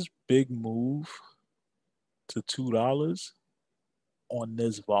at this big move to $2 on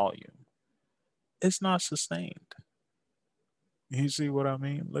this volume. It's not sustained. You see what I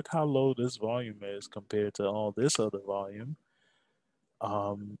mean? Look how low this volume is compared to all this other volume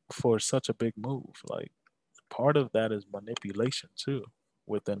for such a big move. Like, part of that is manipulation too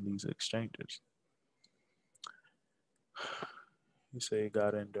within these exchanges. You say you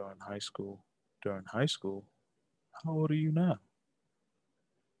got in during high school. During high school, how old are you now?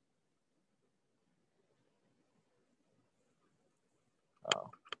 Oh,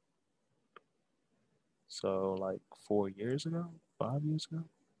 so like 4 years ago, 5 years ago.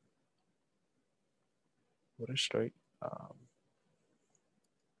 What a straight. Um,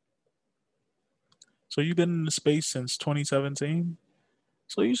 so you've been in the space since 2017.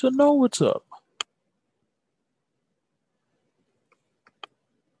 So you should know what's up.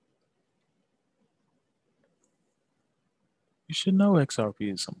 You should know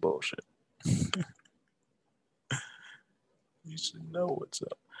XRP is some bullshit. You should know what's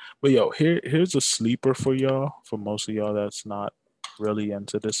up. But yo, here's a sleeper for y'all. For most of y'all that's not really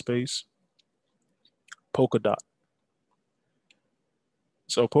into this space. Polkadot.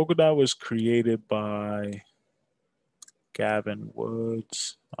 So Polkadot was created by Gavin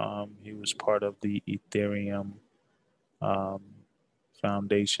Woods. He was part of the Ethereum um,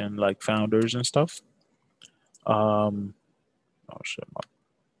 Foundation, like founders and stuff. Um, oh shit, my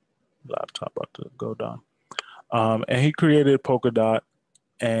laptop about to go down. And he created Polkadot,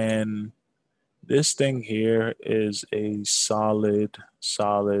 and this thing here is a solid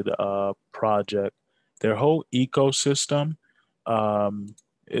project. Their whole ecosystem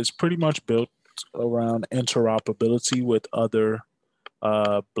is pretty much built around interoperability with other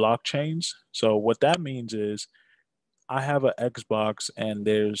blockchains. So what that means is I have an Xbox and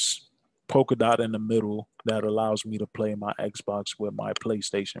there's Polkadot in the middle that allows me to play my Xbox with my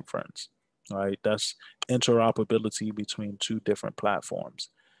PlayStation friends. Right? That's interoperability between two different platforms.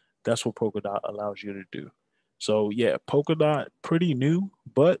 That's what Polkadot allows you to do. So yeah, Polkadot pretty new,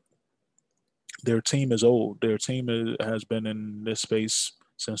 but their team is old. Their team has been in this space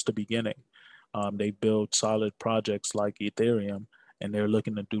since the beginning. They build solid projects like Ethereum, and they're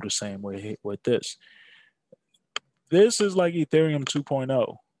looking to do the same way with this. This is like Ethereum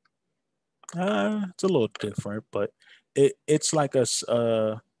 2.0. It's a little different, but it's like it's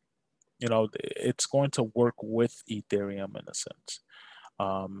going to work with Ethereum in a sense.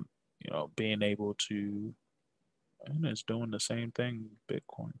 Um, being able to, and it's doing the same thing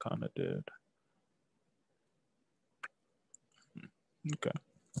Bitcoin kind of did. Okay.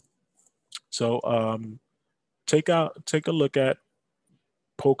 So take a look at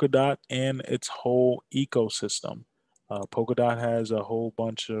Polkadot and its whole ecosystem. Polkadot has a whole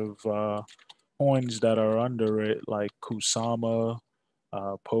bunch of coins that are under it, like Kusama,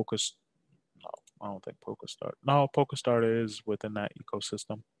 Polka. No, I don't think Polkastar. No, Polkastar is within that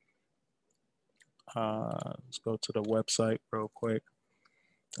ecosystem. Let's go to the website real quick.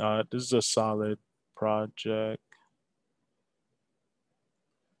 This is a solid project.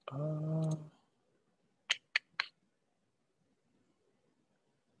 Uh,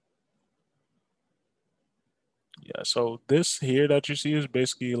 yeah, so this here that you see is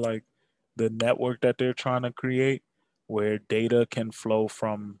basically like the network that they're trying to create where data can flow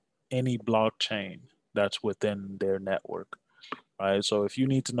from any blockchain that's within their network, right? So if you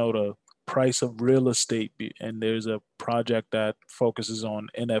need to know the price of real estate and there's a project that focuses on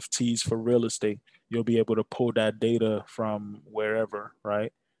NFTs for real estate, you'll be able to pull that data from wherever,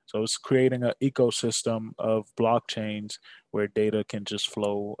 right? So it's creating an ecosystem of blockchains where data can just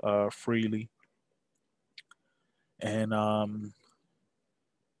flow freely. And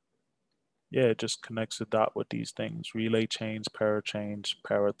yeah, it just connects the dot with these things: relay chains, parachains,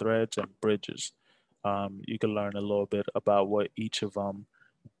 parathreads, and bridges. You can learn a little bit about what each of them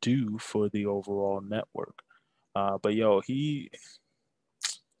do for the overall network. But yo, he's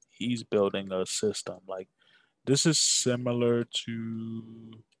building a system. Like this is similar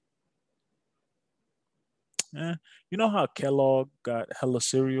to, eh, you know how Kellogg got hella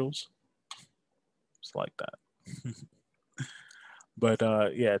cereals? It's like that. But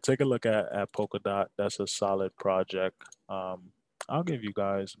yeah, take a look at Polkadot. That's a solid project. I'll give you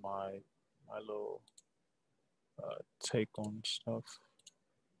guys my little take on stuff.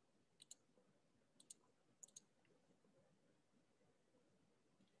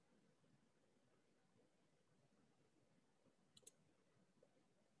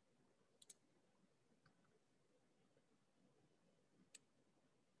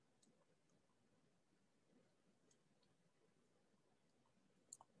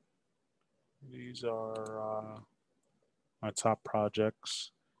 These are my top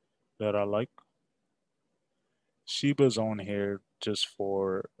projects that I like. Shiba's on here just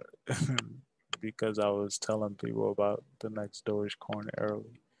for because I was telling people about the next Dogecoin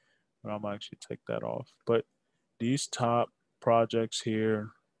early. But I'm actually take that off. But these top projects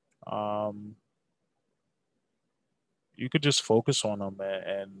here, um, you could just focus on them,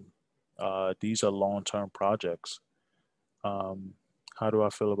 and these are long-term projects. Um, how do I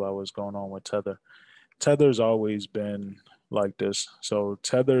feel about what's going on with Tether? Tether's always been like this. So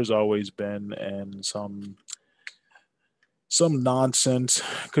Tether's always been in some nonsense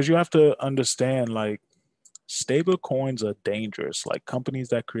because you have to understand like stable coins are dangerous. Like companies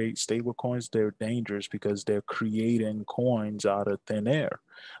that create stable coins, they're dangerous because they're creating coins out of thin air.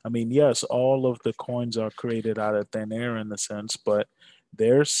 I mean, yes, all of the coins are created out of thin air in a sense, but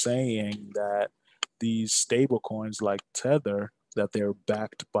they're saying that these stable coins like Tether, that they're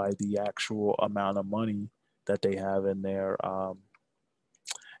backed by the actual amount of money that they have in their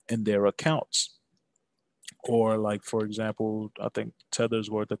accounts. Or like for example, I think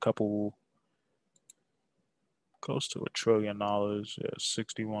Tether's worth a couple close to $1 trillion, yeah,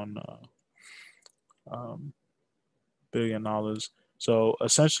 61 um, $1 billion. So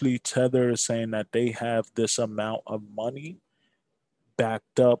essentially, Tether is saying that they have this amount of money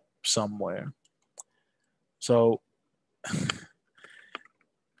backed up somewhere. So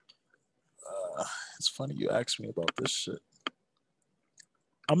it's funny you asked me about this shit.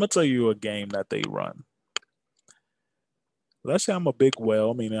 I'm gonna tell you a game that they run. Let's say I'm a big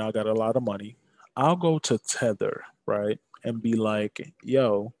whale, meaning I got a lot of money. I'll go to Tether, right, and be like,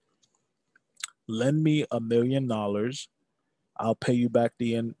 "Yo, lend me $1 million. I'll pay you back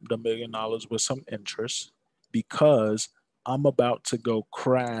the $1 million with some interest because I'm about to go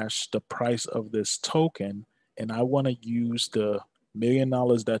crash the price of this token, and I want to use the $1 million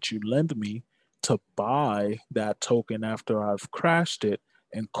that you lend me to buy that token after I've crashed it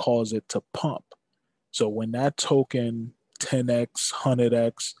and cause it to pump. So when that token 10x,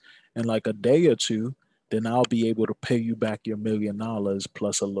 100x in like a day or two, then I'll be able to pay you back your $1 million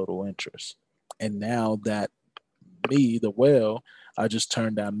plus a little interest. And now that me, the whale, I just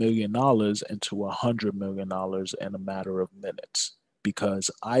turned that $1 million into $100 million in a matter of minutes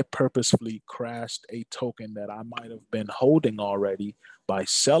because I purposefully crashed a token that I might have been holding already by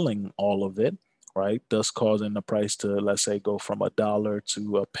selling all of it, right? Thus causing the price to, let's say, go from $1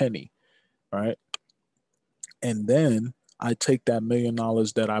 to a penny, right? And then I take that $1 million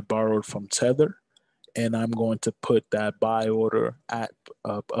that I borrowed from Tether and I'm going to put that buy order at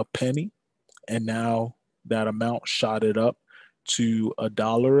a penny. And now that amount shot it up to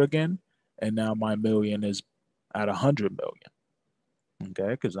 $1 again. And now my million is at 100 million.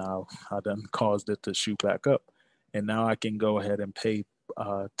 Okay. Because now I done caused it to shoot back up. and now I can go ahead and pay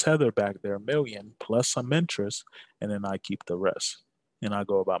Tether back their million plus some interest, and then I keep the rest, and I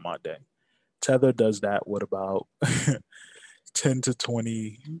go about my day. Tether does that with about 10 to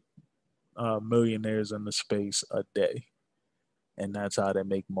 20 millionaires in the space a day, and that's how they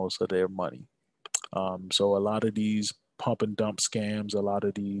make most of their money. So a lot of these pump and dump scams, a lot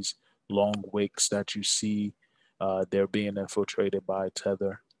of these long wicks that you see, they're being infiltrated by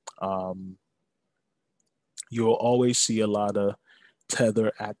Tether. Um, you'll always see a lot of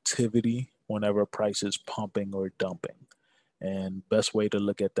Tether activity whenever price is pumping or dumping. And best way to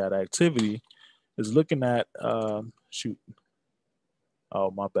look at that activity is looking at shoot. Oh,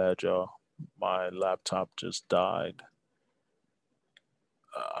 my bad, y'all. My laptop just died.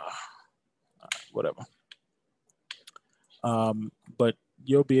 Uh, whatever. But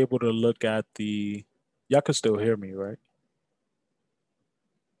you'll be able to look at the. Y'all can still hear me, right?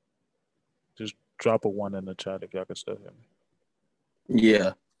 Just drop a one in the chat if y'all can still hear me.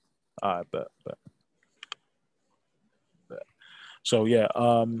 Yeah. I bet. So yeah,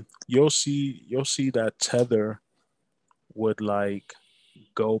 you'll see that Tether would like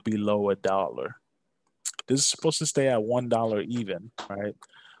go below $1. This is supposed to stay at $1 even, right?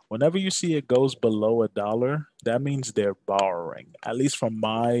 Whenever you see it goes below $1, that means they're borrowing. At least from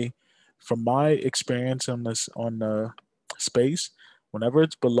my experience on this on the space, whenever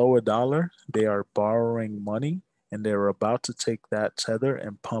it's below $1, they are borrowing money and they're about to take that Tether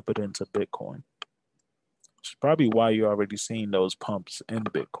and pump it into Bitcoin. It's probably why you're already seeing those pumps in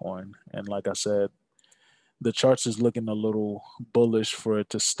Bitcoin. And like I said, the charts is looking a little bullish for it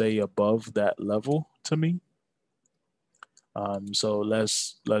to stay above that level to me. So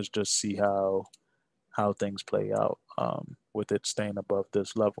let's just see how things play out with it staying above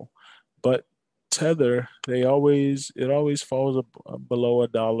this level. But Tether, it always falls below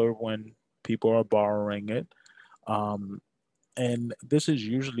 $1 when people are borrowing it, and this is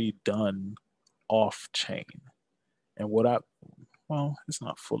usually done off chain. And well, it's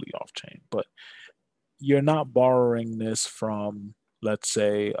not fully off chain, but you're not borrowing this from, let's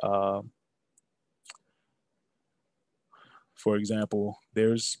say, for example,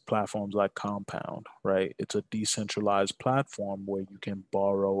 there's platforms like Compound, right? It's a decentralized platform where you can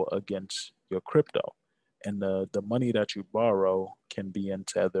borrow against your crypto. And the money that you borrow can be in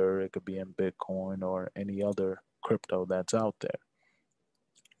Tether, it could be in Bitcoin or any other crypto that's out there.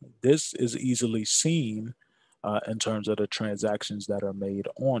 This is easily seen in terms of the transactions that are made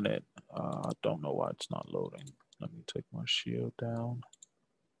on it. I don't know why it's not loading. Let me take my shield down.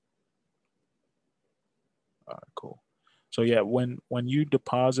 All right, cool. So yeah, when you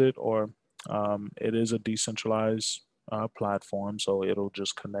deposit, or it is a decentralized platform, so it'll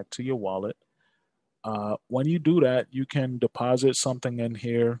just connect to your wallet. When you do that, you can deposit something in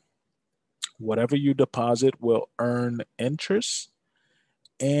here. Whatever you deposit will earn interest,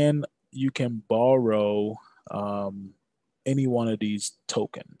 and you can borrow any one of these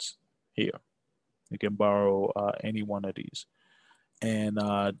tokens here. You can borrow any one of these. And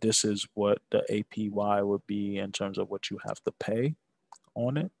this is what the APY would be in terms of what you have to pay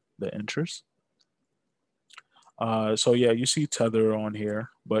on it, the interest. So yeah, you see Tether on here,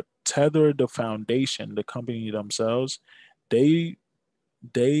 but Tether, the foundation, the company themselves, they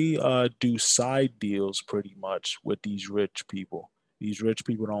do side deals pretty much with these rich people. These rich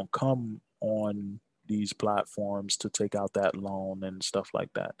people don't come on these platforms to take out that loan and stuff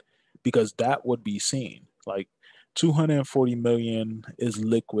like that, because that would be seen. Like 240 million is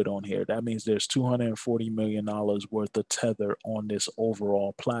liquid on here. That means there's 240 million dollars worth of Tether on this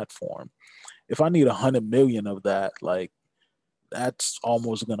overall platform. If I need 100 million of that, like that's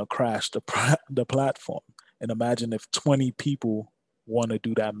almost gonna crash the platform. And imagine if 20 people want to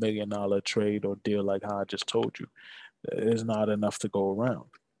do that $1 million trade or deal like how I just told you. There's not enough to go around.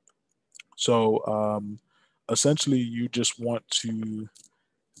 So essentially, you just want to.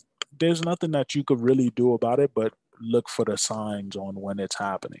 There's nothing that you could really do about it, but look for the signs on when it's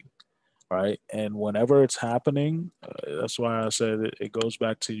happening, right? And whenever it's happening, that's why I said it goes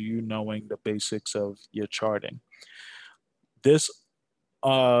back to you knowing the basics of your charting. This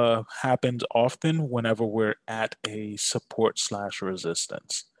happens often whenever we're at a support slash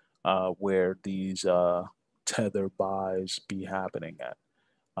resistance, where these tether buys be happening at.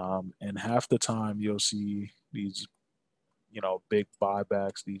 And half the time you'll see these, big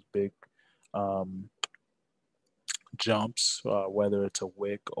buybacks, these big um, jumps, whether it's a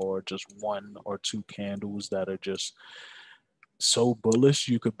wick or just one or two candles that are just so bullish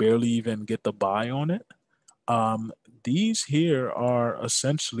you could barely even get the buy on it. Um, these here are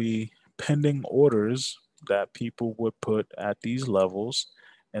essentially pending orders that people would put at these levels.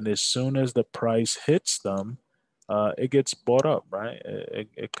 And as soon as the price hits them, it gets bought up, right?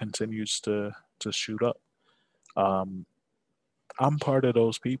 It continues to shoot up. Um, I'm part of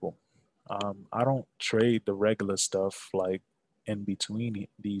those people. I don't trade the regular stuff like in between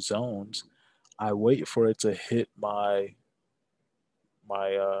these zones. I wait for it to hit my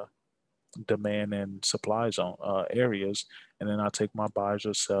demand and supply zone areas, and then I take my buys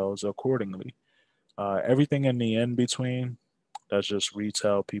or sells accordingly. Everything in the in between, that's just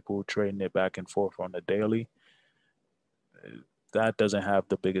retail people trading it back and forth on the daily. That doesn't have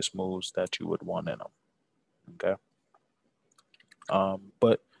the biggest moves that you would want in them. Okay.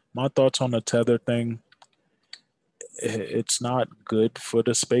 But my thoughts on the tether thing, it's not good for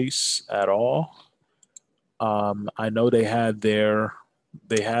the space at all. I know they had their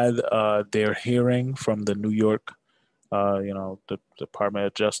hearing from the New York, the Department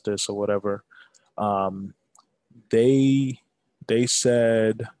of Justice or whatever. Um, they they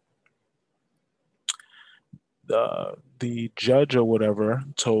said the judge or whatever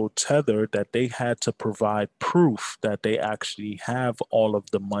told Tether that they had to provide proof that they actually have all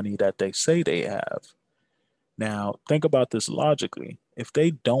of the money that they say they have. Now, think about this logically. If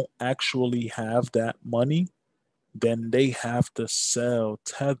they don't actually have that money, then they have to sell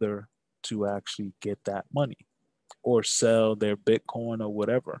Tether to actually get that money or sell their Bitcoin or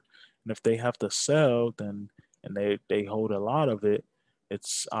whatever. And if they have to sell, then and they hold a lot of it,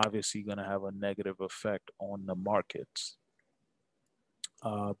 it's obviously going to have a negative effect on the markets.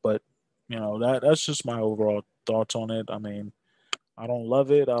 But that's just my overall thoughts on it. I mean, I don't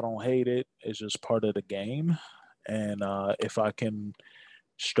love it. I don't hate it. It's just part of the game. And if I can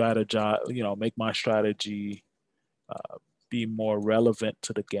strategize, make my strategy uh, be more relevant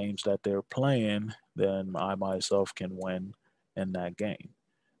to the games that they're playing, then I myself can win in that game.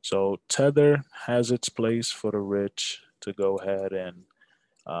 So Tether has its place for the rich to go ahead and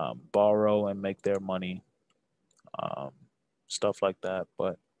borrow and make their money, um, stuff like that.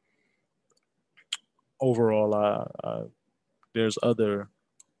 But overall, there's other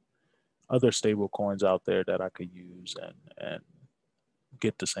stable coins out there that I could use and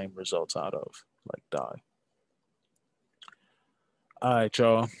get the same results out of, like DAI. All right,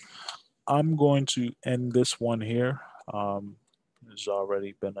 y'all. I'm going to end this one here. It's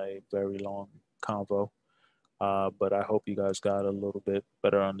already been a very long convo, but I hope you guys got a little bit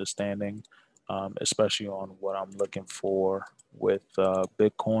better understanding, especially on what I'm looking for with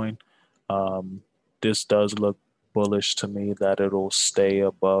Bitcoin. Um, this does look bullish to me that it'll stay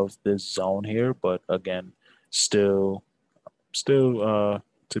above this zone here, but again, still to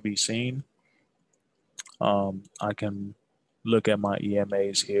be seen. I can look at my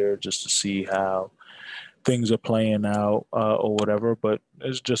EMAs here just to see how things are playing out or whatever, but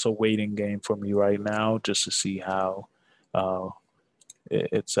it's just a waiting game for me right now just to see how uh,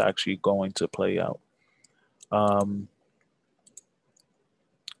 it's actually going to play out. Um,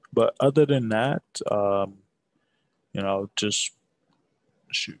 but other than that, just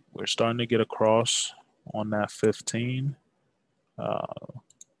shoot, we're starting to get across on that 15, uh,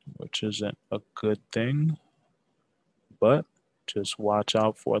 which isn't a good thing, but just watch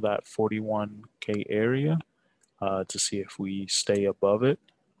out for that 41K area to see if we stay above it,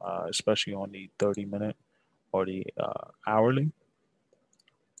 especially on the 30-minute or the hourly.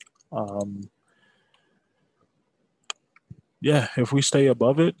 Um, yeah, if we stay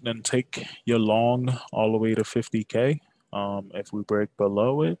above it, then take your long all the way to 50K. If we break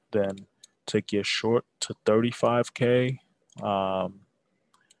below it, then take your short to 35K, um,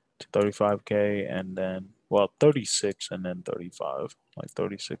 and then, well, 36 and then 35, like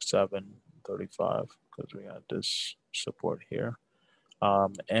 36.7, 35, because we got this support here.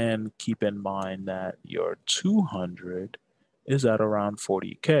 And keep in mind that your 200 is at around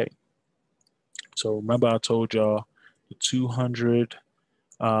 40K. So remember I told y'all the 200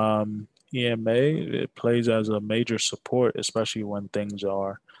 EMA, it plays as a major support, especially when things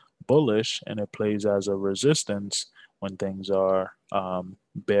are bullish, and it plays as a resistance when things are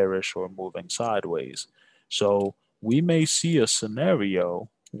bearish or moving sideways. So we may see a scenario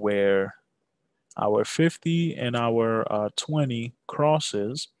where our 50 and our 20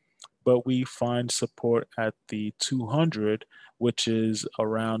 crosses, but we find support at the 200, which is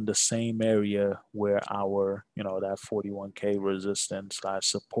around the same area where our, that 41K resistance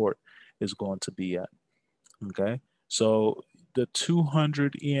support is going to be at. Okay. So the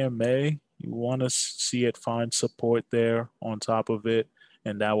 200 EMA, you want to see it find support there on top of it,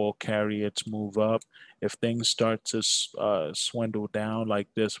 and that will carry its move up. If things start to swindle down like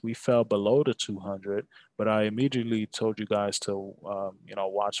this, we fell below the 200, but I immediately told you guys to,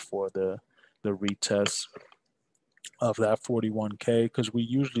 watch for the retest of that 41K because we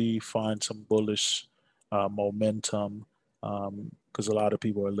usually find some bullish momentum, because a lot of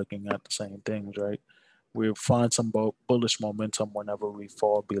people are looking at the same things, right? We find some bullish momentum whenever we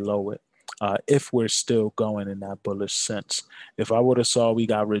fall below it. If we're still going in that bullish sense. If I would have saw we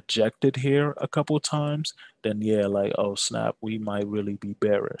got rejected here a couple times, then yeah, like, oh snap, we might really be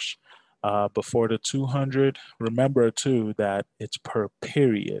bearish. Before the 200, remember too that it's per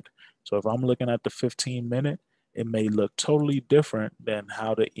period. So if I'm looking at the 15-minute, it may look totally different than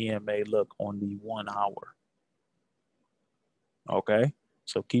how the EMA look on the 1 hour. Okay,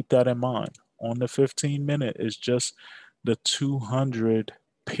 so keep that in mind. On the 15-minute is just the 200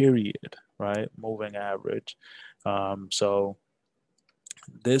 period, right? Moving average. So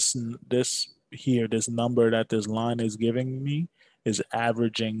this here, this number that this line is giving me is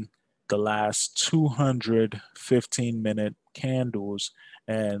averaging the last 200 15-minute candles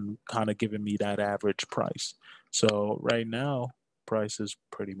and kind of giving me that average price. So right now, price is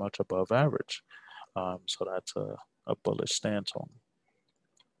pretty much above average. So that's a bullish stance on.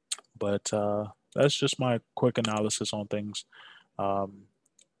 But that's just my quick analysis on things. I'm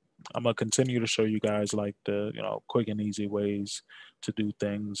gonna continue to show you guys like the quick and easy ways to do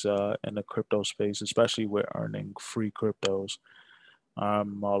things in the crypto space, especially with earning free cryptos.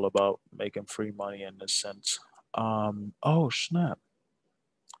 I'm all about making free money in this sense. Oh snap!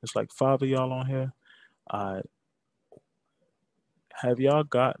 It's like 5 of y'all on here. Have y'all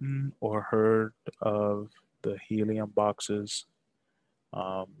gotten or heard of the helium boxes?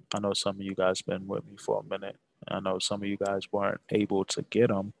 I know some of you guys been with me for a minute. I know some of you guys weren't able to get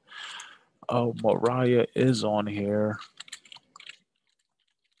them. Oh, Mariah is on here.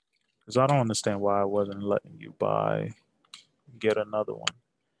 Because I don't understand why I wasn't letting you get another one.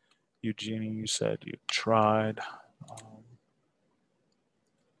 Eugenie, you said you tried.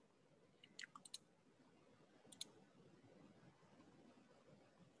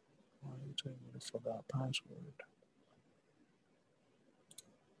 Why are you telling me to forgot password?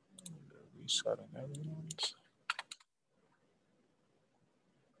 Resetting everyone's.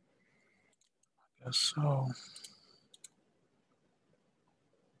 I guess so.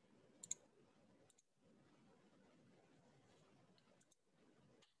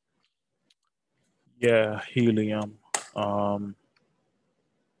 Yeah, helium.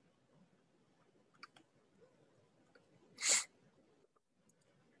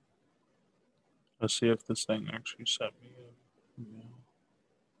 Let's see if this thing actually sent me a email.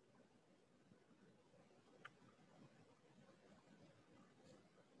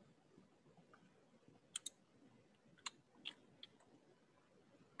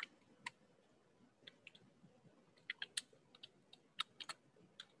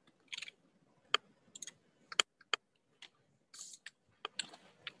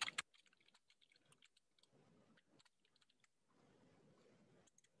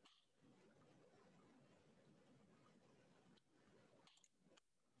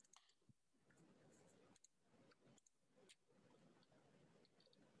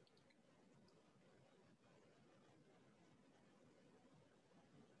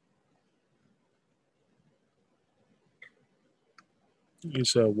 You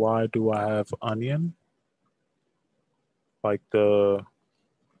said, why do I have onion? Like the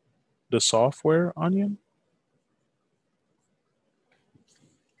software onion?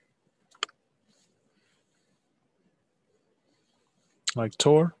 Like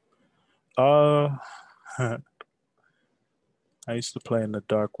Tor? Uh, I used to play in the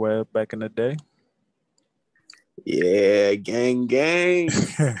dark web back in the day. Yeah, gang, gang.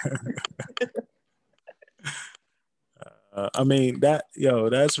 I mean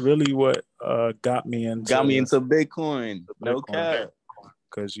that's really what got me into Bitcoin. No cap.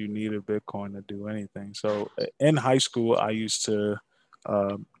 Because you needed Bitcoin to do anything. So in high school, I used to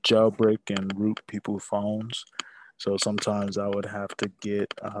jailbreak and root people's phones. So sometimes I would have to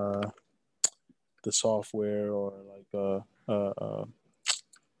get the software or like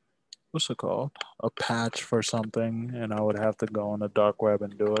what's it called? A patch for something, and I would have to go on the dark web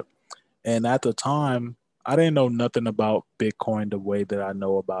and do it. And at the time, I didn't know nothing about Bitcoin the way that I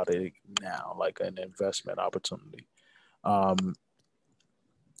know about it now, like an investment opportunity. Um,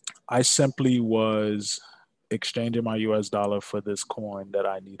 I simply was exchanging my US dollar for this coin that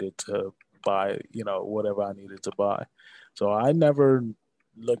I needed to buy, whatever I needed to buy. So I never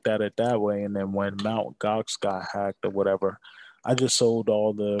looked at it that way. And then when Mt. Gox got hacked or whatever, I just sold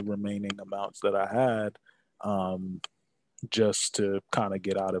all the remaining amounts that I had just to kind of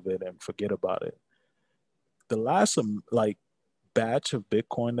get out of it and forget about it. The last like batch of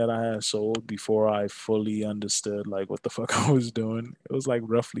Bitcoin that I had sold before I fully understood like what the fuck I was doing, it was like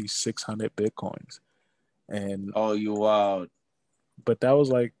roughly 600 Bitcoins. And oh, you wild. But that was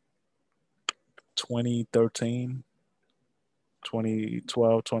like 2013,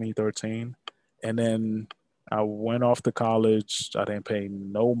 2012, 2013. And then I went off to college. I didn't pay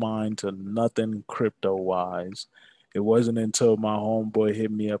no mind to nothing crypto wise. It wasn't until my homeboy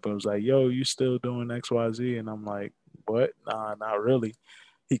hit me up and was like, yo, you still doing XYZ? And I'm like, what? Nah, not really.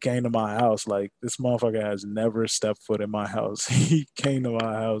 He came to my house. Like, this motherfucker has never stepped foot in my house. He came to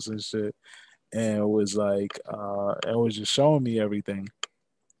my house and shit and was like, and was just showing me everything.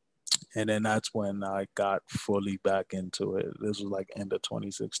 And then that's when I got fully back into it. This was like end of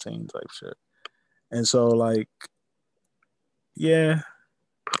 2016 type shit. And so like, yeah,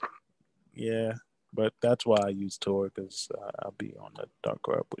 yeah. But that's why I use Tor, because I'll be on the dark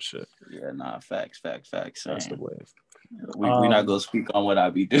web with shit. Yeah, nah, facts. That's the wave. We not gonna speak on what I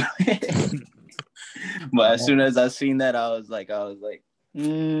be doing. But as soon as I seen that, I was like,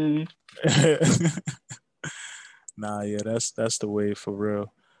 Nah, yeah, that's the wave for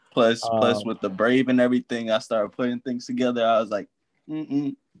real. Plus with the Brave and everything, I started putting things together. I was like,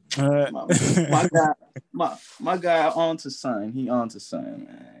 my guy on to something. He on to something,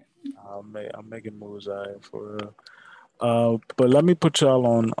 man. I'm making moves out for real. But let me put y'all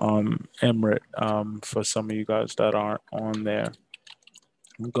on Emirates for some of you guys that aren't on there.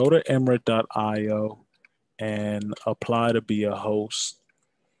 Go to emirates.io and apply to be a host.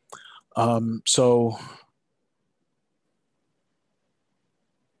 So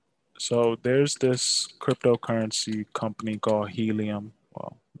there's this cryptocurrency company called Helium.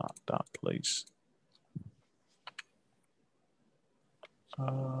 Well, not that place.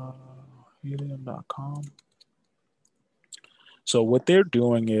 Helium.com. So what they're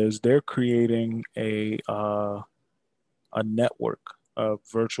doing is they're creating a network, a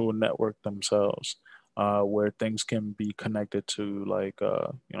virtual network themselves, where things can be connected to, like,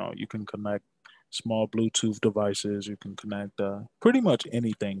 you can connect small Bluetooth devices, you can connect pretty much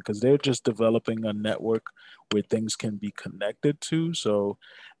anything, because they're just developing a network where things can be connected to. So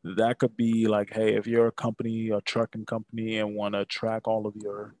that could be like, hey, if you're a company, a trucking company, and want to track all of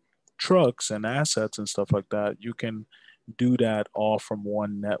your trucks and assets and stuff like that, you can do that all from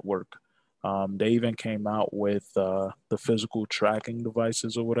one network. They even came out with the physical tracking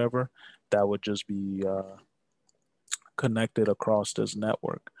devices or whatever that would just be connected across this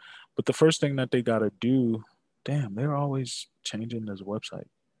network. But the first thing that they got to do, damn, they're always changing this website.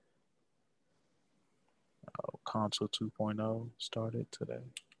 Console 2.0 started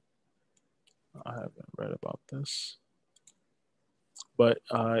today. I haven't read about this. But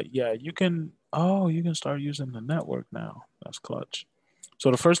yeah, you can start using the network now. That's clutch. So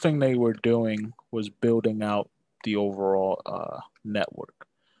the first thing they were doing was building out the overall network.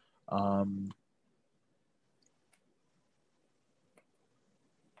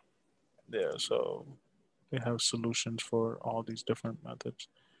 Yeah, so they have solutions for all these different methods.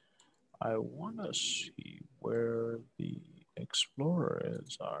 I want to see where the Explorer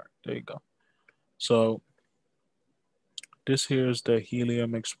is. All right, there you go. So this here is the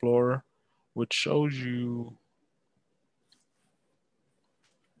Helium Explorer, which shows you,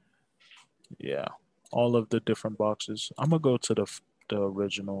 yeah, all of the different boxes. I'm gonna go to the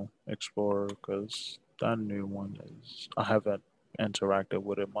original Explorer because that new one is, I haven't interacted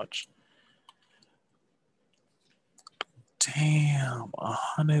with it much. Damn,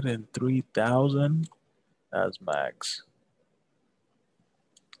 103,000. That's max.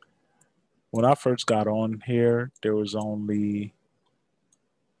 When I first got on here, there was only,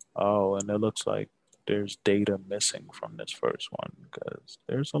 oh, and it looks like there's data missing from this first one because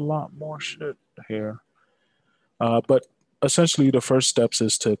there's a lot more shit here. But essentially, the first steps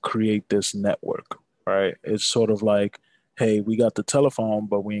is to create this network, right? It's sort of like, hey, we got the telephone,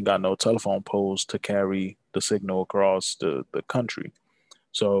 but we ain't got no telephone poles to carry the signal across the country.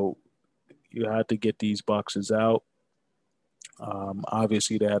 So you had to get these boxes out.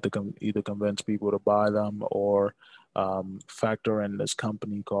 Obviously, they had to either convince people to buy them or factor in this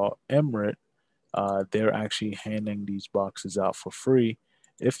company called Emirates. They're actually handing these boxes out for free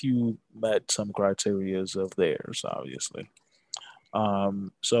if you met some criterias of theirs, obviously.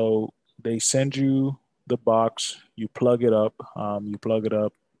 So they send you the box, you plug it up,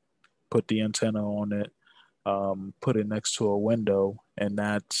 put the antenna on it, put it next to a window, and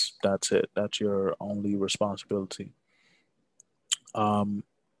that's it. That's your only responsibility. Um,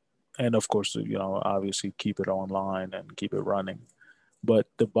 and of course, obviously keep it online and keep it running. But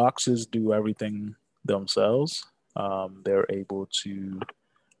the boxes do everything themselves. They're able to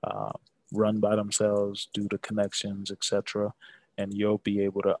uh, run by themselves, do the connections, etc., and you'll be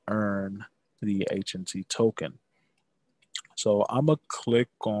able to earn the HNC token. So I'm gonna click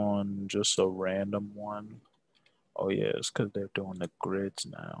on just a random one. Oh yeah, it's because they're doing the grids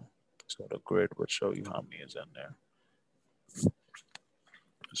now. So the grid would show you how many is in there.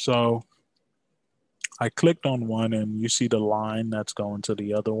 So I clicked on one and you see the line that's going to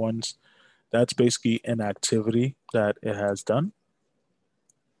the other ones. That's basically an activity that it has done.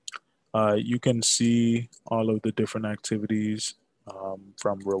 You can see all of the different activities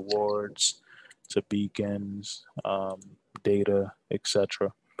from rewards to beacons, data,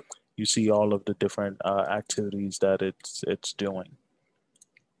 etc. You see all of the different activities that it's doing.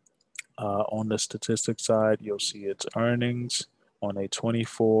 On the statistics side, you'll see its earnings on a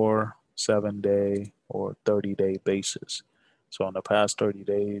 24, 7-day, or 30-day basis. So in the past 30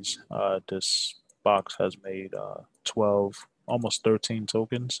 days, this box has made 12, almost 13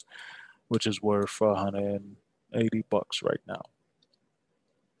 tokens, which is worth $180 right now.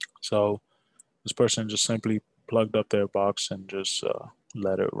 So this person just simply plugged up their box and just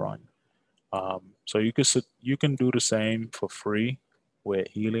let it run. So you can do the same for free with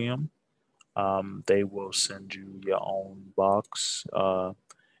Helium. They will send you your own box,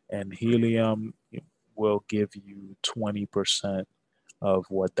 and Helium will give you 20% of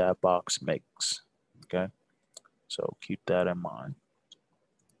what that box makes. Okay, so keep that in mind.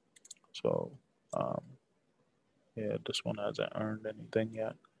 So, yeah, this one hasn't earned anything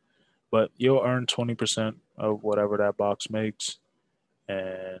yet, but you'll earn 20% of whatever that box makes.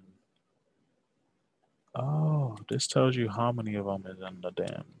 And oh, this tells you how many of them is in the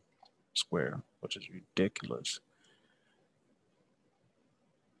damn square, which is ridiculous.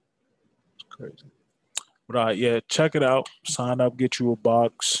 It's crazy. But yeah, check it out. Sign up, get you a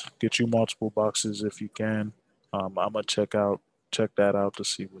box, get you multiple boxes if you can. I'm gonna check that out to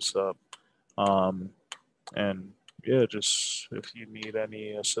see what's up. Um, and yeah, just if you need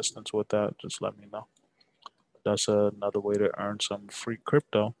any assistance with that, just let me know. That's another way to earn some free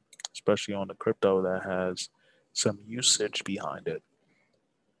crypto, especially on the crypto that has some usage behind it.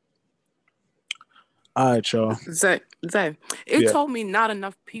 All right, y'all. Zay, it Yeah. told me not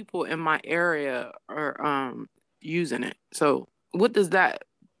enough people in my area are using it. So what does that?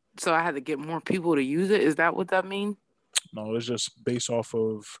 So I had to get more people to use it. Is that what that means? No, it's just based off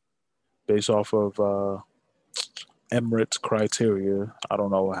of Emirates criteria. I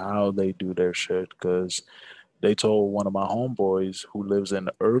don't know how they do their shit because they told one of my homeboys who lives in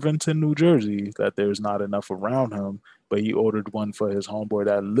Irvington, New Jersey, that there's not enough around him, but he ordered one for his homeboy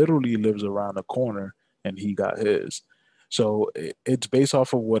that literally lives around the corner and he got his. So it's based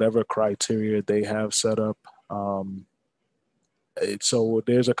off of whatever criteria they have set up. Um, so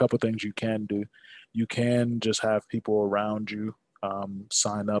there's a couple things you can do. You can just have people around you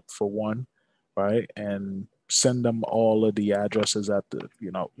sign up for one, right? And send them all of the addresses at the,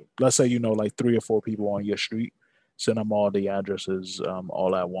 let's say, like 3 or 4 people on your street, send them all the addresses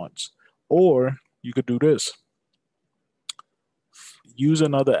all at once. Or you could do this, use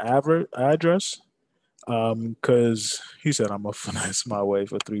another address because he said I'm gonna finesse my way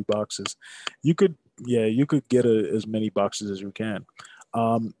for 3 boxes. You could, yeah, you could get as many boxes as you can.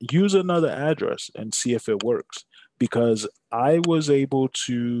 Use another address and see if it works because I was able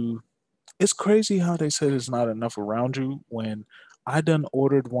to. It's crazy how they said it's not enough around you when I done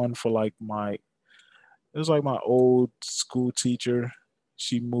ordered one for like it was like my old school teacher.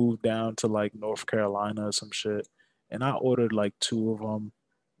 She moved down to like North Carolina or some shit. And I ordered like 2 of them.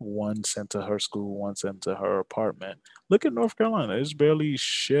 One sent to her school, one sent to her apartment. Look at North Carolina. There's barely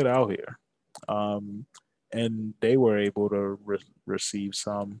shit out here. Um, and they were able to receive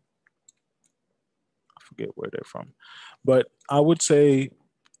some. I forget where they're from. But I would say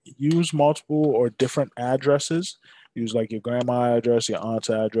use multiple or different addresses. Use like your grandma address, your aunt's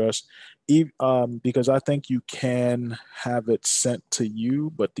address, because I think you can have it sent to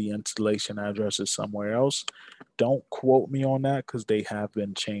you, but the installation address is somewhere else. Don't quote me on that because they have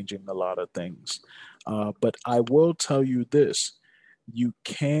been changing a lot of things. But I will tell you this: you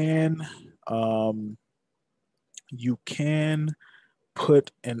can um, you can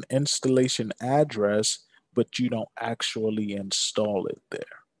put an installation address, but you don't actually install it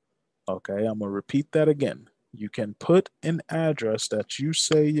there. Okay, I'm gonna repeat that again. You can put an address that you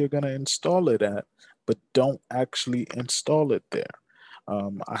say you're gonna install it at, but don't actually install it there.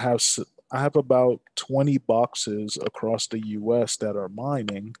 I have about 20 boxes across the U.S. that are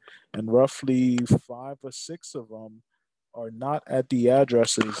mining, and roughly 5 or 6 of them are not at the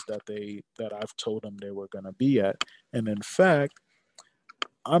addresses that I've told them they were gonna be at. And in fact,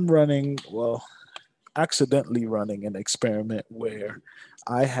 I'm running well accidentally running an experiment where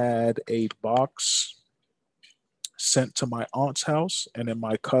I had a box sent to my aunt's house, and then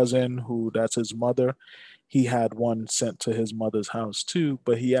my cousin, who that's his mother, he had one sent to his mother's house too,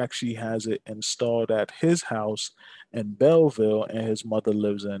 but he actually has it installed at his house in Belleville, and his mother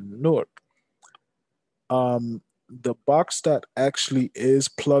lives in Newark. The box that actually is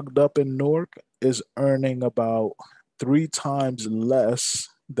plugged up in Newark is earning about 3 times less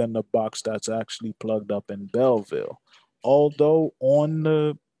than the box that's actually plugged up in Belleville. Although on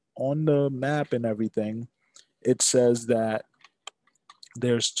the map and everything, it says that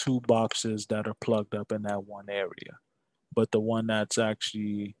there's 2 boxes that are plugged up in that one area, but the one that's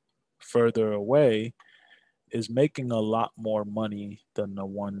actually further away is making a lot more money than the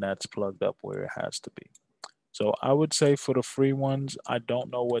one that's plugged up where it has to be. So I would say for the free ones, I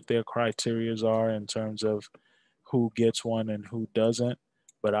don't know what their criterias are in terms of who gets one and who doesn't,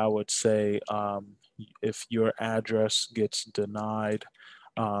 but I would say if your address gets denied,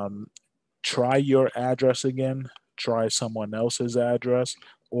 um, try your address again, try someone else's address,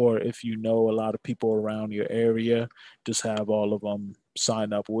 or if you know a lot of people around your area, just have all of them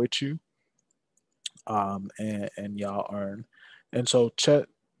sign up with you, and y'all earn. And so check.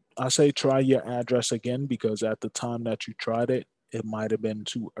 I say try your address again because at the time that you tried it, it might have been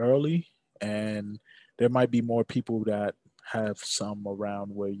too early, and there might be more people that have some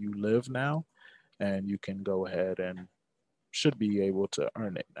around where you live now, and you can go ahead and should be able to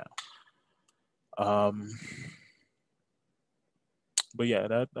earn it now. But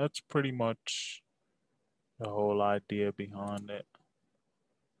yeah, that's pretty much the whole idea behind it.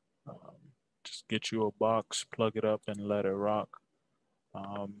 Um, just get you a box, plug it up, and let it rock.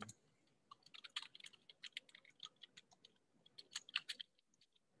 Um,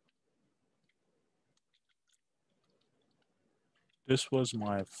 this was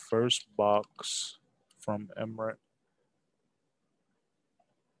my first box from Emirates.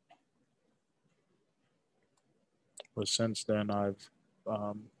 But since then,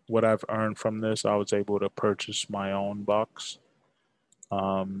 what I've earned from this, I was able to purchase my own box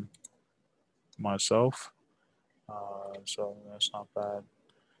um, myself. So that's not bad.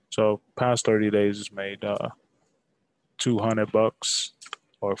 So past 30 days has made $200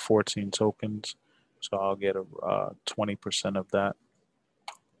 or 14 tokens. So I'll get a 20% of that.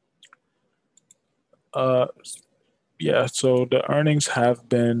 Yeah, so the earnings have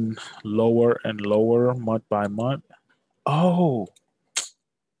been lower and lower month by month. Oh,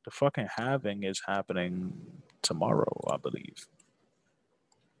 the fucking halving is happening tomorrow, I believe.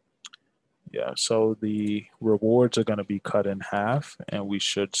 Yeah, so the rewards are going to be cut in half, and we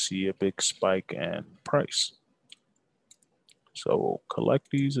should see a big spike in price. So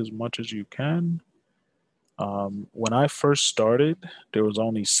collect these as much as you can. When I first started, there was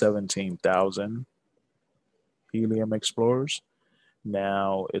only 17,000 helium explorers.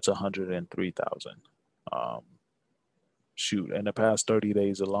 Now it's 103,000. Um, Shoot, in the past 30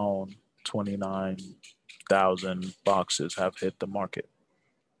 days alone, 29,000 boxes have hit the market.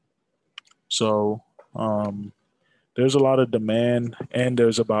 So there's a lot of demand, and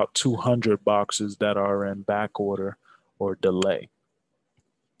there's about 200 boxes that are in back order or delay.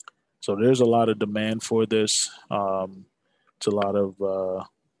 So there's a lot of demand for this. It's a lot of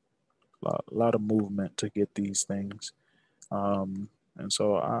movement to get these things, and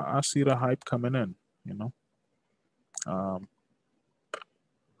so I see the hype coming in. You know,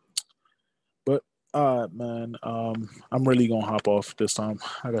 but all right, man. I'm really gonna hop off this time.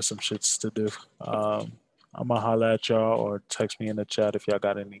 I got some shits to do. I'm gonna holla at y'all or text me in the chat if y'all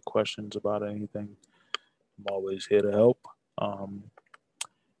got any questions about anything. I'm always here to help. Um,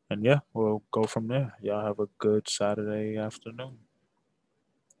 and yeah, we'll go from there. Y'all have a good Saturday afternoon.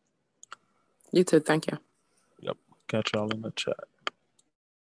 You too. Thank you. Yep. Catch y'all in the chat.